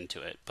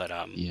into it. But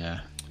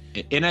yeah,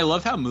 and I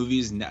love how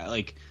movies now,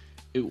 like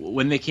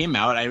when they came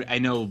out. I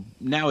know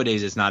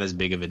nowadays it's not as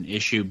big of an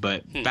issue,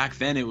 but back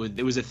then it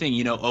was a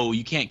thing. Oh,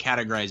 you can't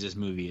categorize this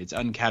movie; it's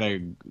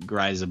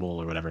uncategorizable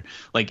or whatever.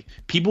 Like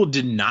people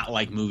did not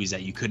like movies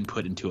that you couldn't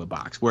put into a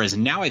box. Whereas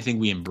now I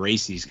think we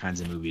embrace these kinds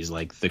of movies,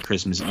 like The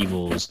Christmas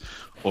Evils,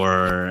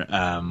 or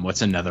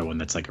what's another one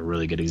that's like a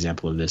really good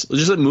example of this?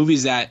 Just like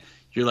movies that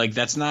you're like,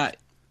 that's not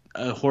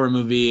a horror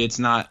movie, it's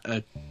not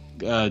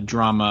a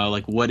drama,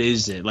 like what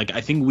is it? Like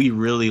I think we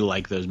really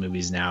like those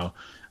movies now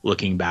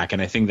looking back,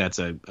 and I think that's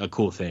a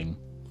cool thing.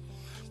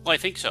 Well, I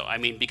think so. I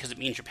mean, because it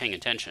means you're paying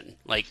attention.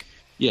 Like,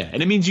 yeah,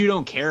 and it means you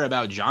don't care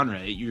about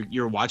genre.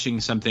 You're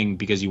watching something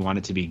because you want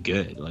it to be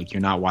good. Like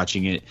you're not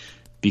watching it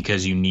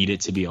because you need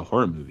it to be a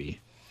horror movie.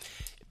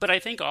 But I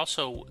think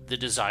also the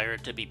desire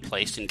to be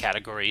placed in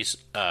categories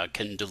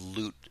can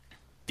dilute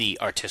the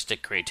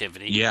artistic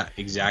creativity. Yeah,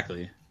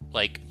 exactly.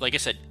 Like I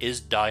said,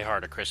 is Die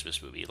Hard a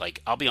Christmas movie?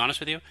 Like, I'll be honest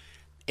with you,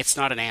 it's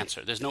not an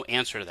answer. There's no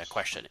answer to that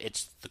question.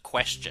 It's the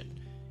question.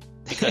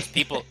 Because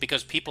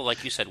people,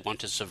 like you said, want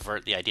to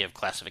subvert the idea of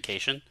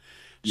classification.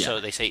 Yeah. So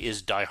they say,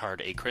 is Die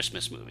Hard a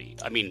Christmas movie?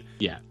 I mean,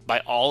 yeah. By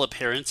all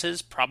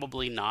appearances,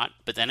 probably not.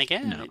 But then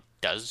again, it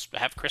does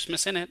have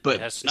Christmas in it. But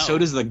it has snow. So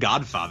does The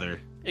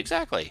Godfather.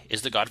 Exactly.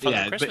 Is The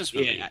Godfather a Christmas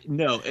movie? Yeah,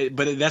 no,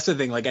 but that's the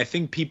thing. Like, I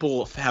think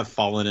people have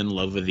fallen in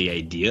love with the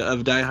idea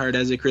of Die Hard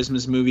as a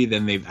Christmas movie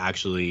than they've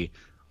actually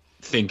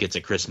think it's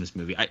a Christmas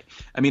movie.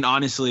 I mean,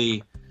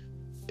 honestly,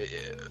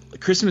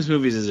 Christmas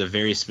movies is a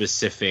very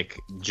specific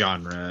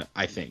genre,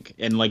 I think.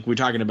 And like we're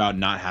talking about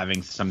not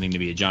having something to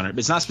be a genre, but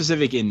it's not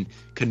specific in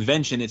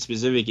convention. It's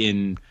specific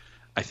in,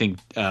 I think,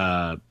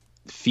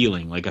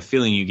 feeling, like a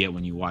feeling you get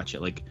when you watch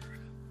it. Like,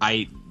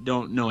 I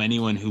don't know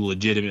anyone who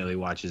legitimately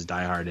watches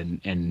Die Hard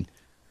and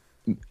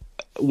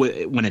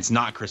when it's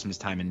not Christmas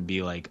time and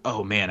be like,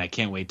 oh man, I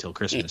can't wait till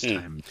Christmas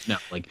time. No,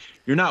 like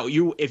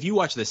if you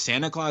watch the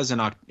Santa Claus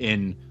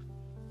in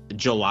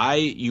July,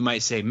 you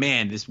might say,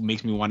 man, this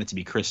makes me want it to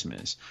be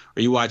Christmas.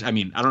 Or you watch, I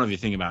mean, I don't know if you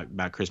think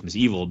about Christmas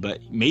Evil, but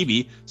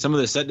maybe some of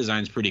the set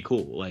design is pretty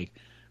cool. Like,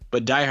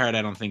 but Die Hard,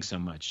 I don't think so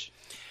much.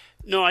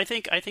 No, I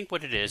think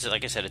what it is,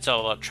 like I said, it's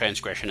all about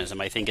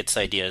transgressionism. I think it's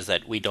ideas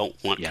that we don't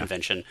want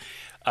convention.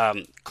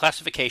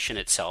 Classification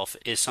itself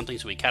is something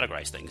that we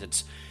categorize things.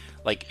 It's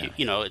like,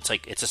 it's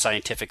like, it's a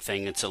scientific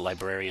thing. It's a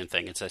librarian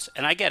thing. It's this,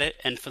 and I get it.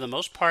 And for the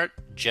most part,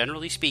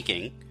 generally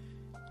speaking,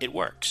 it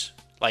works.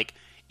 Like,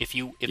 if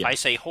I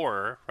say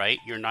horror, right,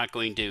 you're not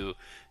going to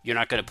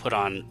put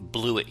on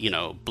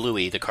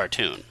Bluey the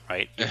cartoon,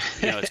 right?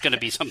 It's going to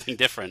be something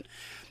different.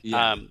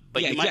 Yeah.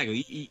 But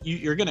exactly.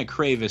 You're going to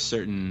crave a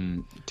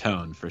certain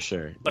tone for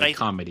sure. But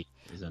comedy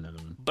is another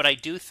one. But I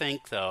do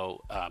think,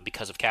 though,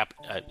 because of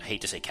I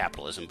hate to say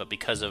capitalism, but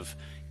because of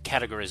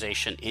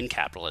categorization in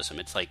capitalism,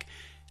 it's like,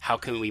 how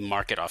can we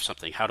market off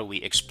something? How do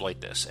we exploit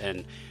this?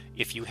 And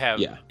if you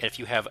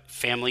have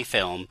family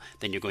film,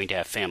 then you're going to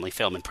have family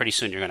film, and pretty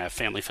soon you're going to have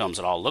family films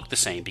that all look the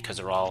same because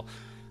they're all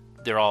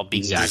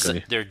being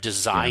they're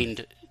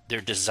designed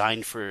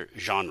for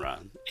genre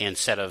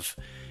instead of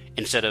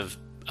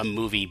a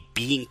movie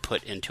being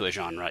put into a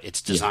genre.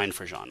 It's designed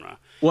for genre.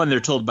 Well, and they're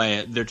told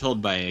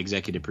by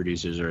executive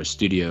producers or a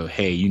studio,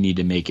 hey, you need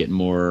to make it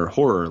more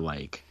horror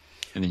like,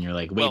 and then you're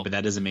like, wait, but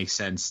that doesn't make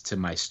sense to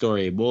my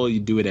story. Well,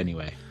 you do it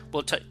anyway.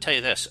 Well, tell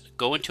you this: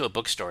 go into a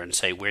bookstore and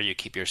say where you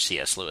keep your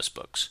C.S. Lewis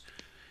books.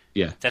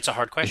 Yeah, that's a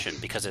hard question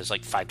because there's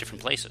like 5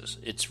 different places.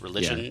 It's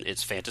religion,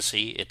 it's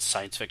fantasy, it's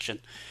science fiction.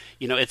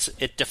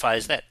 It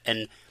defies that.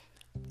 And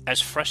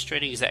as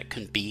frustrating as that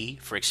can be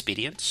for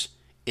expedience,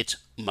 it's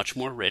much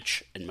more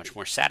rich and much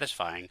more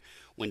satisfying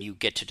when you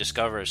get to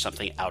discover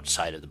something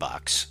outside of the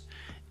box.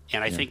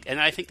 And I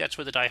think that's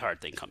where the Die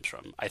Hard thing comes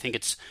from. I think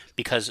it's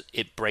because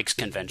it breaks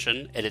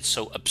convention, and it's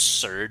so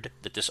absurd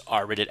that this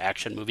R-rated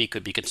action movie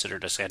could be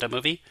considered a Santa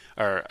movie,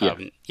 or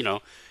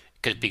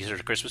could be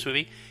considered a Christmas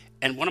movie.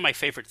 And one of my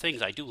favorite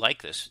things, I do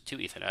like this too,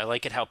 Ethan. I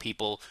like it how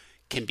people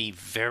can be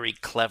very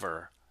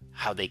clever,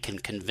 how they can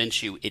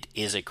convince you it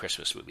is a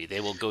Christmas movie. They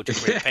will go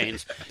to great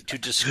pains to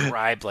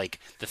describe like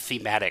the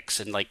thematics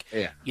and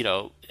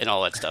and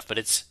all that stuff. But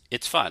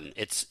it's fun.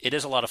 It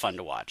is a lot of fun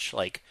to watch.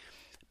 Like,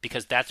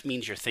 because that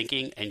means you're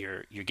thinking and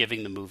you're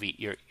giving the movie,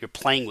 you're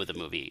playing with the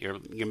movie,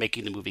 you're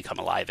making the movie come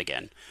alive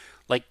again,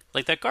 like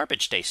that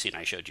garbage day scene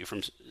I showed you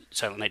from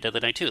Silent Night, Deadly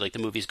Night 2. Like, the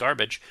movie's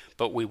garbage,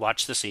 but we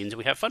watch the scenes and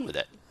we have fun with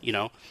it.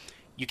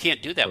 You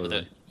can't do that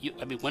with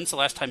when's the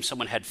last time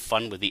someone had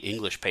fun with The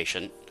English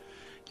Patient?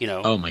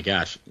 Oh my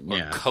gosh, or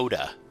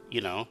Coda.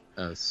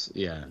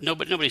 Yeah. No,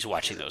 but nobody's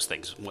watching those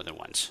things more than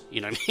once.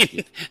 You know what I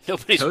mean?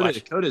 Nobody's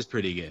watching. Coda's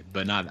pretty good,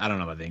 but I don't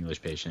know about The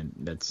English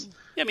Patient. That's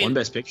one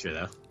Best Picture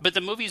though. But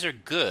the movies are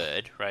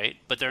good, right?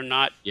 But they're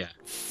not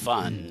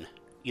fun.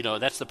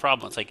 That's the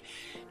problem.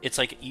 It's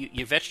like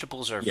your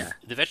vegetables are Yeah.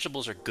 the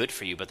vegetables are good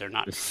for you, but they're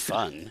not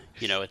fun.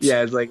 It's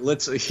It's like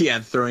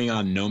throwing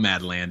on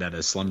Nomadland at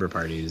a slumber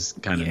party is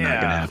kind of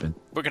not gonna happen.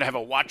 We're gonna have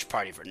a watch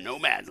party for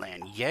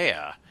Nomadland.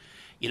 Yeah,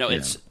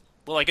 it's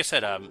well, like I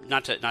said,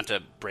 not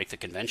to break the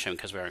convention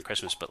because we're on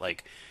Christmas, but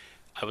like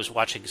I was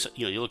watching.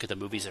 You look at the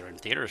movies that are in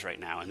theaters right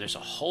now, and there's a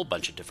whole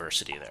bunch of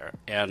diversity there,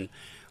 and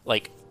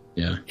like.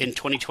 Yeah. In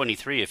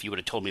 2023, if you would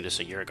have told me this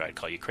a year ago, I'd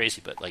call you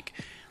crazy. But like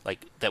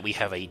that, we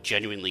have a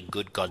genuinely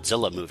good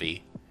Godzilla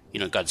movie.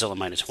 Godzilla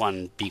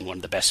 -1 being one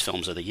of the best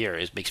films of the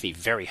year makes me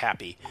very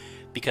happy,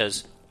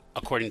 because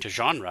according to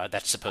genre,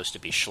 that's supposed to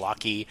be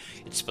schlocky.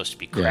 It's supposed to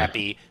be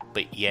crappy,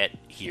 but yet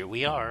here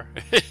we are.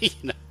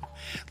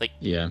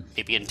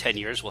 Maybe in 10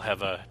 years we'll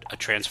have a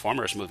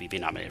Transformers movie be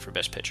nominated for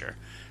Best Picture.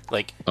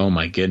 Oh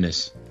my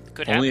goodness.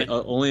 Could happen.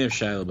 Only if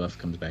Shia LaBeouf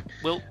comes back.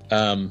 Well,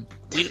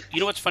 you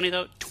know what's funny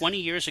though? 20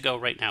 years ago,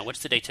 right now, what's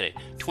the date today?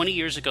 20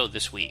 years ago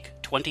this week.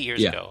 20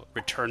 years ago,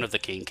 Return of the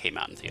King came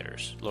out in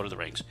theaters. Lord of the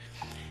Rings.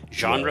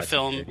 Genre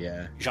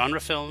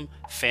film,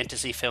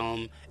 fantasy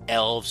film,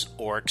 elves,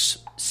 orcs,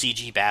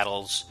 CG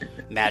battles,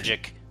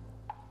 magic.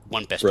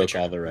 One Best Picture.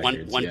 All the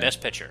records, one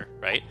Best Picture,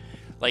 right?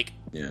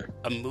 Yeah.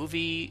 A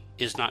movie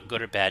is not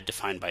good or bad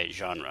defined by its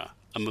genre.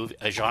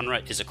 A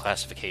genre is a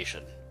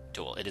classification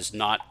tool. It is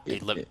not a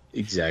limit.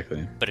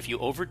 Exactly. But if you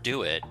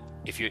overdo it,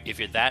 if you're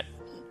that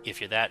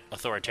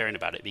authoritarian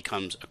about it, it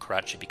becomes a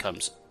crutch. It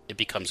becomes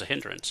a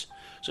hindrance.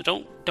 So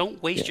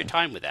don't waste your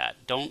time with that.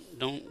 Don't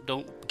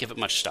give it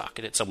much stock.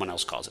 And someone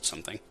else calls it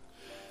something.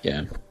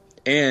 Yeah,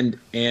 and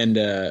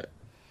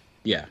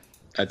yeah,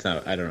 that's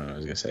not. I don't know what I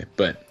was gonna say,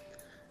 but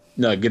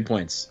no, good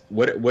points.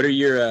 What are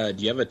your?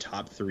 Do you have a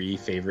top 3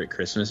 favorite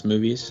Christmas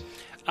movies?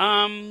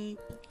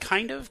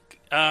 Kind of.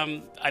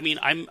 I mean,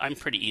 I'm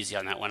pretty easy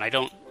on that one.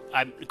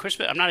 I'm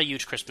not a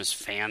huge Christmas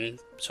fan,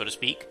 so to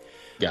speak.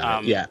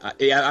 Yeah,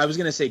 I was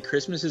gonna say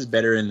Christmas is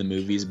better in the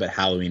movies, but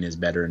Halloween is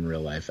better in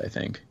real life, I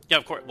think. Yeah,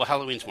 of course. Well,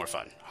 Halloween's more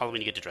fun.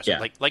 Halloween, you get to dress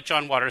up. Like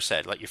John Waters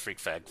said, let your freak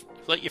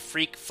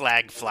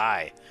flag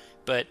fly.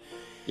 But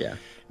yeah,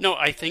 no,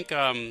 I think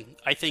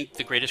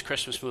the greatest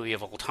Christmas movie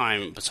of all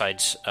time,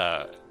 besides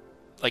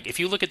if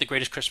you look at the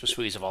greatest Christmas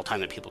movies of all time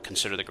that people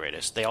consider the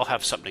greatest, they all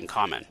have something in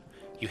common.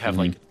 You have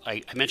I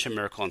mentioned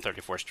Miracle on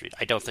 34th Street.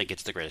 I don't think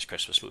it's the greatest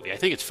Christmas movie. I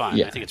think it's fine.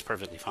 Yeah. I think it's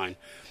perfectly fine.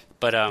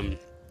 But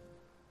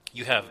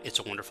you have It's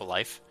a Wonderful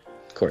Life.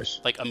 Of course.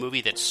 Like a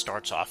movie that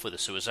starts off with a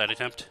suicide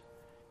attempt.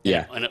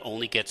 And it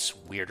only gets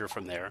weirder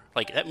from there.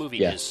 Like that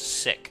movie is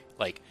sick.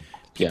 Like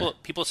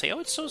people say, "Oh,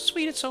 it's so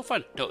sweet, it's so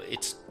fun." No,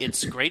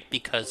 it's great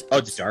because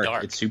it's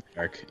dark. It's super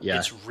dark. Yeah.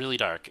 It's really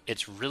dark,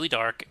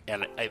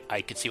 and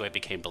I could see why it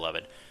became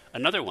beloved.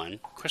 Another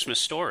one, Christmas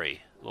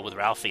Story, with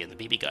Ralphie and the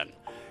BB gun.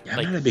 Yeah,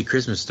 I'm not a big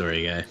Christmas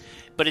Story guy.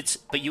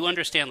 But you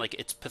understand,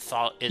 it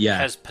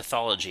has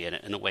pathology in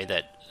it in a way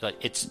that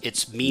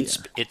it's mean.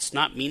 It's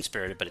not mean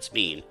spirited, but it's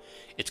mean.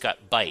 It's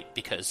got bite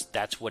because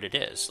that's what it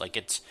is.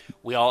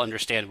 We all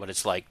understand what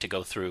it's like to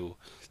go through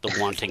the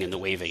wanting and the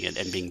waving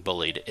and being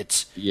bullied.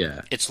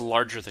 It's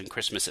larger than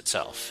Christmas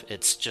itself.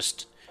 It's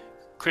just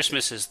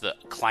Christmas is the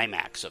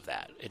climax of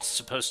that. It's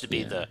supposed to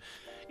be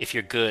if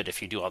you're good,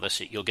 if you do all this,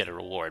 you'll get a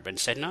reward. But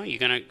instead, no, you're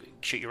gonna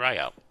shoot your eye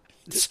out.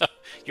 So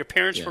your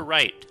parents were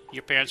right.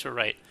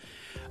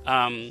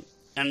 And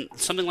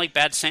something like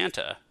Bad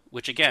Santa,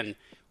 which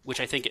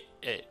I think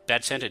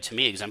Bad Santa to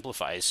me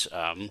exemplifies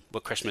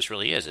what Christmas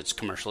really is. It's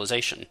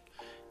commercialization.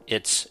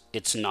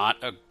 It's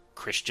not a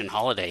Christian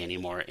holiday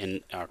anymore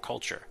in our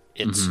culture.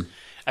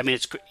 I mean,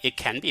 it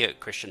can be a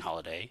Christian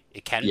holiday.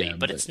 It can be,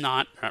 but it's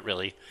not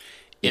really.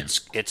 It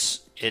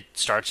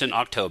starts in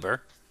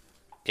October.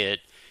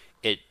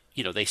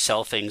 They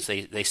sell things.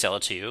 They sell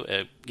it to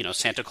you.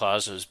 Santa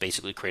Claus was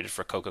basically created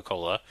for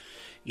Coca-Cola.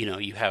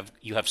 You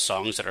have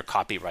songs that are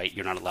copyright.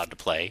 You're not allowed to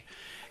play.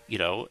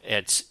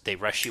 They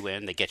rush you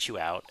in, they get you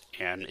out,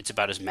 and it's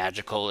about as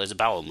magical as a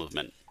bowel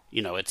movement.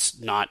 It's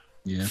not.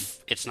 Yeah.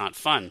 It's not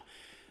fun,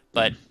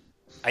 but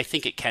I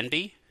think it can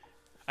be.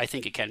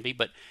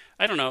 But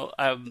I don't know.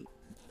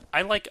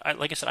 Like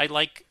I said, I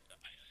like.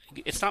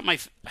 It's not my.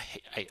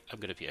 I'm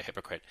going to be a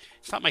hypocrite.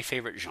 It's not my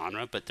favorite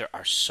genre, but there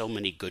are so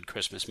many good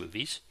Christmas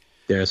movies.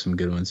 There are some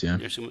good ones, yeah.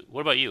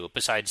 What about you,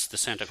 besides the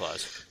Santa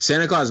Claus?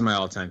 Santa Claus is my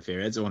all-time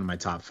favorite. It's one of my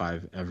top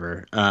 5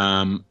 ever.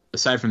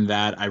 Aside from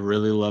that, I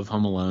really love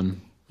Home Alone.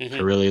 I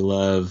really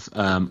love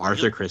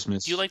Arthur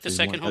Christmas. Do you like the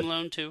second Home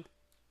Alone, too?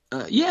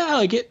 Yeah, I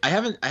like it. I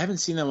haven't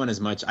seen that one as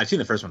much. I've seen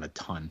the first one a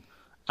ton.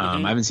 I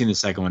haven't seen the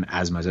second one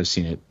as much. I've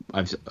seen it.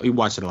 I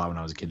watched it a lot when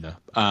I was a kid,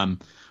 though.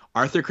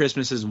 Arthur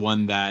Christmas is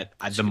one that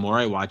the more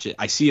I watch it,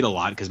 I see it a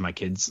lot because my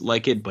kids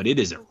like it, but it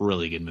is a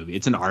really good movie.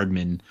 It's an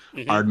Aardman.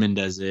 Aardman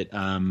does it.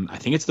 I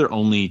think it's their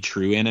only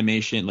true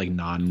animation,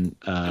 non.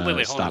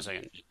 Wait, hold on a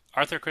second.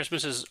 Arthur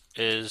Christmas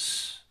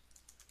is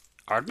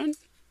Aardman?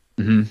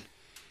 Mm-hmm.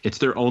 It's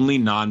their only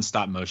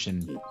non-stop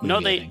motion movie, No,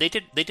 they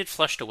did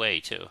Flushed Away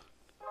too.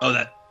 Oh,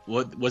 that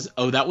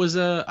was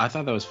a. I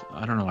thought that was.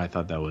 I don't know why I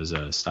thought that was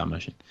a stop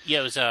motion. Yeah,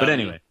 it was. But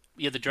anyway,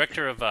 the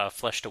director of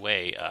Flushed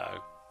Away.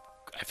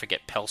 I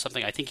forget Pell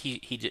something. I think he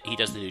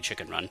does the new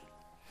Chicken Run.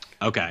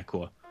 Okay,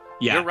 cool.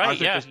 Yeah, you're right.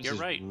 Arthur Yeah, Christmas you're is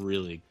right.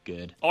 really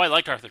good. Oh, I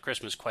liked Arthur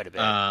Christmas quite a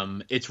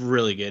bit. It's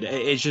really good.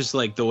 It's just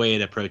like the way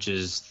it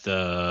approaches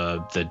I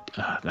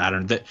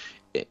don't know.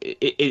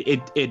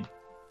 It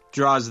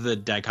draws the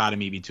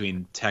dichotomy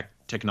between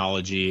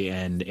technology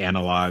and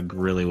analog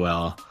really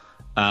well.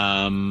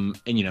 And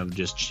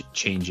just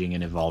changing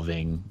and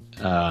evolving.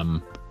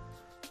 And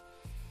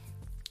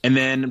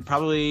then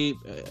probably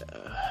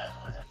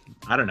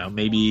I don't know,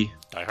 maybe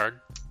Die Hard?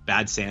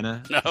 Bad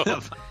Santa. No.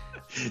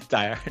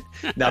 Die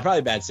Hard. No,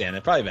 probably Bad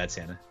Santa. Probably Bad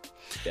Santa.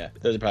 Yeah,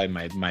 those are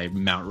probably my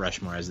Mount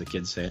Rushmore, as the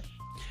kids say.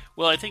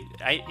 Well, I think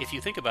if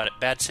you think about it,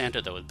 Bad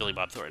Santa, though, with Billy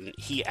Bob Thornton,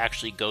 he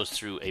actually goes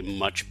through a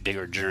much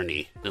bigger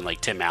journey than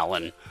like Tim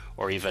Allen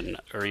or even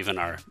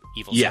our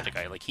evil Santa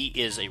guy. Like, he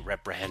is a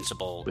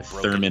reprehensible, with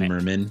broken Thurman man.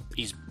 Merman.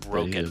 He's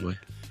broken.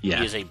 Yeah,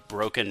 he is a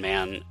broken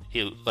man.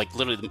 Like,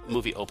 literally, the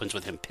movie opens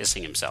with him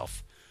pissing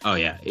himself. Oh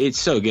yeah, it's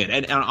so good.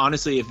 And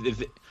honestly,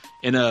 if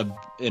in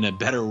a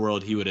better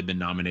world, he would have been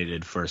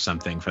nominated for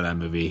something for that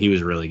movie. He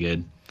was really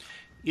good.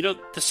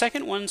 The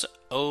second one's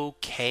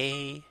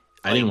okay.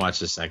 I didn't watch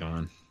the second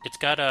one. It's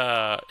got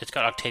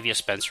Octavia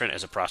Spencer in it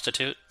as a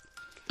prostitute.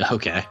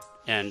 Okay.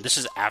 And this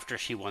is after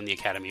she won the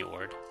Academy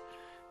Award.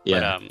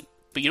 Yeah.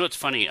 But what's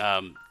funny?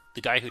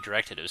 The guy who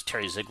directed it was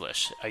Terry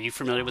Ziglish. Are you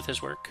familiar with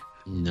his work?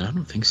 No, I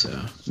don't think so.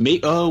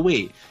 Oh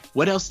wait,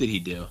 what else did he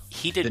do?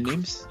 He did the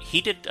names. He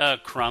did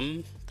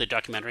Crumb, the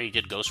documentary. He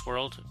did Ghost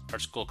World,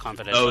 Art School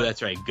Confidential. Oh,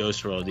 that's right,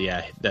 Ghost World.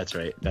 Yeah, that's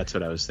right. That's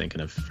what I was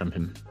thinking of from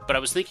him. But I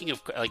was thinking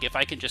of like if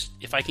I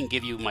can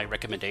give you my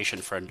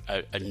recommendation for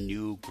a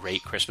new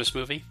great Christmas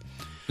movie.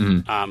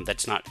 Mm-hmm.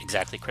 That's not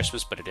exactly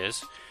Christmas, but it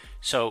is.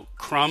 So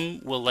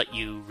Crumb will let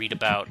you read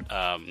about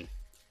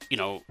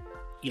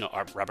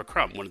Robert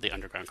Crumb, one of the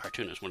underground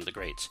cartoonists, one of the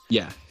greats.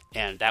 Yeah.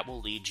 And that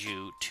will lead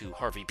you to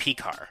Harvey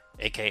Pekar,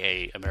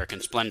 a.k.a.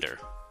 American Splendor.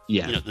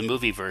 Yeah. The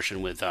movie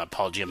version with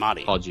Paul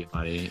Giamatti. Paul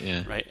Giamatti,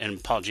 yeah. Right?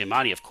 And Paul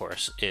Giamatti, of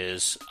course,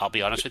 I'll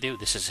be honest with you,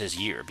 this is his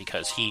year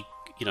because he,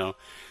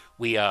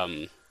 we,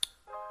 oh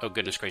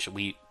goodness gracious,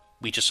 we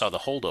just saw The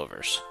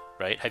Holdovers,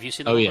 right? Have you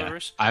seen The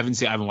Holdovers? Yeah. I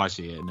haven't watched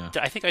it yet, no.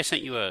 I think I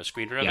sent you a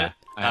screener of it.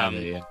 I have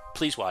it, yeah.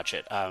 Please watch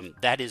it.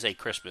 That is a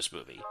Christmas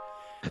movie.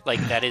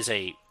 Like, that is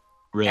a...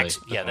 Really?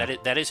 Yeah, okay.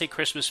 that is a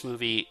Christmas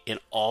movie in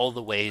all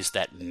the ways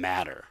that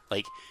matter.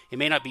 Like, it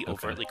may not be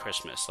overtly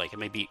Christmas. Like, it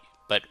may be...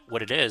 But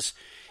what it is,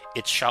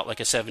 it's shot like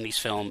a 70s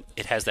film.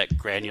 It has that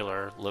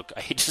granular look.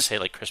 I hate to say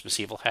like Christmas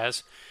Evil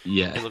has.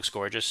 Yeah. It looks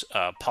gorgeous.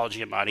 Paul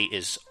Giamatti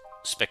is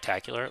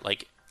spectacular.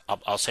 Like,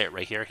 I'll say it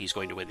right here. He's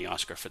going to win the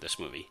Oscar for this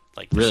movie.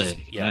 Like,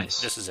 really? Nice.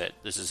 This is it.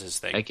 This is his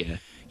thing. Heck yeah.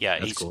 Yeah,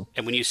 that's cool.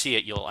 And when you see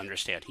it, you'll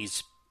understand.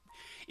 Is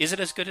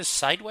it as good as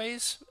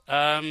Sideways?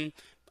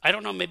 I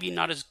don't know. Maybe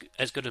not as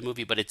good a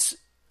movie, but it's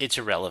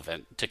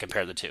irrelevant to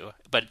compare the two.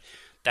 But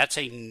that's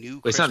a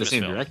new. It's not the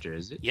same film. director,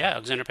 is it? Yeah,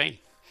 Alexander Payne.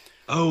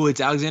 Oh,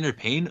 it's Alexander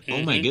Payne. Mm-hmm.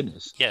 Oh my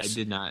goodness! Yes, I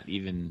did not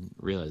even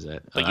realize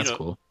that. But, that's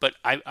cool. But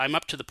I'm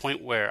up to the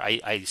point where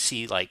I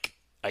see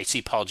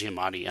Paul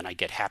Giamatti and I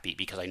get happy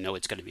because I know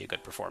it's going to be a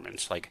good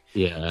performance. Like,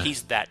 yeah,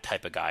 he's that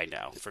type of guy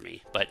now for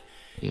me. But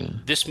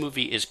this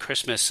movie is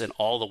Christmas in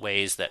all the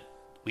ways that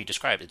we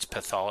described. It's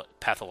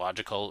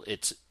pathological.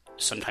 It's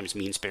sometimes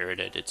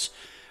mean-spirited. It's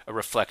a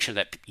reflection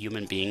that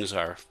human beings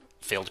are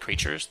failed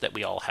creatures, that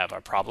we all have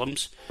our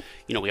problems.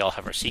 We all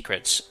have our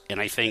secrets. And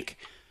I think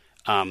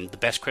the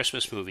best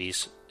Christmas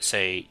movies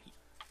say,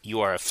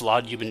 you are a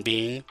flawed human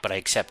being, but I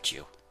accept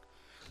you.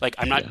 Like,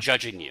 I'm not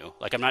judging you.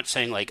 Like, I'm not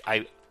saying, like,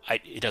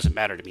 it doesn't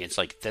matter to me. It's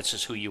like, that's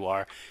just who you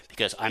are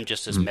because I'm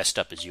just as messed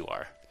up as you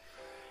are.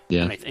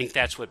 Yeah. And I think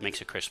that's what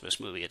makes a Christmas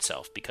movie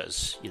itself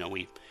because,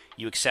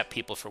 you accept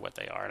people for what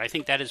they are. And I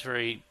think that is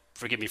very,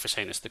 forgive me for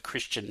saying this, the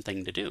Christian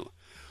thing to do.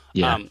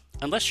 Yeah.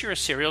 Unless you're a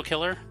serial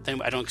killer,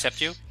 then I don't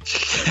accept you.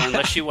 Or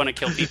unless you want to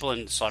kill people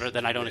and slaughter,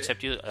 then I don't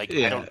accept you. Like,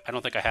 I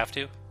don't think I have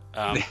to.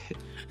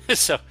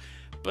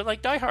 But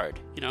like Die Hard,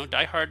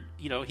 Die Hard,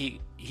 he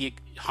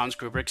Hans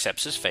Gruber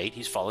accepts his fate.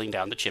 He's falling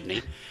down the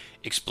chimney,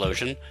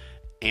 explosion,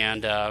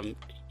 and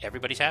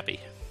everybody's happy.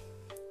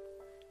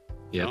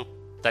 Yeah.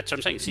 That's what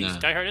I'm saying. See,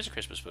 Die Hard is a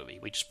Christmas movie.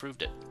 We just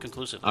proved it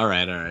conclusively. All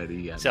right.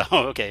 Yeah. So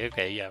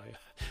okay, yeah.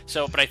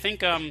 So, but I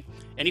think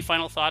any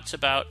final thoughts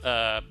about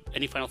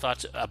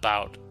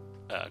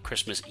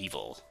Christmas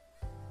Evil?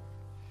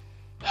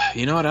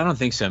 You know what? I don't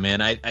think so,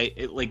 man.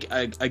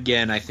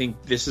 Again, I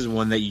think this is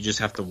one that you just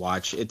have to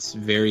watch. It's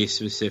very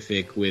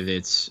specific with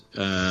its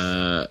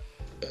tone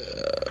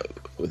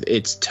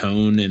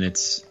and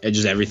its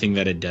just everything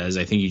that it does.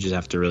 I think you just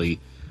have to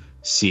really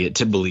see it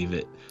to believe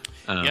it.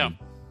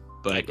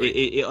 But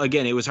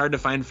it was hard to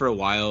find for a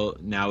while.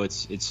 Now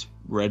it's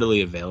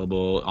readily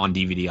available on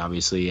DVD,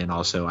 obviously, and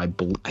also I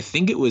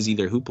think it was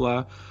either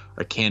Hoopla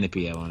or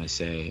Canopy. I want to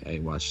say I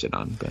watched it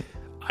on, but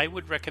I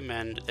would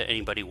recommend that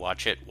anybody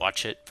watch it.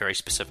 Watch it very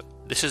specific.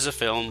 This is a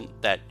film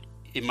that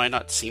it might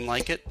not seem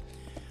like it.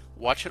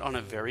 Watch it on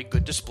a very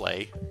good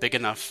display, big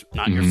enough.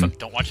 Not your phone.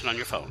 Don't watch it on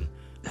your phone.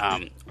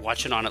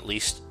 Watch it on at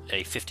least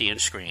a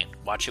 50-inch screen.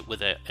 Watch it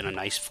in a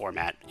nice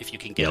format. If you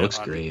can get it looks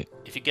great.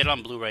 If you get it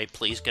on Blu-ray,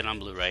 please get it on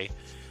Blu-ray.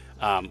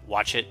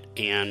 Watch it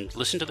and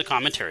listen to the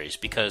commentaries,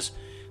 because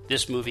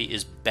this movie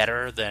is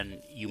better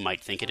than you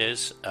might think it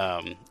is.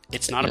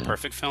 It's not a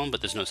perfect film,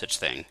 but there's no such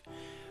thing.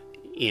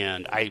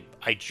 And I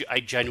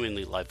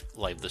genuinely love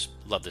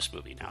this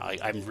movie now.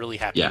 I'm really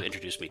happy you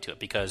introduced me to it,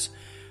 because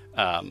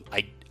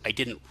I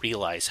didn't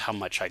realize how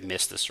much I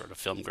missed this sort of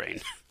film grain.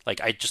 Like,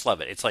 I just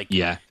love it. It's like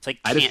I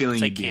had a feeling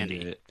it's like you'd candy.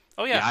 be into it.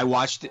 Oh yeah. I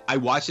watched it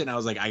and I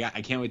was like,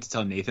 I can't wait to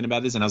tell Nathan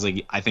about this, and I was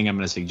like, I think I'm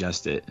going to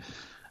suggest it.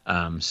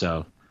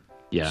 So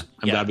yeah,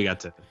 I'm glad we got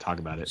to talk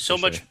about it. So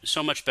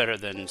much better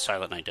than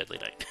Silent Night, Deadly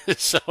Night.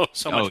 so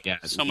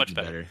much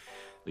better.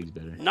 League's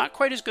better. Not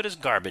quite as good as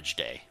Garbage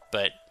Day,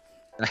 but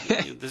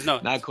there's no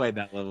not quite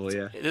that level.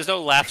 Yeah, there's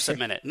no laughs a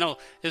minute. No,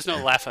 there's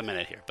no laugh a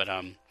minute here. But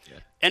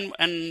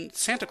and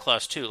Santa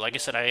Claus too. Like I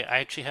said, I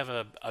actually have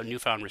a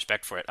newfound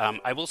respect for it.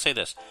 I will say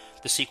this: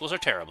 the sequels are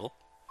terrible.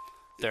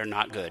 They're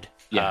not good.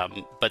 Yeah.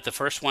 But the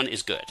first one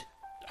is good,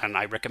 and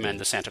I recommend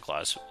the Santa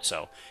Claus.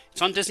 So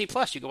it's on Disney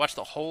Plus. You can watch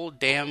the whole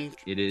damn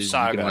saga.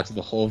 You can watch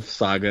the whole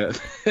saga.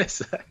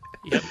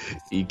 Yep.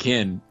 You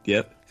can.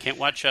 Yep. Can't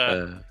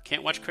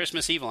watch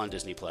Christmas Evil on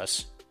Disney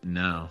Plus.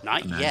 No.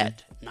 Not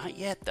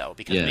yet, though,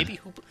 because maybe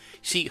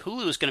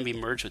Hulu is going to be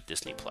merged with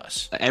Disney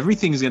Plus.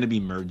 Everything's going to be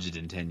merged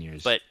in 10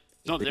 years. But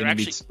no, they're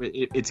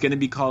actually it's going to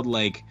be called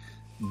like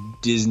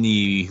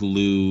Disney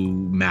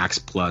Hulu Max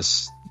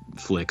Plus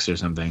Flicks or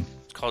something.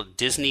 It's called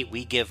Disney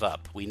We Give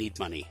Up. We need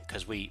money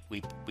because we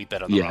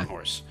bet on the wrong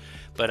horse.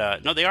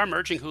 But no, they are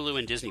merging Hulu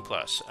and Disney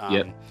Plus.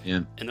 Yeah.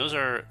 And those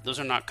are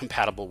not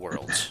compatible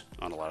worlds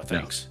on a lot of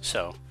things.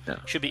 So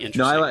should be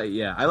interesting.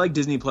 No, I like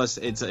Disney Plus.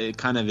 It's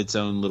kind of its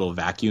own little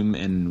vacuum,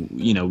 and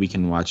we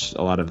can watch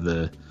a lot of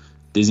the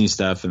Disney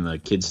stuff and the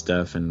kids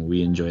stuff, and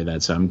we enjoy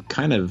that. So I'm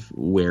kind of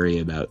wary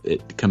about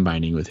it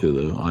combining with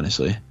Hulu,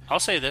 honestly. I'll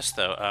say this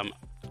though,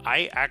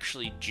 I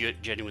actually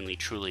genuinely,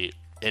 truly,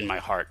 in my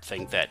heart,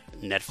 think that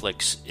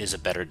Netflix is a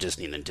better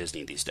Disney than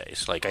Disney these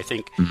days. Like, I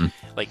think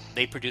like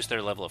they produce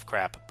their level of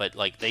crap, but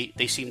like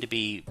they seem to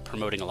be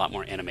promoting a lot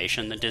more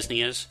animation than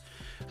Disney is.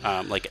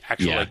 Like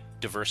actual like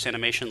diverse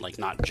animation, like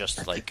not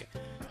just like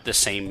the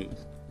same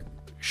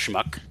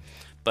schmuck.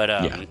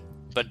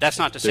 But that's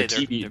not to say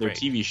they're their great.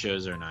 TV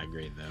shows are not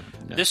great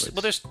though.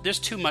 There's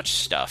too much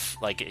stuff.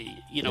 Like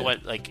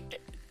what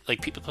like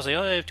people say,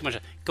 oh, I have too much.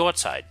 Go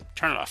outside,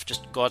 turn it off.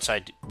 Just go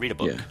outside, read a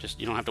book. Just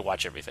you don't have to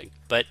watch everything.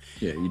 But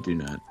you do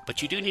not.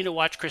 But you do need to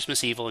watch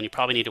Christmas Evil, and you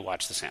probably need to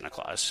watch the Santa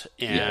Claus.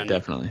 And,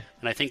 definitely.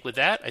 And I think with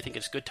that, I think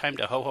it's a good time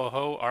to ho ho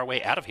ho our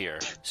way out of here.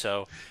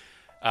 So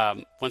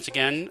once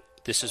again,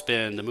 this has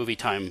been the Movie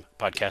Time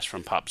podcast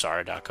from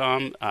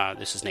PopZara.com.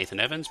 This is Nathan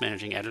Evans,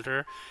 managing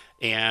editor,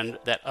 and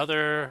that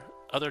other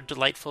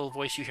delightful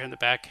voice you hear in the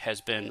back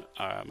has been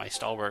my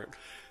stalwart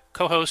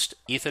co-host,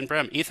 Ethan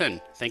Brem.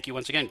 Ethan, thank you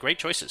once again. Great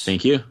choices.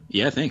 Thank you.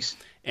 Yeah, thanks.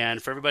 And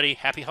for everybody,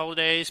 happy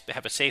holidays.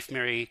 Have a safe,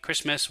 Merry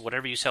Christmas.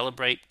 Whatever you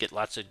celebrate, get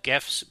lots of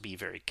gifts. Be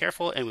very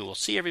careful, and we will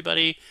see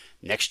everybody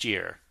next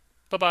year.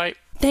 Bye-bye.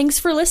 Thanks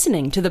for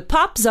listening to the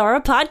Pop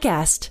Zara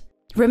podcast.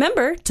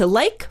 Remember to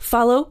like,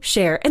 follow,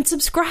 share, and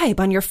subscribe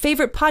on your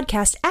favorite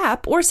podcast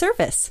app or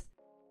service.